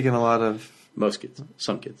like I've taken a lot of... Most kids.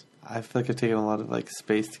 Some kids. I feel like I've taken a lot of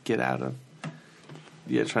space to get out of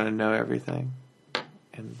trying to know everything.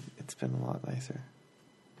 And it's been a lot nicer.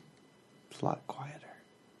 It's a lot quieter.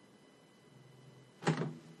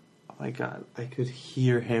 Oh my god, I could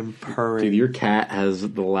hear him purring. Dude, your cat has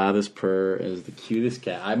the loudest purr, is the cutest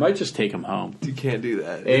cat. I might just take him home. You can't do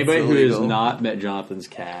that. Anybody who has not met Jonathan's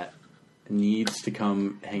cat needs to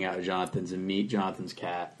come hang out with Jonathan's and meet Jonathan's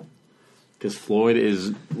cat. Because Floyd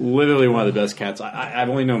is literally one of the best cats. I've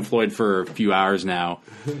only known Floyd for a few hours now,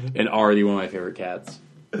 and already one of my favorite cats.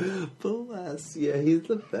 Bless. Yeah, he's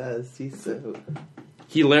the best. He's so...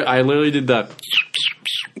 I literally did the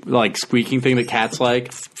squeaking thing that cats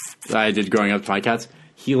like that I did growing up to my cats.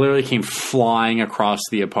 He literally came flying across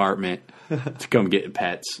the apartment to come get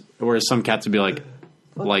pets. Whereas some cats would be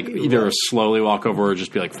either slowly walk over or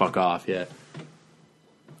just be like, fuck off, yeah.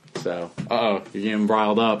 So, you're getting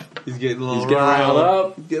riled up. He's getting riled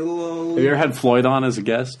up. Have you ever had Floyd on as a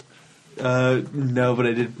guest? No, but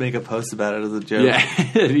I did make a post about it as a joke. Yeah,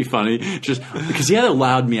 it'd be funny. Just because he had a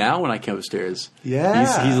loud meow when I came upstairs.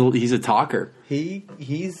 Yeah. He's a talker.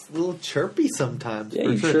 He's a little chirpy sometimes.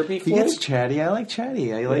 Yeah, chirpy. He gets chatty. I like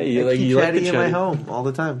chatty. I like you chatty like in my home all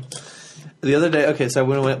the time. The other day, so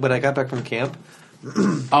when I got back from camp.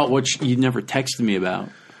 Which you never texted me about.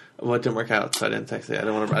 Well, it didn't work out, so I didn't text it. I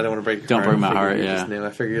don't want to break your Don't heart. break my heart. Yeah.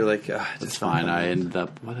 I figure it's fine. I ended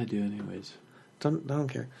up. What did I do anyways? Don't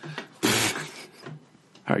care.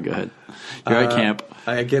 All right, go ahead. You're at camp.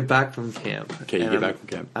 I get back from camp. Okay, you get back from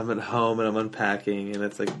camp. I'm at home and I'm unpacking, and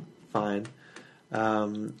it's fine.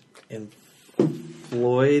 And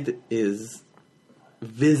Floyd is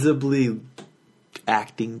visibly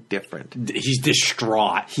acting different. He's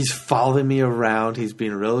distraught. He's following me around. He's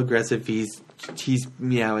being real aggressive. He's he's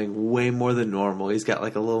meowing way more than normal. He's got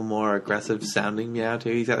like a little more aggressive sounding meow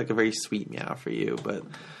too. He's got like a very sweet meow for you, but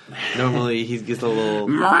normally he gets a little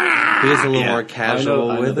more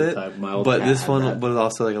casual with it. But this one was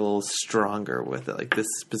also like a little stronger with it, like this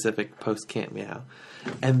specific post can't meow.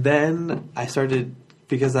 And then I started,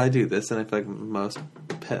 because I do this, and I feel like most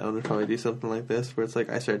pet owners probably do something like this, where it's like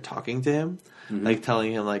I started talking to him, like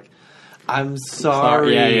telling him like, I'm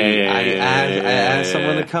sorry. I asked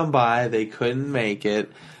someone to come by. They couldn't make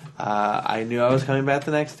it. I knew I was coming back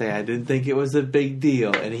the next day. I didn't think it was a big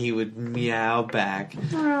deal. And he would meow back.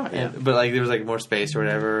 But like there was like more space or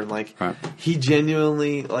whatever. And like he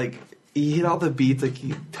genuinely like he hit all the beats. Like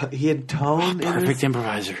he had tone. Perfect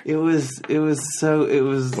improviser. It was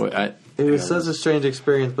such a strange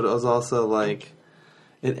experience. But it was also like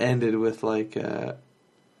it ended with like.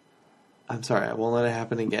 I'm sorry, I won't let it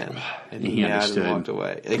happen again. And he meowed and walked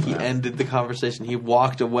away. Like, he ended the conversation. He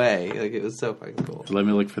walked away. Like, it was so fucking cool. Let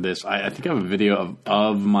me look for this. I think I have a video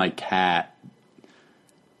of my cat.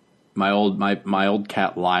 My old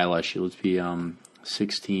cat, Lila. She looks to be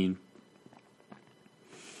 16.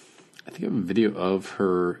 I think I have a video of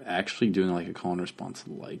her actually doing, like, a call and response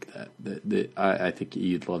like that. That I think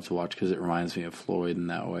you'd love to watch because it reminds me of Floyd in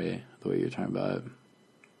that way, the way you're talking about it.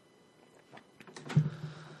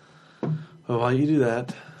 Well, while you do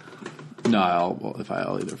that... No,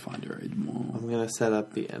 I'll either find it or I won't. I'm going to set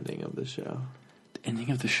up the ending of the show. The ending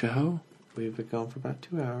of the show? We've been going for about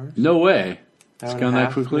 2 hours. No way. It's gone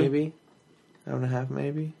that quickly? Maybe? Hour and a half,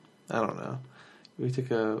 maybe? I don't know. We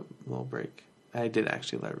took a little break. I did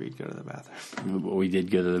actually let Reid go to the bathroom. We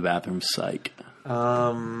did go to the bathroom, psych.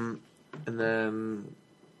 And then...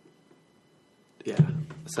 Yeah.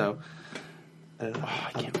 So... I don't know.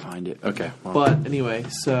 I can't find it. Okay. Well. But anyway,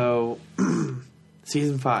 so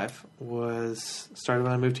season 5 was started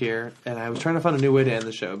when I moved here, and I was trying to find a new way to end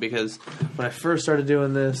the show because when I first started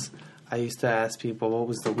doing this, I used to ask people what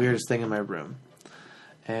was the weirdest thing in my room.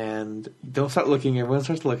 And don't start looking. Everyone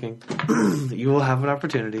starts looking. You will have an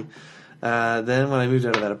opportunity. Then when I moved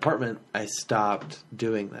out of that apartment, I stopped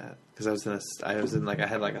doing that because I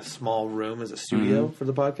had like a small room as a studio for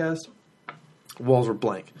the podcast. Walls were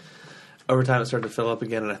blank. Over time, it started to fill up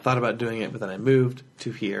again, and I thought about doing it, but then I moved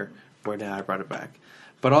to here, where now I brought it back.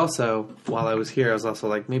 But also, while I was here, I was also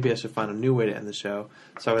like, maybe I should find a new way to end the show.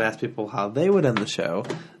 So I would ask people how they would end the show.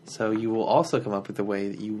 So you will also come up with the way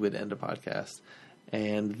that you would end a podcast.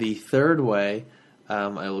 And the third way, I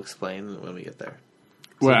will explain when we get there.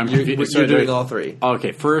 So well, you're doing all three.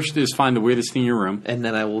 Okay, first is find the weirdest thing in your room. And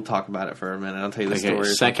then I will talk about it for a minute. I'll tell you the story.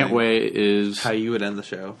 Second way is... how you would end the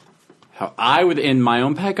show. How I would end my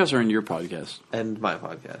own podcast or end your podcast? End my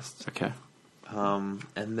podcast. Okay.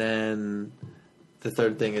 And then the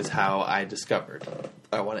third thing is how I discovered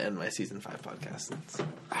I want to end my season 5 podcast.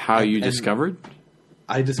 How you discovered?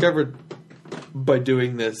 I discovered by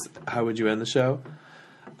doing this, how would you end the show?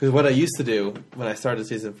 Because what I used to do when I started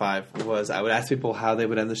season 5 was I would ask people how they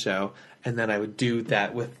would end the show, and then I would do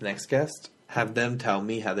that with the next guest, have them tell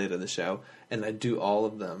me how they'd end the show, and I'd do all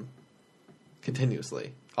of them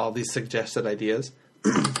continuously. All these suggested ideas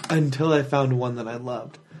until I found one that I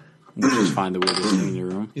loved. Which is find the weirdest thing in your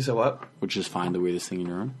room. You said what? Which is find the weirdest thing in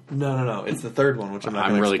your room. No. It's the third one, which I'm not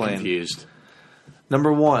going to explain. I'm really confused.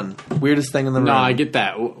 Number 1, weirdest thing in the room. No, I get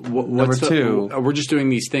that. Number 2, we're just doing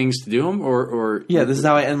these things to do them, or yeah, this is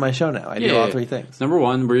how I end my show now. I do all 3 things. Number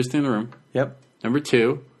 1, weirdest thing in the room. Yep. Number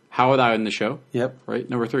 2, how would I end the show? Yep. Right.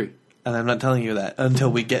 Number 3. And I'm not telling you that until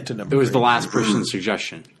we get to number 3. It was the last person's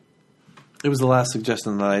suggestion. It was the last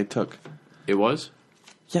suggestion that I took. It was?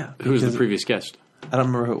 Yeah. Who was the previous guest? I don't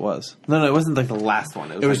remember who it was. No, it wasn't like the last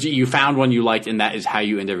one. It was you found one you liked, and that is how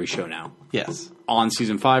you end every show now. Yes. On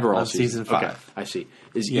season 5 or all season 5? Okay, I see.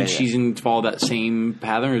 Is each season follow that same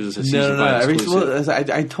pattern, or is this a season 5 No. exclusive?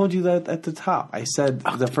 I told you that at the top. I said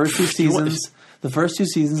the first 2 seasons. The first 2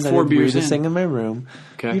 seasons, I 4 did beers weirdest thing in my room.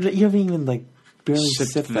 Okay. You haven't even barely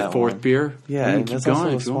sipped the that 4th one. beer. Yeah, and that's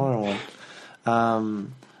also a smaller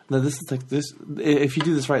one. No, this is like this. If you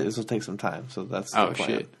do this right, this will take some time. So that's the plan.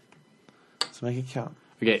 Shit. So make it count.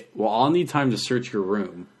 Okay. Well, I'll need time to search your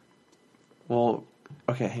room. Well,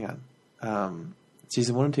 okay, hang on.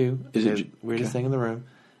 Season 1 and 2 is weirdest thing in the room,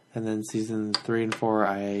 and then season 3 and 4,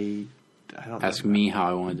 I don't ask me how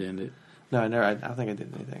I wanted to end it. No, I never. I don't think I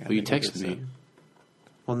did anything. Well, you texted me.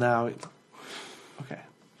 Well, now, okay.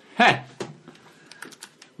 Hey,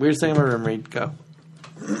 weirdest thing in my room. Reid, go.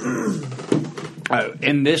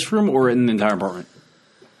 In this room or in the entire apartment?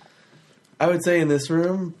 I would say in this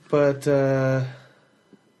room, but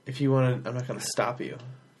if you want to, I'm not going to stop you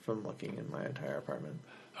from looking in my entire apartment.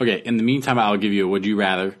 Okay, in the meantime, I'll give you a would you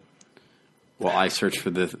rather while I search for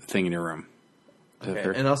the thing in your room.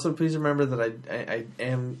 Okay. And also, please remember that I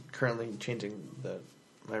am currently changing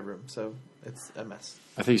my room, so it's a mess.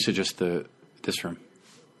 I think you said just this room.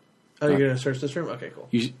 Oh, you're going to search this room? Okay, cool.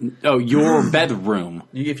 Your bedroom.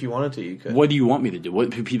 If you wanted to, you could. What do you want me to do? What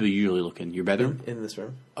do people usually look in? Your bedroom? In this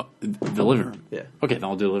room. Oh, the living room? Yeah. Okay, then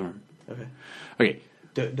I'll do the living room. Okay.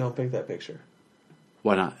 Don't pick that picture.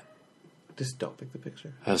 Why not? Just don't pick the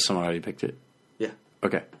picture. Has someone already picked it? Yeah.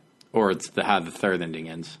 Okay. Or it's how the third ending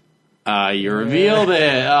ends. You revealed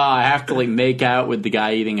it. Oh, I have to make out with the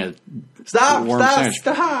guy eating a stop.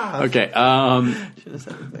 Okay. Should have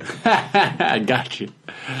said anything. I got you.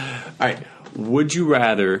 All right. Would you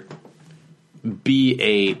rather be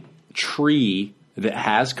a tree that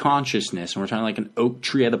has consciousness, and we're talking like an oak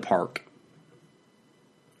tree at a park,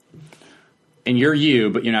 and you're you,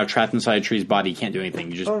 but you're now trapped inside a tree's body, you can't do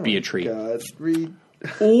anything, you just be a tree. God, Reid.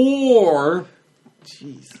 Or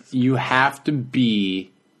Jesus. You have to be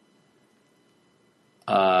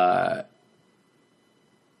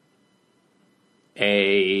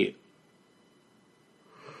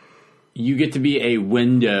you get to be a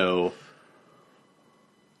window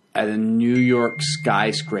at a New York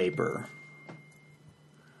skyscraper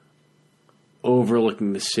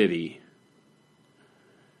overlooking the city,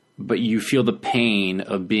 but you feel the pain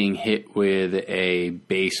of being hit with a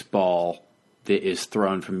baseball that is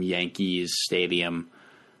thrown from Yankees Stadium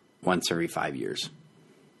once every 5 years.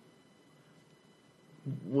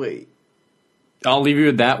 Wait. I'll leave you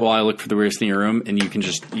with that while I look for the weirdest thing in your room, and you can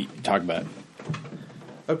just talk about it.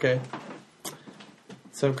 Okay.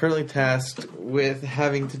 So I'm currently tasked with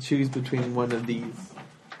having to choose between one of these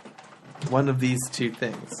two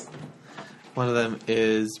things. One of them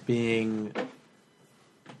is being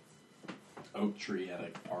oak tree at a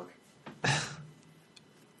park.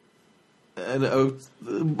 An oak,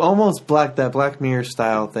 almost that Black Mirror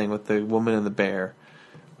style thing with the woman and the bear,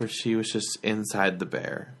 where she was just inside the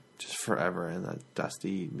bear just forever in that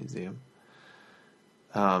dusty museum.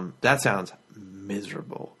 That sounds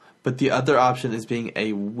miserable. But the other option is being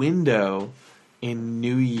a window in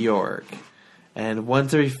New York, and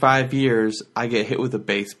once every 5 years, I get hit with a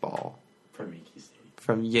baseball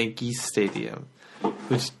from Yankee Stadium,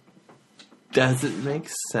 which doesn't make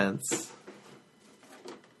sense.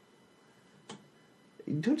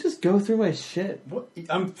 Don't just go through my shit. What?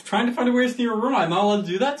 I'm trying to find a weirdest thing in your room. I'm not allowed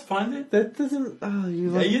to do that to find it? That doesn't... Oh,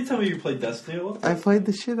 you tell me you played Destiny a lot. I played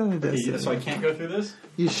the shit out of Destiny. So I can't go through this?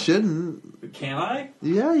 You shouldn't. Can I?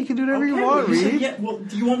 Yeah, you can do whatever you want, Reid. Yeah, well,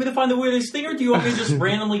 do you want me to find the weirdest thing, or do you want me to just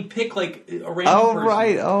randomly pick, a random person? All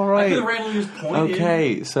right. I could randomly just point in.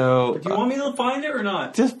 Okay, so... Do you want me to find it or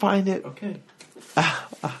not? Just find it. Okay.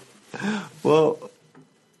 Well,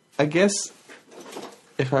 I guess...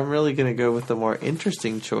 If I'm really going to go with the more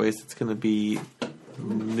interesting choice, it's going to be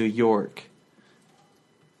New York.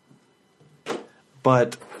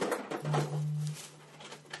 But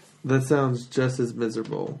that sounds just as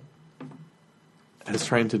miserable as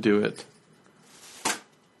trying to do it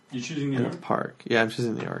You're choosing New in York? a park. Yeah, I'm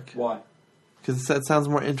choosing New York. Why? Because that sounds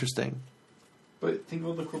more interesting. But think of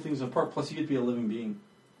all the cool things in the park. Plus, you get to be a living being.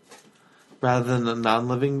 Rather than a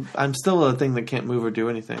non-living... I'm still a thing that can't move or do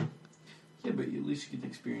anything. Yeah, but at least you get to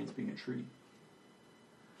experience being a tree.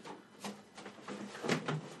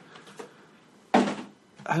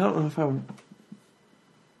 I don't know if I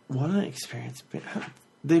want to experience...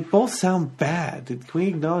 They both sound bad. Can we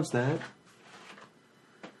acknowledge that?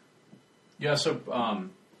 Yeah, so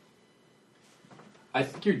I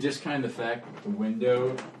think you're discounting the fact that the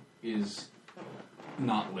window is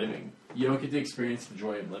not living. You don't get to experience the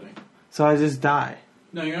joy of living. So I just die.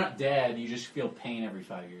 No, you're not dead. You just feel pain every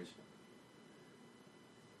 5 years.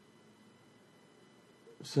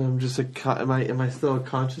 So I'm just am I still a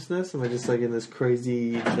consciousness? Am I just in this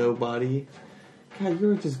crazy nobody? God,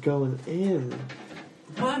 you're just going in.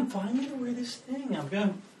 Well, I'm finding the weirdest thing. I'm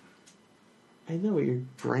gonna. I know what you're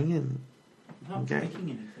bringing. I'm not breaking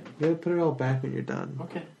anything. You gotta put it all back when you're done.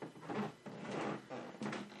 Okay.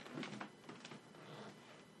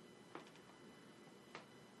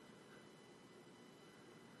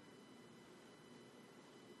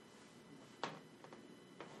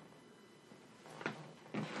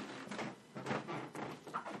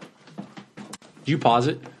 Did you pause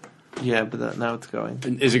it? Yeah, but now it's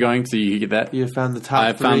going. Is it going? So you get that? You found the top.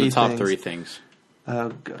 I found the top 3 things. Oh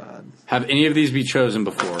God! Have any of these been chosen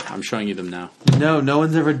before? I'm showing you them now. No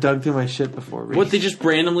one's ever dug through my shit before. Reid. What? They just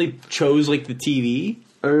randomly chose the TV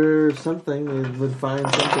or something? They would find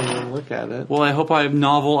something and look at it. Well, I hope I have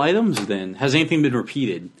novel items. Then has anything been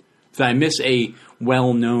repeated? Did I miss a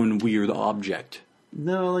well-known weird object?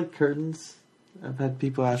 No, like curtains. I've had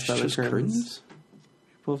people ask about the curtains.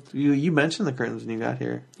 Well, you mentioned the curtains when you got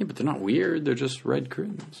here. Yeah, but they're not weird. They're just red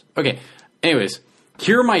curtains. Okay. Anyways,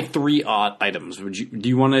 here are my 3 odd items. Do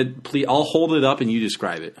you want to please? I'll hold it up and you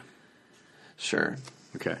describe it. Sure.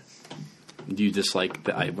 Okay. Do you dislike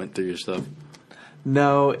that I went through your stuff?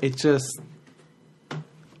 No, it just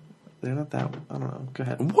they're not that. I don't know. Go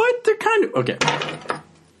ahead. What? They're kind of okay.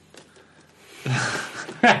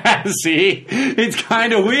 See, it's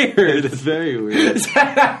kind of weird. It's very weird.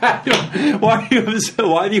 Why do you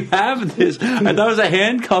have this? I thought it was a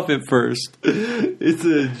handcuff at first. It's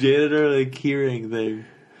a janitor keyring thing.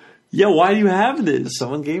 Yeah, why do you have this?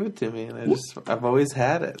 Someone gave it to me, and I've always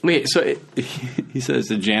had it. Wait, so he says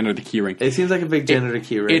the janitor keyring. It seems like a big janitor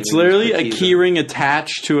keyring. It's literally a keyring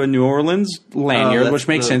attached to a New Orleans lanyard, which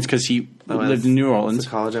makes sense because he lived in New Orleans. That's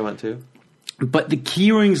the college I went to. But the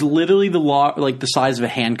keyring's literally the size of a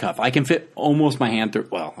handcuff. I can fit almost my hand through.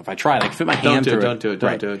 Well, if I tried, I can fit my hand through it. Don't do it.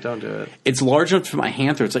 Don't do it. It's large enough to fit my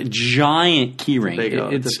hand through. It's like a giant keyring.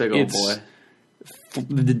 It's a big old boy.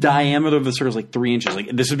 The diameter of the circle is like 3 inches.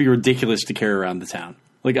 Like this would be ridiculous to carry around the town.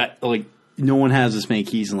 Like no one has this many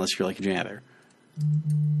keys unless you're like a janitor.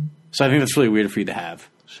 So I think that's really weird for you to have.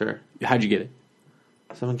 Sure. How'd you get it?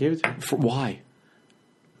 Someone gave it to me. Why?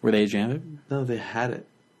 Were they a janitor? No, they had it.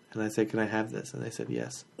 And I said, "Can I have this?" And they said,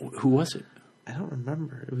 "Yes." Who was it? I don't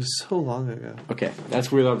remember. It was so long ago. Okay,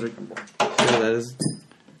 that's weird object. Yeah, that is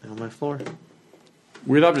on my floor.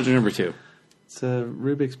 Weird object number 2. It's a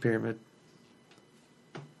Rubik's pyramid.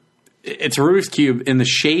 It's a Rubik's cube in the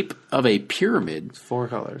shape of a pyramid. It's 4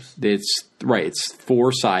 colors. It's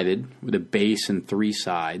 4-sided with a base and 3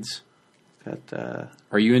 sides.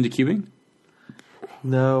 Are you into cubing?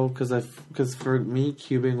 No, because for me,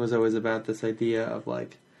 cubing was always about this idea of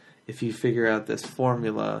if you figure out this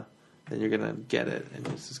formula, then you're gonna get it, and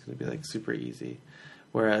it's just gonna be super easy.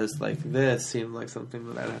 Whereas this seemed like something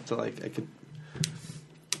that I'd have to I could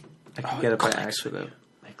get it by accident.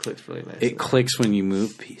 It clicks really nicely. It clicks when you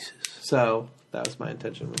move pieces. So that was my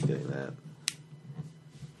intention with getting that.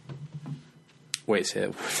 Wait, say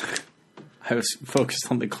it. I was focused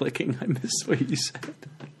on the clicking. I missed what you said.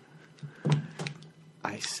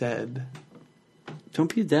 I said,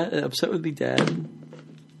 "Don't be upset with me, Dad."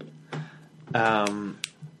 I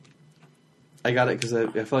got it because I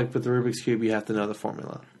feel like with the Rubik's Cube you have to know the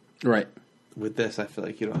formula. Right. With this, I feel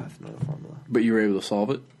like you don't have to know the formula. But you were able to solve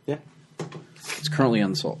it? Yeah. It's currently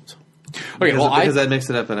unsolved. Okay, because I mixed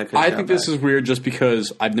it up and I couldn't. I think this is weird just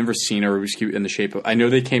because I've never seen a Rubik's Cube in the shape of... I know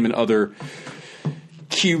they came in other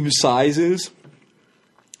cube sizes.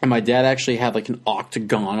 And my dad actually had an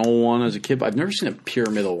octagonal one as a kid, but I've never seen a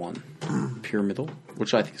pyramidal one. Pyramidal?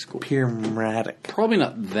 Which I think is cool. Pyramadic. Probably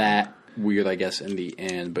not that weird, I guess, in the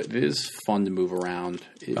end, but it is fun to move around.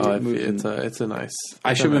 It's a nice...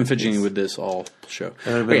 I should have been fidgeting with this all show. It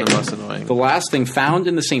would have been the most annoying. The last thing found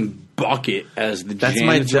in the same bucket as the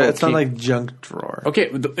janitor. It's not like junk drawer. Okay,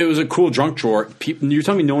 it was a cool junk drawer. You're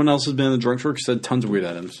telling me no one else has been in the junk drawer because it had tons of weird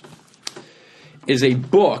items. Is a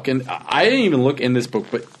book, and I didn't even look in this book,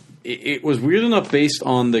 but it was weird enough based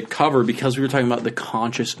on the cover because we were talking about the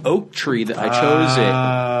conscious oak tree that I chose it.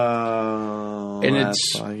 And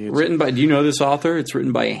it's written by, do you know this author? It's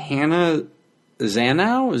written by Hannah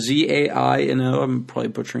Zanow, Zaino. I'm probably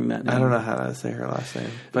butchering that name. I don't know how to say her last name.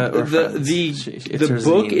 But the book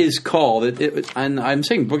zine. Is called, and I'm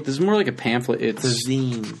saying book, this is more like a pamphlet. It's a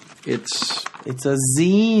zine. It's a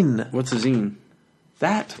zine. What's a zine?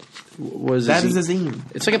 That is a zine.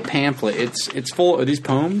 It's like a pamphlet. It's full. Are these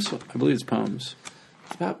poems? I believe it's poems.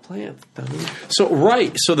 It's about plants. So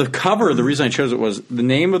the cover. The reason I chose it was the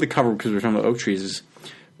name of the cover because we're talking about oak trees. Is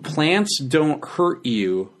plants don't hurt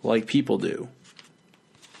you like people do.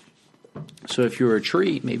 So if you're a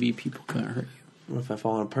tree, maybe people can't hurt you. What if I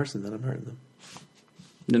fall on a person? Then I'm hurting them.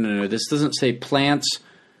 No. This doesn't say plants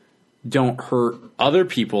don't hurt other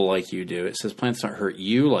people like you do. It says plants don't hurt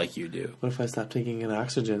you like you do. What if I stop taking in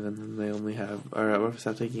oxygen and then they only have, or what if I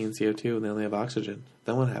stop taking in CO2 and they only have oxygen?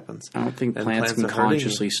 Then what happens? I don't think plants can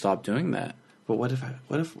consciously stop doing that. But what if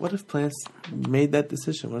plants made that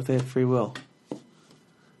decision? What if they have free will?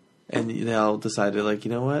 And they all decided, you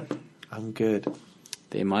know what? I'm good.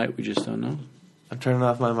 They might. We just don't know. I'm turning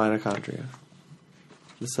off my mitochondria.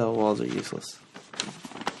 The cell walls are useless.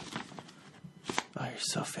 Oh, you're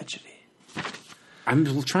so fidgety. I'm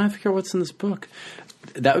trying to figure out what's in this book.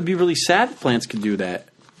 That would be really sad if plants could do that.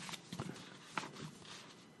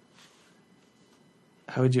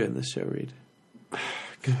 How would you end this show, Reid?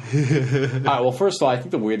 All right, well, first of all, I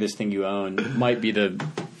think the weirdest thing you own might be the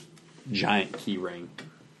giant key ring.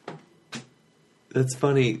 That's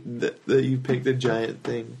funny that you picked a giant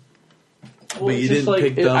thing. Well, but you didn't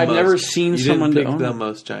pick the most. I've never seen someone pick own the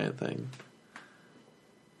most giant thing.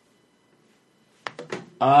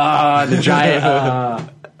 The giant.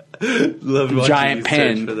 Loved watching giant you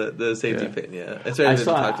pen. search for the safety pin. Yeah, that's what I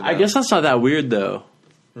talked about. I guess that's not that weird though.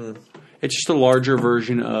 It's just a larger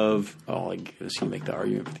version of. Oh, I guess you make the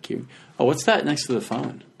argument for the key. Oh, what's that next to the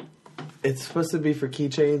phone? It's supposed to be for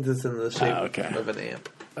keychains. It's in the shape of an amp.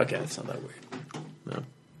 Okay, that's not that weird. No.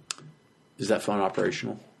 Is that phone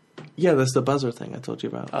operational? Yeah, that's the buzzer thing I told you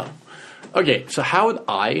about. Oh. Okay, so how would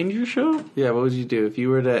I end your show? Yeah, what would you do if you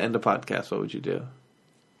were to end a podcast? What would you do?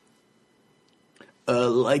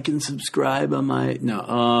 Like and subscribe on my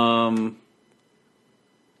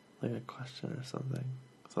Like a question or something,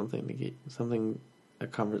 something to get something to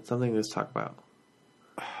talk about.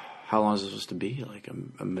 How long is it supposed to be? Like a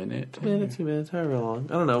minute? 2 minutes, however long.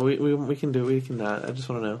 I don't know. We can do. We can not. I just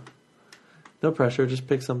want to know. No pressure. Just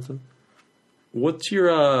pick something. What's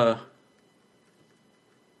your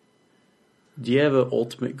do you have an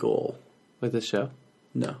ultimate goal With this show?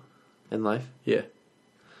 No. In life? Yeah.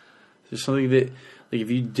 There's something that, like,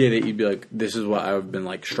 if you did it, you'd be like, "This is what I've been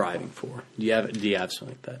like striving for." Do you have something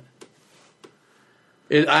like that?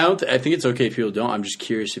 I think it's okay if people don't. I'm just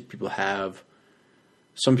curious if people have.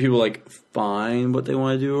 Some people like find what they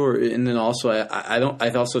want to do, and then also I don't. I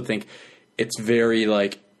also think it's very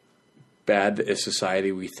like bad that as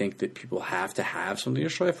society we think that people have to have something to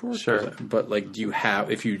strive for. Sure, but like, do you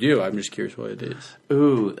have? If you do, I'm just curious what it is.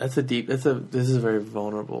 Ooh, this is a very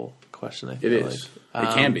vulnerable question. I feel it is. Like.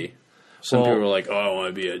 It can be. Some people are like, "Oh, I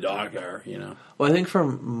want to be a doctor," you know. Well, I think for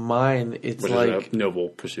mine, it's which like is a noble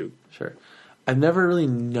pursuit. Sure, I've never really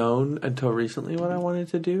known until recently what I wanted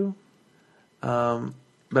to do.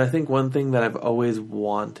 But I think one thing that I've always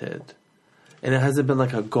wanted, and it hasn't been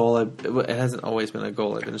like a goal. It hasn't always been a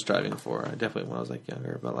goal I've been striving for. I definitely when I was like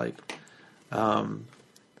younger, but like, I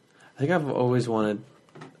think I've always liked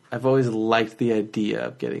the idea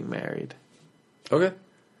of getting married. Okay,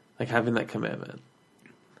 like having that commitment.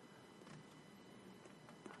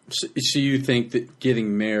 So you think that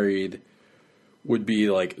getting married would be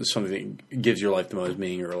like something that gives your life the most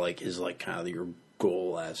meaning, or like is like kind of your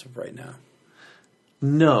goal as of right now?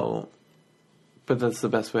 No, but that's the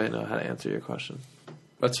best way I know how to answer your question.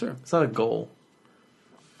 That's fair. It's not a goal.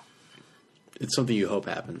 It's something you hope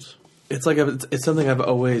happens. It's like it's something I've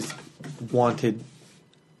always wanted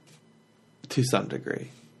to some degree.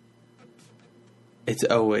 It's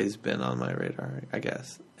always been on my radar, I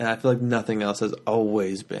guess. And I feel like nothing else has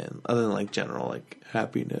always been, other than like general like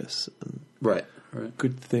happiness and right.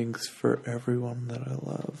 good things for everyone that I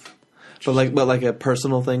love. But like a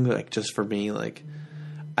personal thing, like just for me, like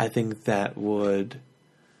I think that would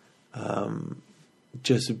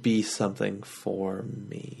just be something for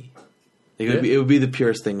me. It would be the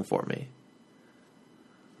purest thing for me.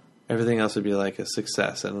 Everything else would be like a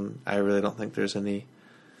success, and I really don't think there's any.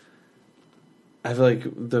 I feel like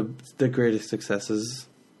the greatest successes,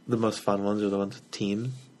 the most fun ones, are the ones with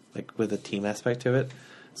team, like with a team aspect to it.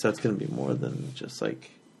 So it's going to be more than just like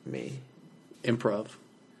me. Improv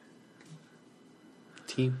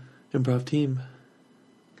team.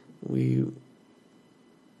 We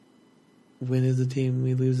win as a team,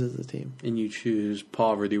 we lose as a team. And you choose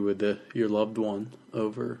poverty with your loved one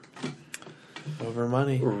over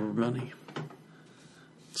money.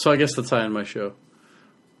 So I guess that's how I end my show.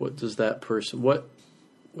 What does that person want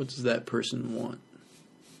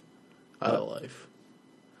out of life?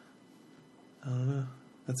 I don't know.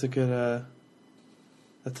 That's a good.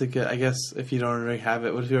 I guess if you don't already have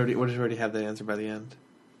it, what if you already have the answer by the end?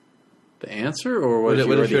 The answer, or what if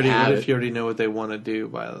you already know what they want to do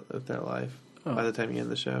with their life by the time you end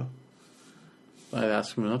the show? I'd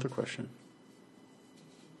ask them another question.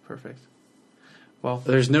 Perfect. Well,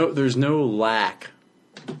 there's no lack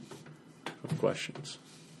of questions.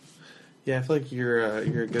 Yeah, I feel like you're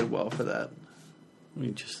a good well for that.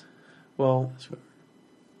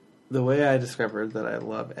 The way I discovered that I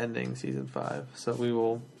love ending season 5, so we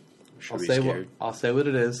will. I'll say what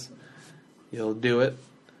it is. You'll do it,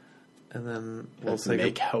 and then we'll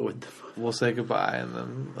say goodbye, and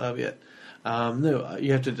then love it. No,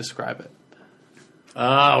 you have to describe it.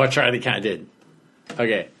 Oh, I tried. Kind of did.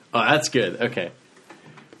 Okay. Oh, that's good. Okay.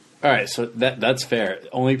 All right, so that's fair.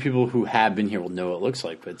 Only people who have been here will know what it looks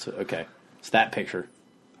like, but it's okay. It's that picture.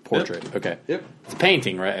 Portrait. Yep. Okay. Yep. It's a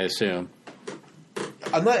painting, right, I assume.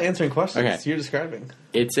 I'm not answering questions. Okay. You're describing.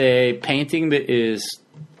 It's a painting that is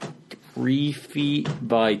 3 feet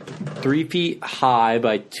high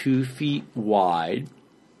by 2 feet wide.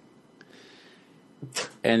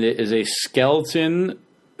 And it is a skeleton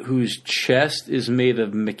whose chest is made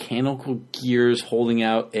of mechanical gears, holding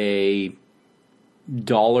out a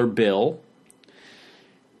 $1 bill.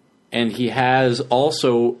 And he has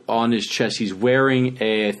also on his chest, he's wearing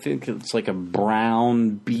I think it's like a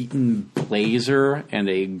brown beaten blazer and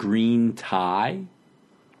a green tie.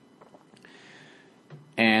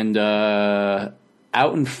 And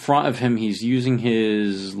out in front of him, he's using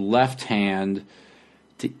his left hand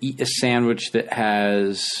to eat a sandwich that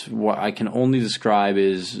has what I can only describe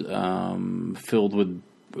as filled with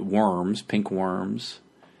worms, pink worms,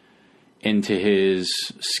 into his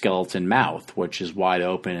skeleton mouth, which is wide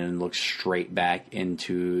open and looks straight back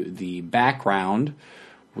into the background,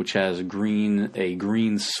 which has a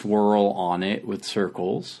green swirl on it with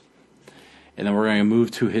circles. And then we're going to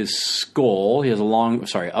move to his skull. He has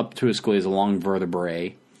up to his skull, he has a long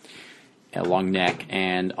vertebrae, a long neck,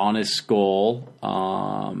 and on his skull,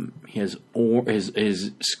 he has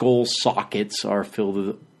his skull sockets are filled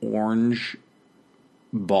with orange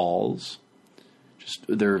balls.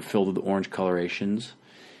 They're filled with orange colorations.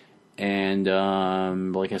 And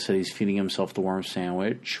like I said, he's feeding himself the worm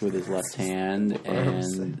sandwich with his left hand,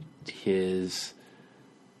 and his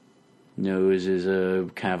nose is a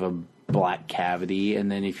kind of a black cavity.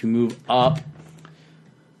 And then if you move up,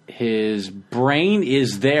 his brain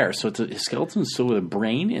is there. So his skeleton's still with a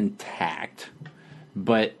brain intact,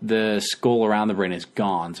 but the skull around the brain is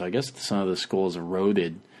gone. So I guess some of the skull is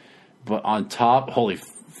eroded. But on top, holy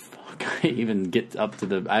fuck, I even get up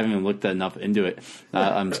to I haven't even looked enough into it.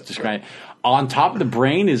 I'm describing. On top of the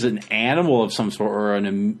brain is an animal of some sort, or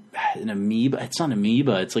an amoeba. It's not an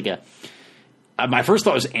amoeba. It's like my first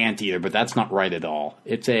thought was anteater, but that's not right at all.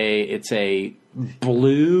 It's a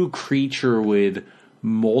blue creature with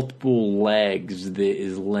multiple legs that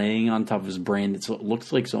is laying on top of his brain. It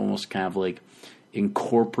looks like it's almost kind of like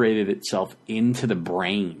incorporated itself into the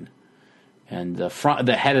brain. And the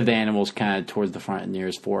head of the animal is kind of towards the front near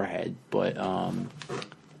his forehead. But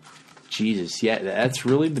Jesus, yeah, that's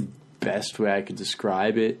really the best way I could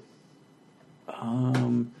describe it.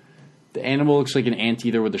 The animal looks like an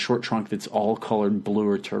anteater with a short trunk that's all colored blue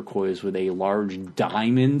or turquoise with a large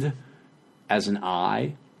diamond as an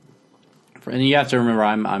eye. And you have to remember,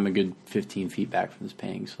 I'm a good 15 feet back from this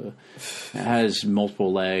painting, so it has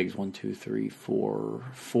multiple legs. 1, 2, 3, 4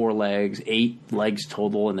 legs, 8 legs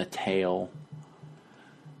total, and a tail.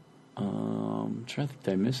 I'm trying to think,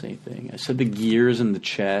 did I miss anything? I said the gears in the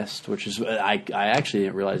chest, which is I actually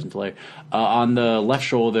didn't realize until later. On the left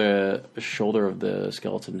shoulder of the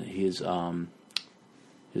skeleton, his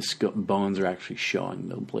bones are actually showing.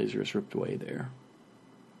 The blazer is ripped away there.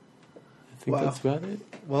 I think that's about it.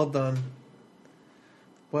 Well done.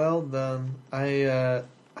 Well done. I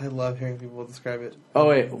love hearing people describe it. Oh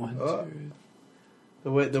wait, 1, 2.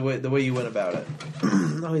 The way you went about it.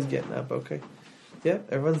 Oh, he's getting up. Okay. Yeah,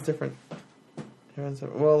 everyone's different.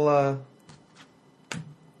 Well,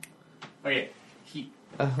 okay.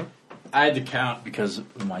 I had to count because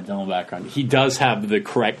of my dental background. He does have the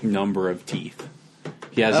correct number of teeth.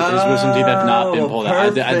 He has his wisdom teeth have not been pulled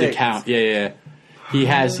out. I had to count. Yeah. He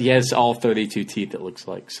has all 32 teeth. It looks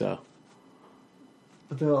like so.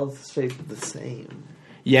 But they're all shaped the same.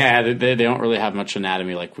 Yeah, they don't really have much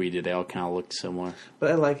anatomy like we do. They all kind of look similar.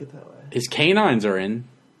 But I like it that way. His canines are in.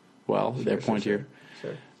 Well, they're pointier.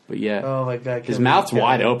 Sure. But yeah. Oh my God. His mouth's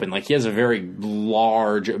wide open. Like he has a very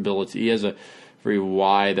large ability. He has a very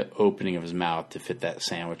wide opening of his mouth to fit that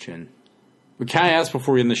sandwich in. But can I ask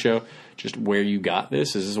before we end the show, just where you got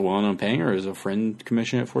this? Is this a well-known painting, or is a friend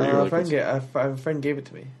commission it for you? A friend gave it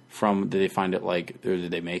to me. Did they find it or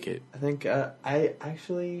did they make it? I think I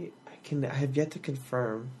have yet to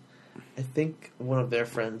confirm. I think one of their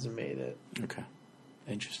friends made it. Okay,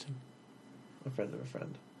 interesting. A friend of a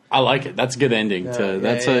friend. I like it. That's a good ending.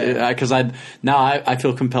 Because I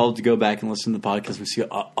feel compelled to go back and listen to the podcast and see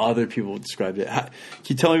how other people described it. Can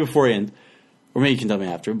you tell me before you end, or maybe you can tell me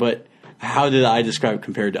after? But how did I describe it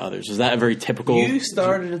compared to others? Was that a very typical? You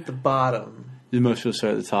started at the bottom. Did most people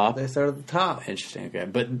start at the top? They start at the top. Interesting. Okay,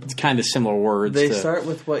 but it's kind of similar words. They start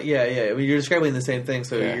with what? Yeah. I mean, you're describing the same thing,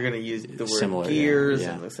 so you're going to use the word similar, gears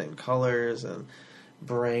and the same colors and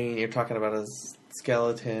brain. You're talking about a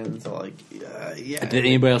skeleton. So yeah. Did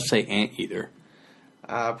anybody else say anteater?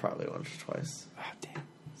 Probably once or twice. Oh, damn.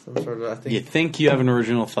 Some sort of. I think you think you have an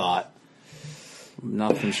original thought.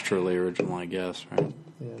 Nothing's truly original, I guess, right?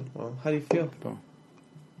 Yeah. Well, how do you feel?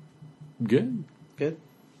 Good. Good.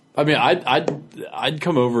 I mean, I'd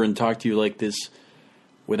come over and talk to you like this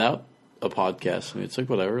without a podcast. I mean, it's like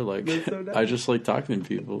whatever. Like so nice. I just like talking to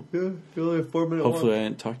people. Yeah, you're only a 4-minute. Hopefully, I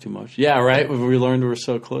didn't talk too much. Yeah, right. We learned we're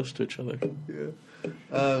so close to each other. Yeah.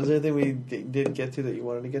 Was there anything we did get to that you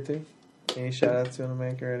wanted to get to? Any shout outs you want to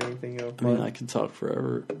make or anything you want to plug? I mean, I could talk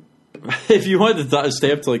forever. If you wanted to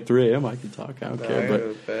stay up till like 3 a.m., I can talk. I don't care. I But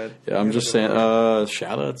go to bed. yeah, I'm just saying.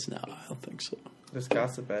 Shout-outs? No, I don't think so. There's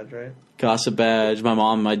Gossip Badge, right? Gossip Badge, my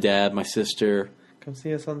mom, my dad, my sister, Come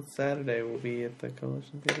see us on Saturday. We'll be at the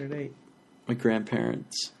Coalition Theater at 8. my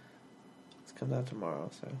grandparents. It's coming out tomorrow,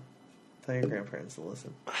 so tell your grandparents to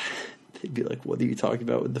listen. They'd be like, "What are you talking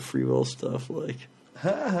about with the free will stuff?" Like,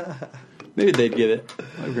 maybe they'd get it.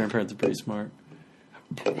 My grandparents are pretty smart.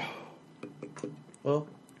 Well,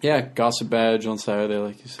 Yeah, Gossip Badge on Saturday,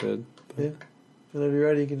 like you said. yeah. Whenever you're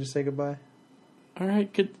ready, you can just say goodbye. All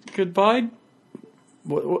right, goodbye.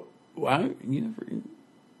 What? Why? You never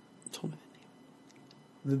told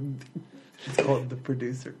me It's called The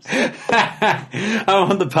Producers.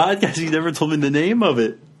 I'm on the podcast. You never told me the name of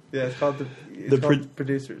it. Yeah, it's called The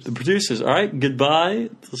Producers. The Producers. All right, goodbye.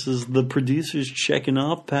 This is The Producers checking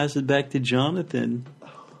off. Pass it back to Jonathan. Oh,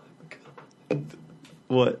 my God.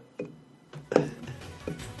 What?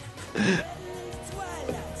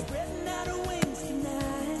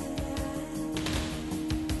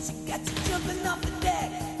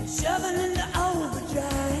 Shoving in the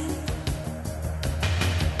overdrive.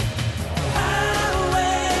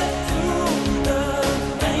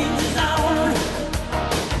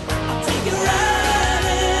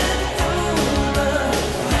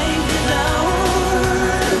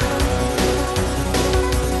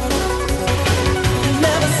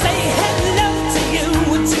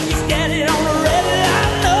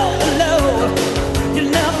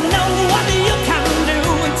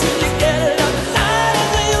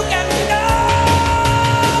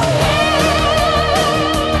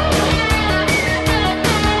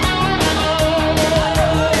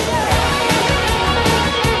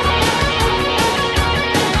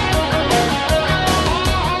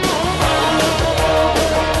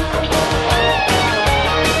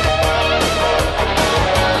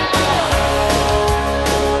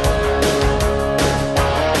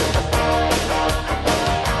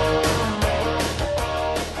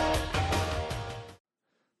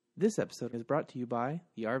 This episode is brought to you by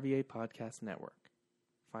the RVA Podcast Network.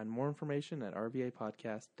 Find more information at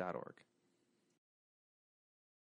rvapodcast.org.